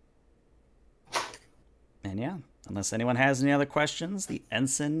 And yeah, unless anyone has any other questions, the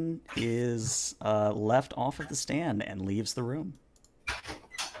ensign is left off of the stand and leaves the room.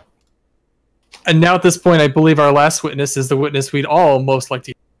 And now at this point, I believe our last witness is the witness we'd all most like to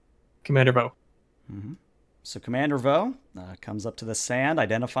hear, Commander Vo. Mm-hmm. So Commander Vo comes up to the sand,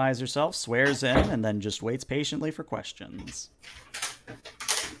 identifies herself, swears in, and then just waits patiently for questions.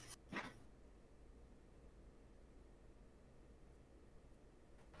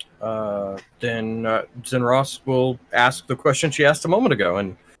 Then Zenros will ask the question she asked a moment ago.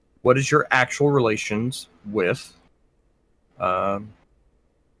 And what is your actual relations with the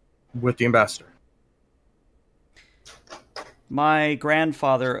ambassador? My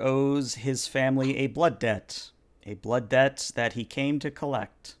grandfather owes his family a blood debt that he came to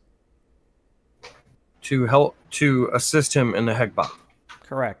collect. To assist him in the Hegbach.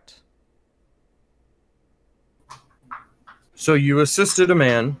 Correct. So you assisted a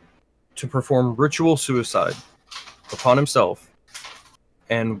man to perform ritual suicide upon himself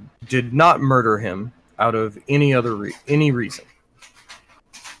and did not murder him out of any reason.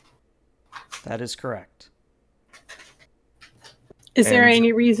 That is correct. Is there And-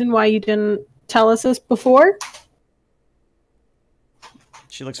 any reason why you didn't tell us this before?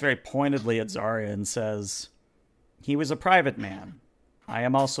 She looks very pointedly at Zarya and says, "He was a private man. I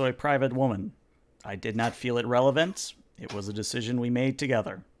am also a private woman. I did not feel it relevant. It was a decision we made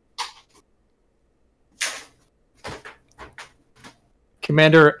together."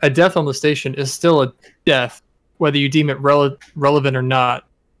 Commander, a death on the station is still a death, whether you deem it relevant or not.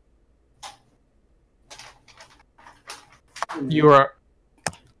 You are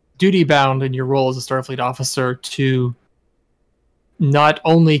duty-bound in your role as a Starfleet officer to not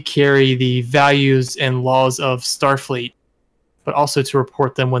only carry the values and laws of Starfleet, but also to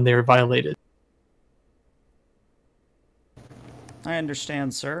report them when they are violated. I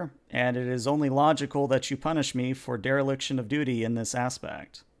understand, sir, and it is only logical that you punish me for dereliction of duty in this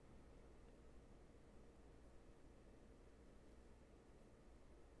aspect.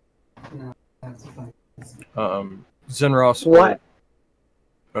 Zenros. What?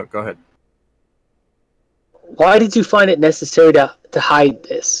 Oh, go ahead. Why did you find it necessary to hide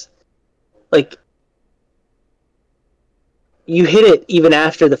this? Like, you hid it even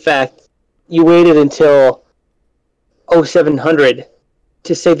after the fact. You waited until 0700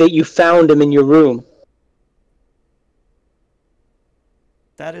 to say that you found him in your room.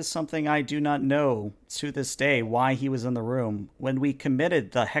 That is something I do not know to this day, why he was in the room. When we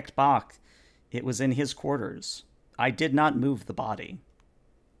committed the Hechtbach, it was in his quarters. I did not move the body.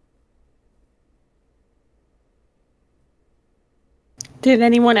 Did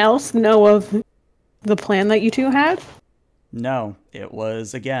anyone else know of the plan that you two had? No, it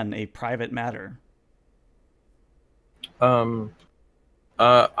was, again, a private matter. I'm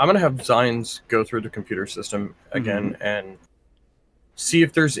gonna have Zines go through the computer system again and see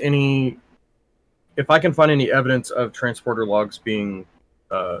if there's if I can find any evidence of transporter logs being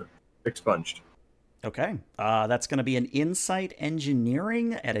expunged. Okay, that's going to be an insight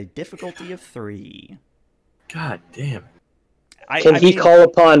engineering at a difficulty of 3. God damn. Can he call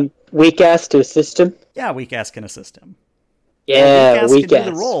upon Weak-Ass to assist him? Yeah, Weak-Ass can assist him. Yeah, Weak-Ass can do the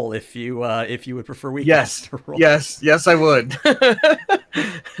Weak-Ass. roll if you would prefer Weak-Ass to roll. Yes, I would.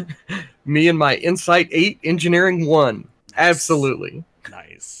 Me and my Insight 8, Engineering 1. Absolutely.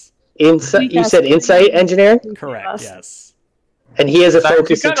 Nice. You said Insight Engineering? Correct, yes. And he has a Zines,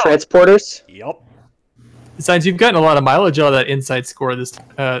 focus you in got all- transporters? Yep. Besides, you've gotten a lot of mileage out of that insight score this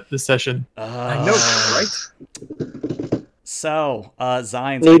session. I know, right? So,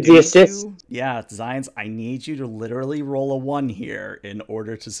 Zines, Need the assist? Zines, I need you to literally roll a 1 here in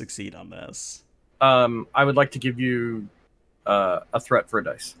order to succeed on this. I would like to give you a threat for a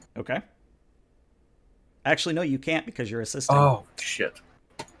dice. Okay. Actually, no, you can't because you're assisting. Oh, shit.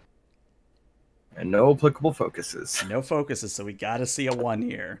 And no applicable focuses. No focuses, so we gotta see a 1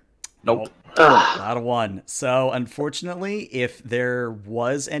 here. Nope. Not a 1. So, unfortunately, if there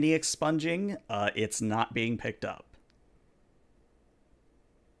was any expunging, it's not being picked up.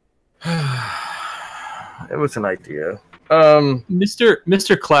 It was an idea.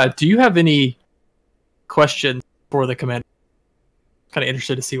 Mr. Clad, do you have any questions for the commander? Kind of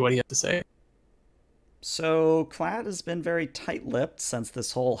interested to see what he has to say. So, Clad has been very tight-lipped since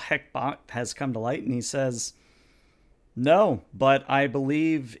this whole Hechtbach has come to light, and he says, "No, but I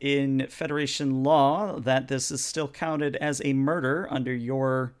believe in Federation law that this is still counted as a murder under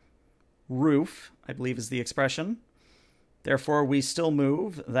your roof," I believe is the expression. "Therefore, we still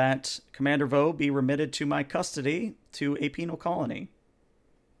move that Commander Vo be remitted to my custody to a penal colony."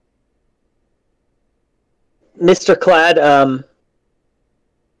 Mr. Clad,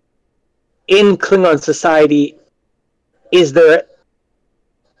 in Klingon society, is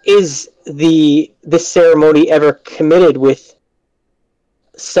this ceremony ever committed with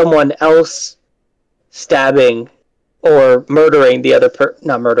someone else stabbing or murdering the other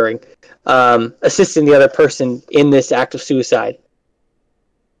not murdering, assisting the other person in this act of suicide.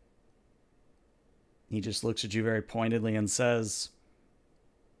 He just looks at you very pointedly and says,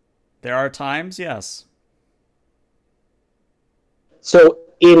 there are times, yes. So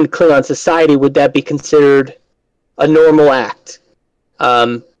in Klingon society, would that be considered a normal act,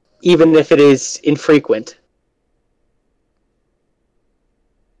 even if it is infrequent?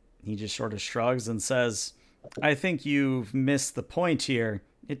 He just sort of shrugs and says, I think you've missed the point here.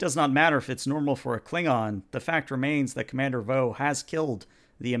 It does not matter if it's normal for a Klingon. The fact remains that Commander Vo has killed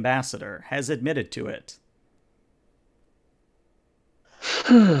the ambassador, has admitted to it.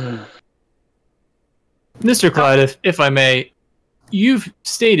 Mr. Clyde, if I may, you've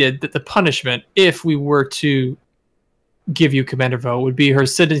stated that the punishment, if we were to give you Commander Vo, would be her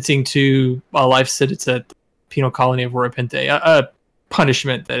sentencing to a life sentence at the penal colony of Warapinte, a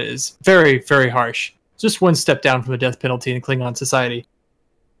punishment that is very, very harsh. Just one step down from the death penalty in Klingon society.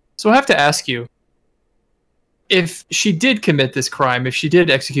 So I have to ask you, if she did commit this crime, if she did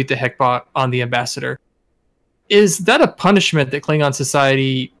execute the Heckbot on the ambassador, is that a punishment that Klingon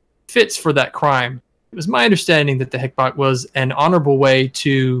society fits for that crime? It was my understanding that the Heckbot was an honorable way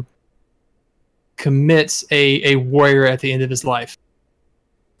to commit a warrior at the end of his life.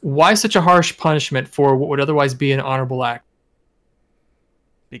 Why such a harsh punishment for what would otherwise be an honorable act?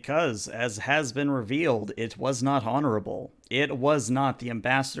 Because, as has been revealed, it was not honorable. It was not the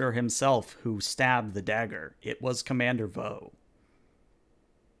ambassador himself who stabbed the dagger. It was Commander Vo.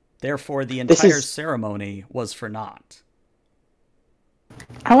 Therefore, the entire ceremony was for naught.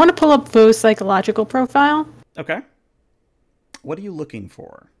 I want to pull up Vo's psychological profile. Okay. What are you looking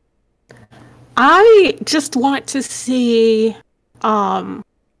for? I just want to see, what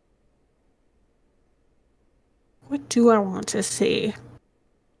do I want to see?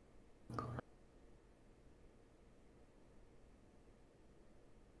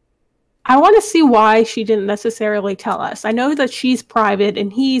 I want to see why she didn't necessarily tell us. I know that she's private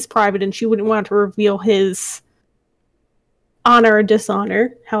and he's private and she wouldn't want to reveal his honor or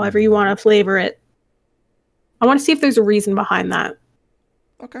dishonor, however you want to flavor it. I want to see if there's a reason behind that.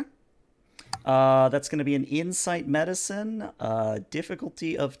 Okay. That's going to be an insight medicine,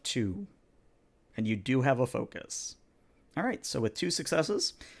 difficulty of 2. And you do have a focus. All right, so with 2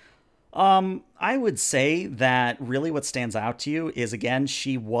 successes, I would say that really what stands out to you is, again,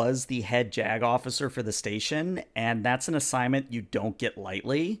 she was the head JAG officer for the station, and that's an assignment you don't get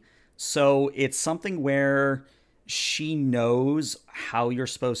lightly. So it's something where she knows how you're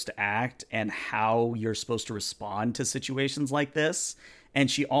supposed to act and how you're supposed to respond to situations like this.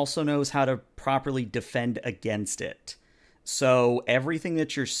 And she also knows how to properly defend against it. So everything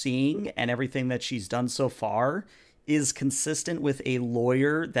that you're seeing and everything that she's done so far is consistent with a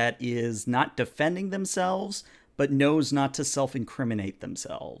lawyer that is not defending themselves, but knows not to self-incriminate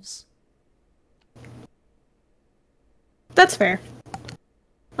themselves. That's fair.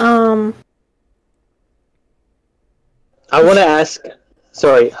 I want to ask.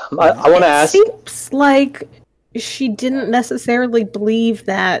 Sorry, I want to ask. Seems like she didn't necessarily believe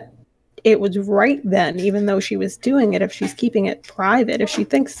that it was right then, even though she was doing it. If she's keeping it private, if she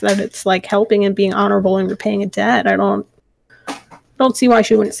thinks that it's like helping and being honorable and repaying a debt, I don't see why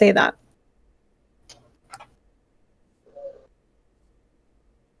she wouldn't say that.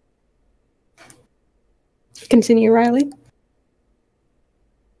 Continue, Riley.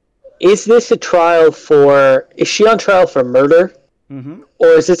 Is this a trial for... Is she on trial for murder? Mm-hmm. Or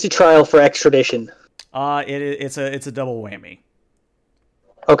is this a trial for extradition? It's a double whammy.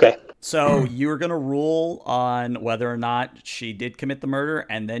 Okay. So you're going to rule on whether or not she did commit the murder,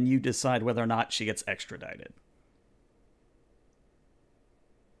 and then you decide whether or not she gets extradited.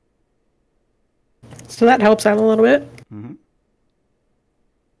 So that helps out a little bit. Mm-hmm.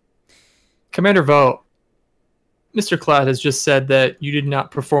 Commander Vo, Mr. Clad has just said that you did not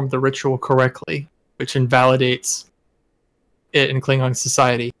perform the ritual correctly, which invalidates it in Klingon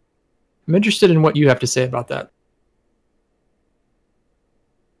society. I'm interested in what you have to say about that.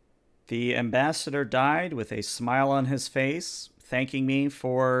 The ambassador died with a smile on his face, thanking me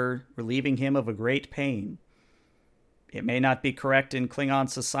for relieving him of a great pain. It may not be correct in Klingon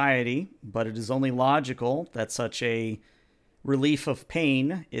society, but it is only logical that such a relief of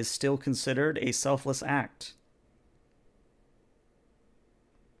pain is still considered a selfless act.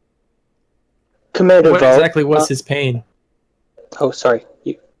 Commander What Vo, exactly was his pain? Oh, sorry.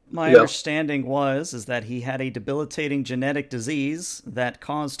 My understanding is that he had a debilitating genetic disease that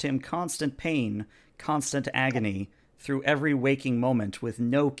caused him constant pain, constant agony, through every waking moment with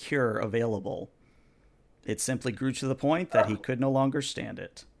no cure available. It simply grew to the point that he could no longer stand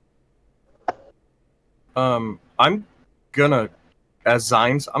it. I'm gonna, as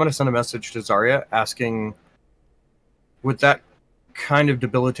Zines, I'm gonna send a message to Zarya asking, with that kind of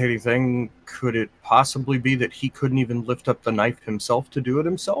debilitating thing, could it possibly be that he couldn't even lift up the knife himself to do it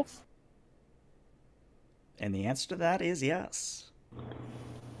himself? And the answer to that is yes.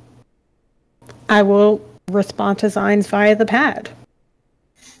 I will respond to Zines via the pad.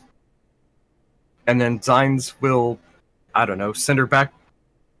 And then Zines will, I don't know, send her back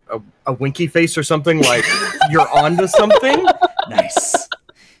a winky face or something like, you're onto something? Nice.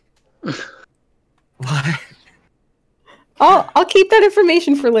 I'll keep that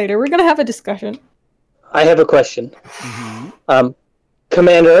information for later. We're gonna have a discussion. I have a question. Mm-hmm.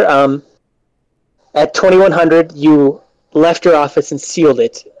 Commander, at 2100, you left your office and sealed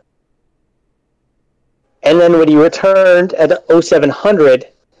it. And then when you returned at 0700,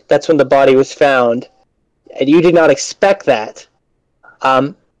 that's when the body was found. And you did not expect that.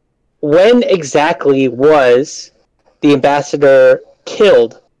 When exactly was the ambassador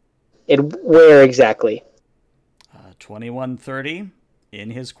killed? And where exactly? 2130 in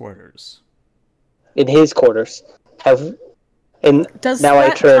his quarters. In his quarters. Does now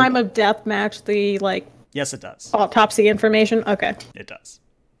that time of death match the Yes, it does. autopsy information? Okay. It does.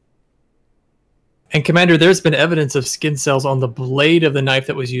 And Commander, there's been evidence of skin cells on the blade of the knife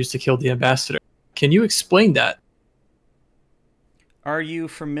that was used to kill the ambassador. Can you explain that? Are you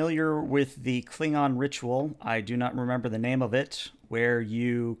familiar with the Klingon ritual? I do not remember the name of it, where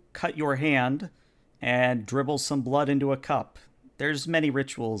you cut your hand and dribble some blood into a cup. There's many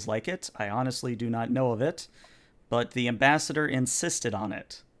rituals like it. I honestly do not know of it, but the ambassador insisted on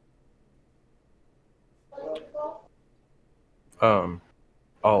it.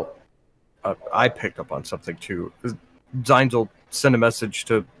 I picked up on something too. Zines will send a message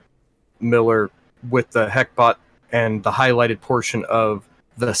to Miller with the Heckbot, and the highlighted portion of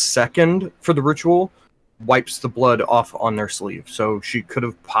the second for the ritual wipes the blood off on their sleeve. So she could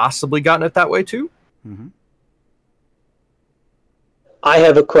have possibly gotten it that way too. Mm-hmm. I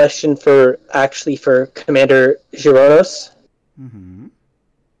have a question for Commander Gironos. Mm-hmm.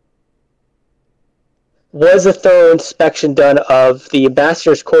 Was a thorough inspection done of the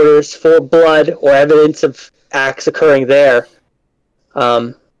ambassador's quarters for blood or evidence of acts occurring there?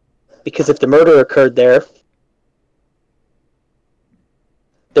 Because if the murder occurred there,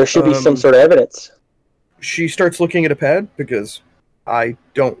 there should be some sort of evidence. She starts looking at a pad because I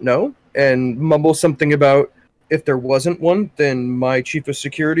don't know, and mumbles something about, if there wasn't one, then my chief of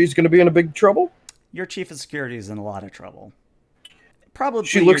security is going to be in a big trouble. Your chief of security is in a lot of trouble. Probably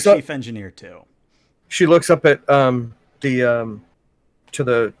She your looks up- chief engineer too. She looks up at to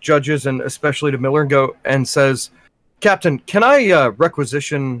the judges and especially to Miller and says, Captain, can I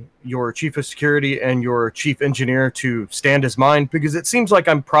requisition your chief of security and your chief engineer to stand as mine? Because it seems like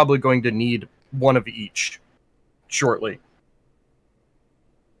I'm probably going to need one of each shortly.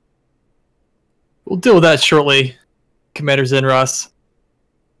 We'll deal with that shortly, Commander Zenros.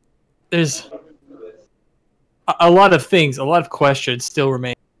 There's a lot of questions still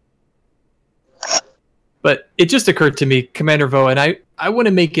remain. But it just occurred to me, Commander Vo, and I want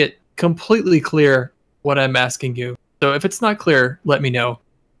to make it completely clear what I'm asking you. So if it's not clear, let me know.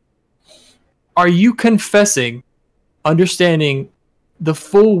 Are you confessing, understanding the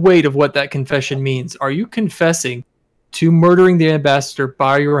full weight of what that confession means? Are you confessing to murdering the ambassador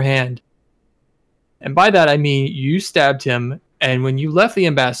by your hand? And by that, I mean you stabbed him, and when you left the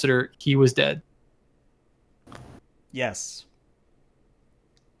ambassador, he was dead. Yes.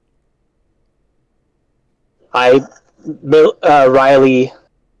 Riley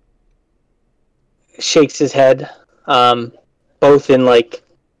shakes his head, both in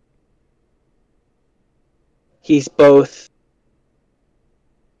he's both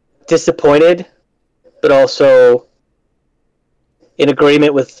disappointed, but also in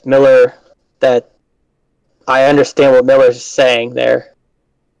agreement with Miller that I understand what Miller's saying there.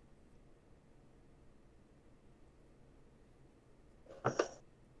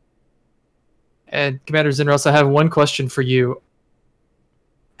 And Commander Zenros, I have one question for you.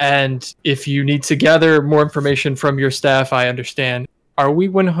 And if you need to gather more information from your staff, I understand. Are we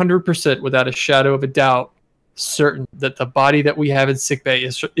 100% without a shadow of a doubt certain that the body that we have in sickbay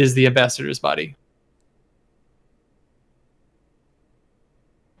is the ambassador's body?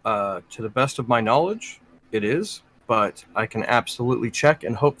 To the best of my knowledge, it is, but I can absolutely check,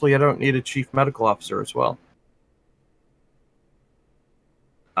 and hopefully I don't need a chief medical officer as well.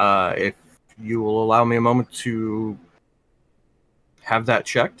 If you will allow me a moment to have that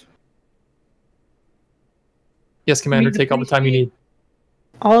checked. Yes, Commander, take all the time you need.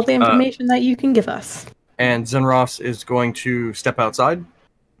 All the information that you can give us. And Zenros is going to step outside,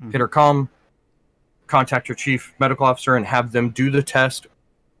 hit her comm, contact her chief medical officer and have them do the test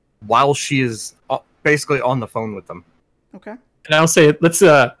while she is basically on the phone with them. Okay. And I'll say, let's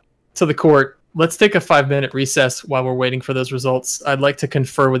to the court. Let's take a 5-minute recess while we're waiting for those results. I'd like to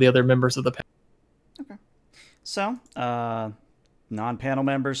confer with the other members of the panel. Okay. So, non-panel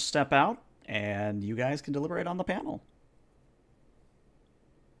members step out, and you guys can deliberate on the panel.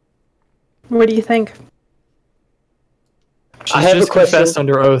 What do you think? She's I have just a question. confessed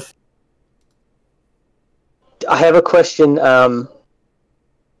under oath. I have a question.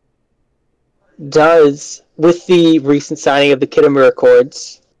 With the recent signing of the Kittimer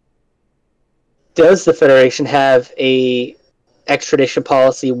Accords, does the Federation have a extradition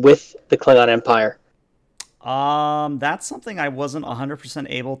policy with the Klingon Empire? That's something I wasn't 100%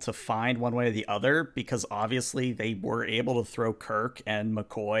 able to find one way or the other, because obviously they were able to throw Kirk and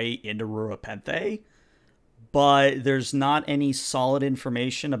McCoy into Ruapenthe, but there's not any solid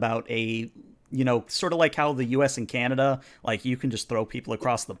information about sort of like how the US and Canada, like, you can just throw people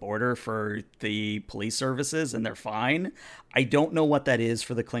across the border for the police services and they're fine. I don't know what that is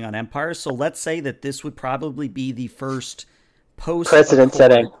for the Klingon Empire, so let's say that this would probably be the first Precedent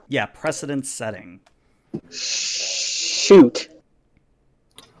setting. Yeah, precedent setting. Shoot.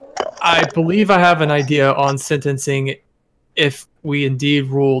 I believe I have an idea on sentencing if we indeed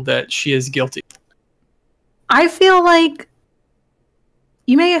rule that she is guilty. I feel like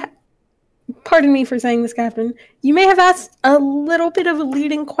you may, pardon me for saying this, Captain, you may have asked a little bit of a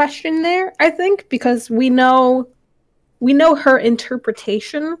leading question there, I think, because we know her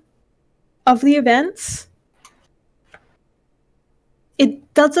interpretation of the events.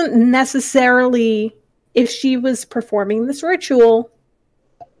 It doesn't necessarily, if she was performing this ritual,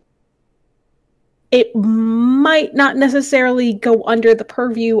 it might not necessarily go under the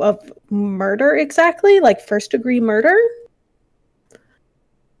purview of murder exactly, like first-degree murder.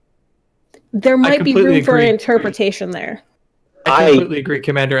 There might be room for an interpretation there. I completely agree,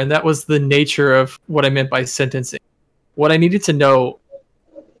 Commander, and that was the nature of what I meant by sentencing. What I needed to know,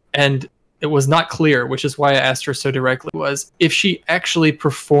 and it was not clear, which is why I asked her so directly, was if she actually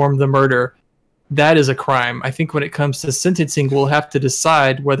performed the murder, that is a crime. I think when it comes to sentencing, we'll have to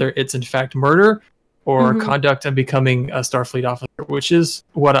decide whether it's in fact murder or conduct of becoming a Starfleet officer, which is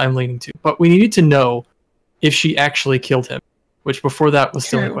what I'm leaning to. But we needed to know if she actually killed him, which before that was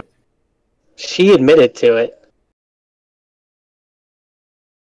still a question. She admitted to it.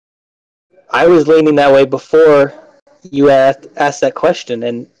 I was leaning that way before you asked that question,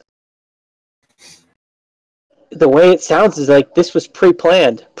 and the way it sounds is like this was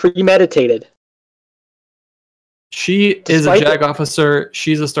pre-planned, premeditated. She is a JAG officer.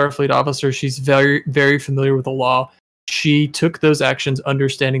 She's a Starfleet officer. She's very, very familiar with the law. She took those actions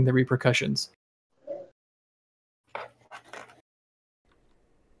understanding the repercussions.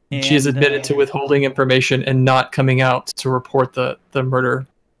 And she has admitted to withholding information and not coming out to report the murder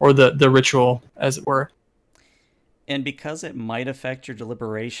or the ritual, as it were. And because it might affect your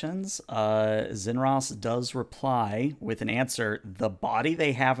deliberations, Zinros does reply with an answer. The body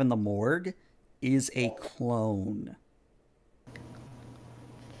they have in the morgue is a clone.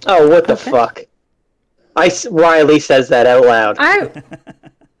 Oh, what the fuck? Riley says that out loud.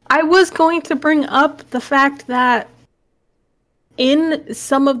 I was going to bring up the fact that in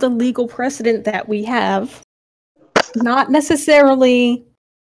some of the legal precedent that we have, not necessarily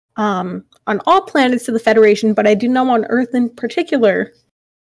on all planets of the Federation, but I do know on Earth in particular,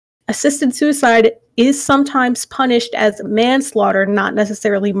 assisted suicide is sometimes punished as manslaughter, not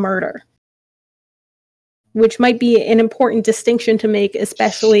necessarily murder. Which might be an important distinction to make,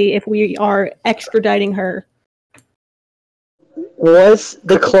 especially if we are extraditing her. Is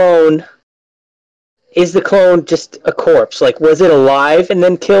the clone just a corpse? Like, was it alive and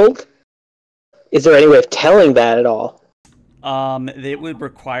then killed? Is there any way of telling that at all? It would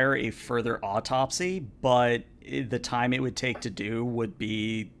require a further autopsy, but the time it would take to do would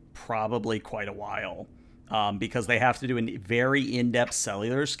be probably quite a while, because they have to do a very in-depth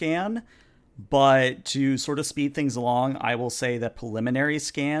cellular scan. But to sort of speed things along, I will say that preliminary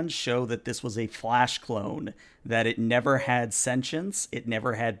scans show that this was a flash clone, that it never had sentience, it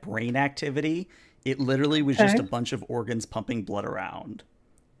never had brain activity. It literally was just a bunch of organs pumping blood around.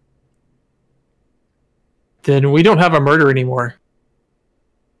 Then we don't have a murder anymore.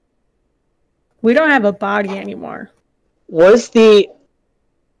 We don't have a body anymore. Can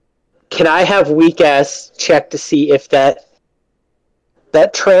I have weak ass check to see if that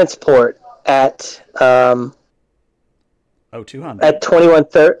transport at 200 at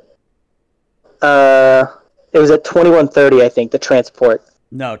 2130 it was at 2130, I think, the transport.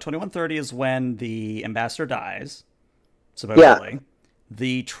 No, 2130 is when the ambassador dies, supposedly. Yeah.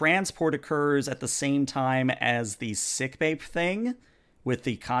 The transport occurs at the same time as the sickbay thing, with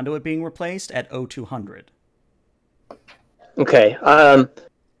the conduit being replaced at 0200. Okay. I want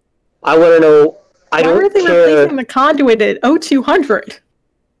to know. I Why don't are they care. replacing the conduit at 0200?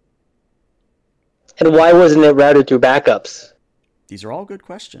 And why wasn't it routed through backups? These are all good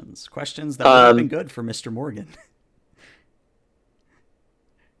questions. Questions that would have been good for Mr. Morgan.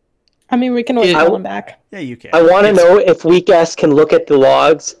 I mean, we can always call him back. Yeah, you can. I want to know if Weak Ass can look at the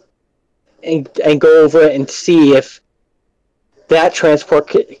logs and go over it and see if that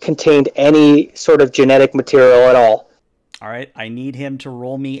transport contained any sort of genetic material at all. All right, I need him to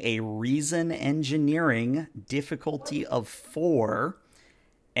roll me a reason engineering difficulty of 4.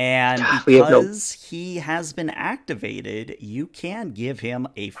 And because he has been activated, you can give him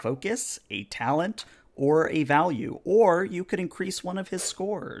a focus, a talent, or a value. Or you could increase one of his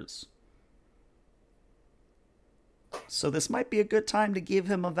scores. So this might be a good time to give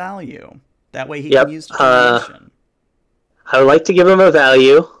him a value. That way he can use determination. I would like to give him a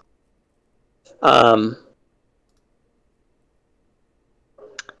value.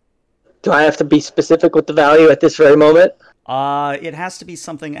 Do I have to be specific with the value at this very moment? It has to be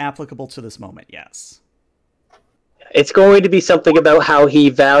something applicable to this moment, yes. It's going to be something about how he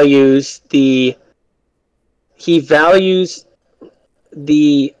values the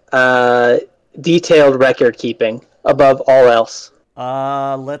detailed record keeping above all else.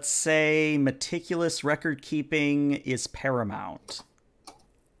 Let's say meticulous record keeping is paramount.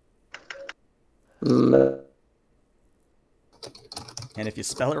 And if you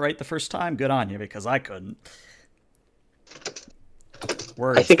spell it right the first time, good on you, because I couldn't.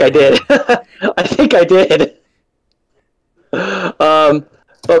 Words. I think I did. I think I did.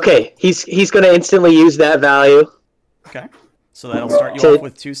 Okay, he's going to instantly use that value. Okay, so that'll start you off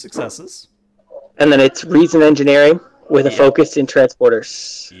with 2 successes. And then it's reason engineering with a focus in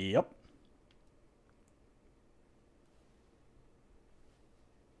transporters. Yep.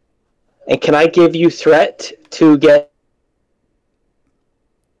 And can I give you threat to get...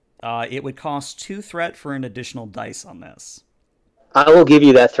 It would cost 2 threat for an additional dice on this. I will give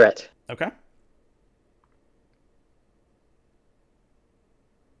you that threat. Okay.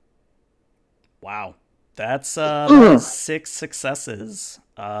 Wow. That's 6 successes,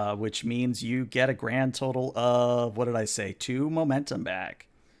 which means you get a grand total of, what did I say, 2 momentum back.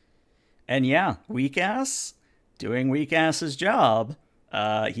 And yeah, Weak Ass, doing Weak Ass's job,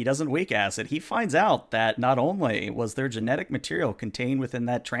 he doesn't weak ass it. He finds out that not only was there genetic material contained within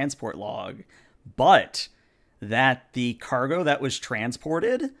that transport log, but that the cargo that was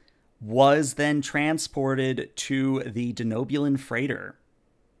transported was then transported to the Denobulan freighter.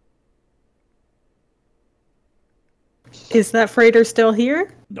 Is that freighter still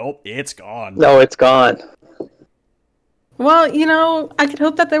here? Nope, it's gone. No, it's gone. Well, you know, I could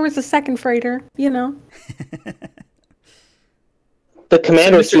hope that there was a second freighter, you know. The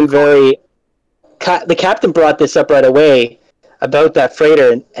commander seemed very... The captain brought this up right away about that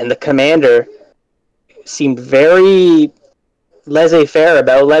freighter, and the commander seemed very laissez-faire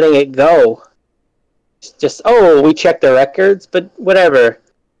about letting it go. Just, oh, we checked the records, but whatever.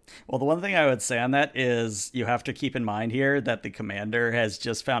 Well, the one thing I would say on that is you have to keep in mind here that the commander has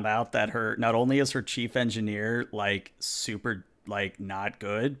just found out that not only is her chief engineer, like, super, like, not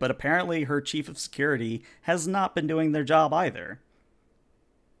good, but apparently her chief of security has not been doing their job either.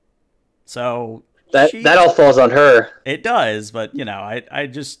 So... That all falls on her. It does, but, you know, I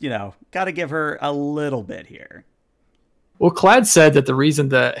just, you know, got to give her a little bit here. Well, Clad said that the reason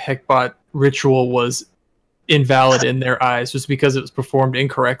the Heckbot ritual was invalid in their eyes was because it was performed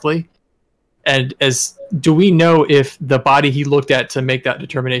incorrectly. And do we know if the body he looked at to make that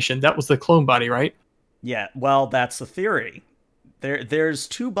determination, that was the clone body, right? Yeah, well, that's the theory. There's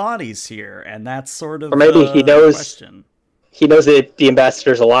 2 bodies here, and that's sort of or maybe he knows question. He knows that the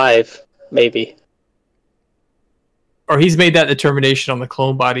ambassador's alive, maybe. Or he's made that determination on the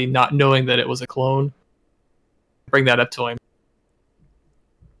clone body, not knowing that it was a clone. Bring that up to him.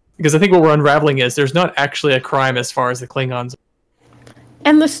 Because I think what we're unraveling is there's not actually a crime as far as the Klingons.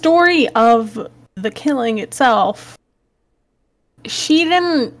 And the story of the killing itself, she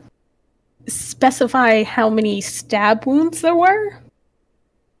didn't specify how many stab wounds there were.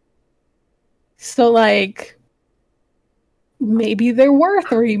 So, like, maybe there were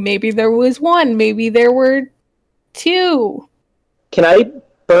 3, maybe there was 1, maybe there were 2. Can I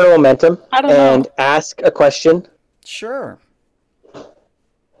burn momentum and know. ask a question? Sure.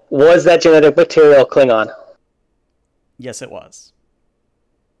 Was that genetic material Klingon? Yes, it was.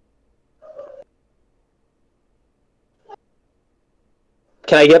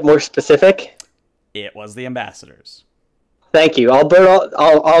 Can I get more specific? It was the ambassadors. Thank you.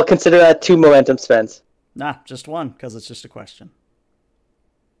 I'll consider that 2 momentum spends. Nah, just one, because it's just a question.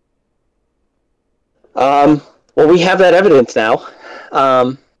 Well, we have that evidence now.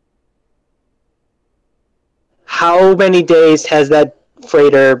 How many days has that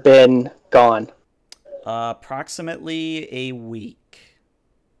freighter been gone? Approximately a week.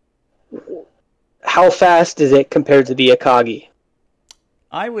 How fast is it compared to the Akagi?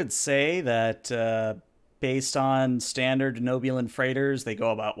 I would say that based on standard Denobulan freighters, they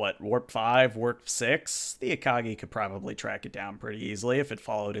go about, what, warp 5, warp 6? The Akagi could probably track it down pretty easily if it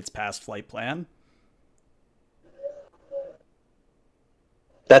followed its past flight plan.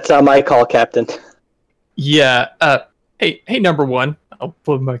 That's not my call, Captain. Yeah. Hey, number one. I'll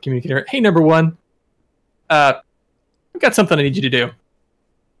pull my communicator. Hey, number one. I've got something I need you to do.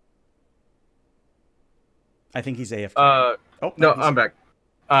 I think he's AFK. Oh, no, I'm back.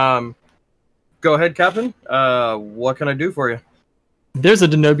 Go ahead, Captain. What can I do for you? There's a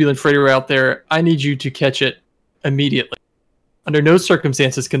Denobulan freighter out there. I need you to catch it immediately. Under no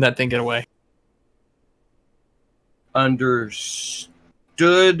circumstances can that thing get away. Understood.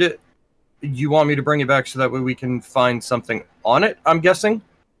 You want me to bring it back so that way we can find something on it, I'm guessing?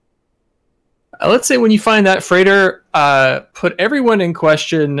 Let's say when you find that freighter, put everyone in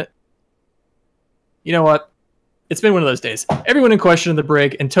question. You know what? It's been one of those days. Everyone in question in the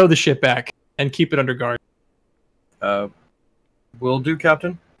brig and tow the ship back and keep it under guard. Will do,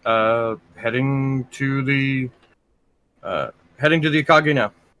 Captain. Heading to the Akagi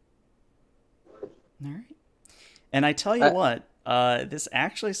now. All right. And I tell you what, this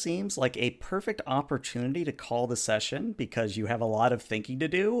actually seems like a perfect opportunity to call the session because you have a lot of thinking to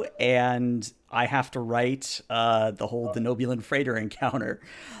do, and I have to write the whole Denobulan freighter encounter.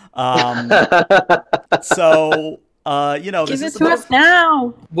 So, give it to us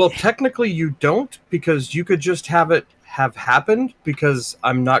now. Well, technically you don't, because you could just have it have happened, because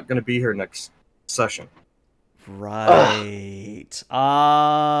I'm not going to be here next session. Right.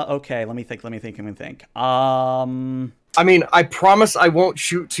 Okay, let me think. I mean, I promise I won't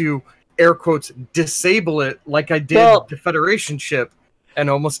shoot to, air quotes, disable it like I did the Federation ship and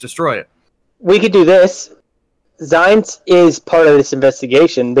almost destroy it. We could do this. Zines is part of this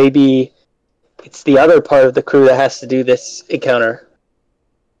investigation. Maybe it's the other part of the crew that has to do this encounter.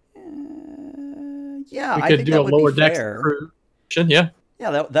 Yeah, we I could think do that a would lower be deck fair. crew. Yeah.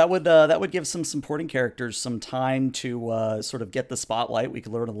 Yeah, that would give some supporting characters some time to sort of get the spotlight. We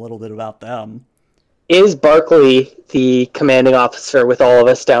could learn a little bit about them. Is Barkley the commanding officer with all of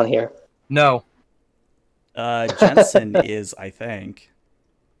us down here? No. Jensen is, I think.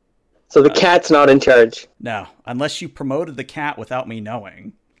 So the cat's not in charge? No, unless you promoted the cat without me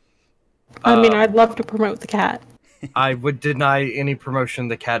knowing. I mean, I'd love to promote the cat. I would deny any promotion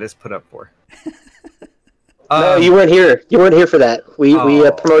the cat is put up for. No, you weren't here. You weren't here for that. We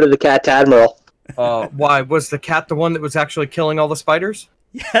promoted the cat to Admiral. Why? Was the cat the one that was actually killing all the spiders?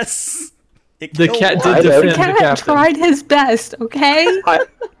 Yes. The cat one. did defend The cat the captain. tried his best, okay?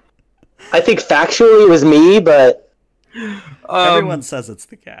 I think factually it was me, but... Everyone says it's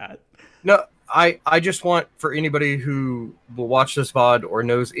the cat. No, I just want, for anybody who will watch this VOD or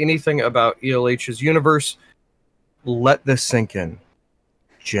knows anything about ELH's universe, let this sink in.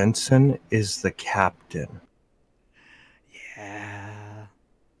 Jensen is the captain. Yeah.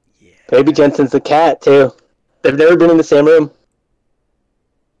 Maybe Jensen's the cat, too. They've never been in the same room.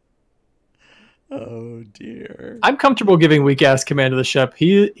 Oh, dear. I'm comfortable giving weak-ass command to the ship.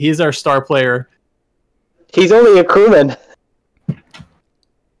 He is our star player. He's only a crewman.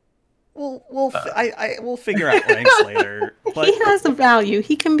 We'll figure out ranks later. But He has a value.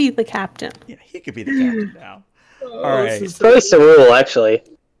 He can be the captain. yeah, he could be the captain now. All right. It's probably Cerule, actually.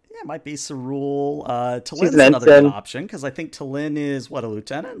 Yeah, it might be Cerule. Talin's an another good ensign. option because I think Talin is what, a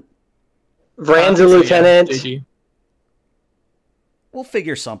lieutenant? Vrand's a lieutenant. JG. We'll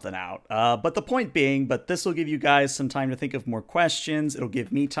figure something out. But the point being, this will give you guys some time to think of more questions. It'll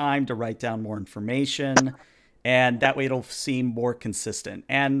give me time to write down more information, and that way it'll seem more consistent.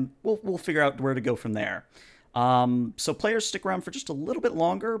 And we'll figure out where to go from there. So players, stick around for just a little bit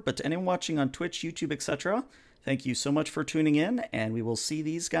longer. But to anyone watching on Twitch, YouTube, etc., thank you so much for tuning in, and we will see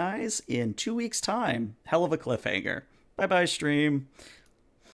these guys in 2 weeks' time. Hell of a cliffhanger. Bye-bye, stream.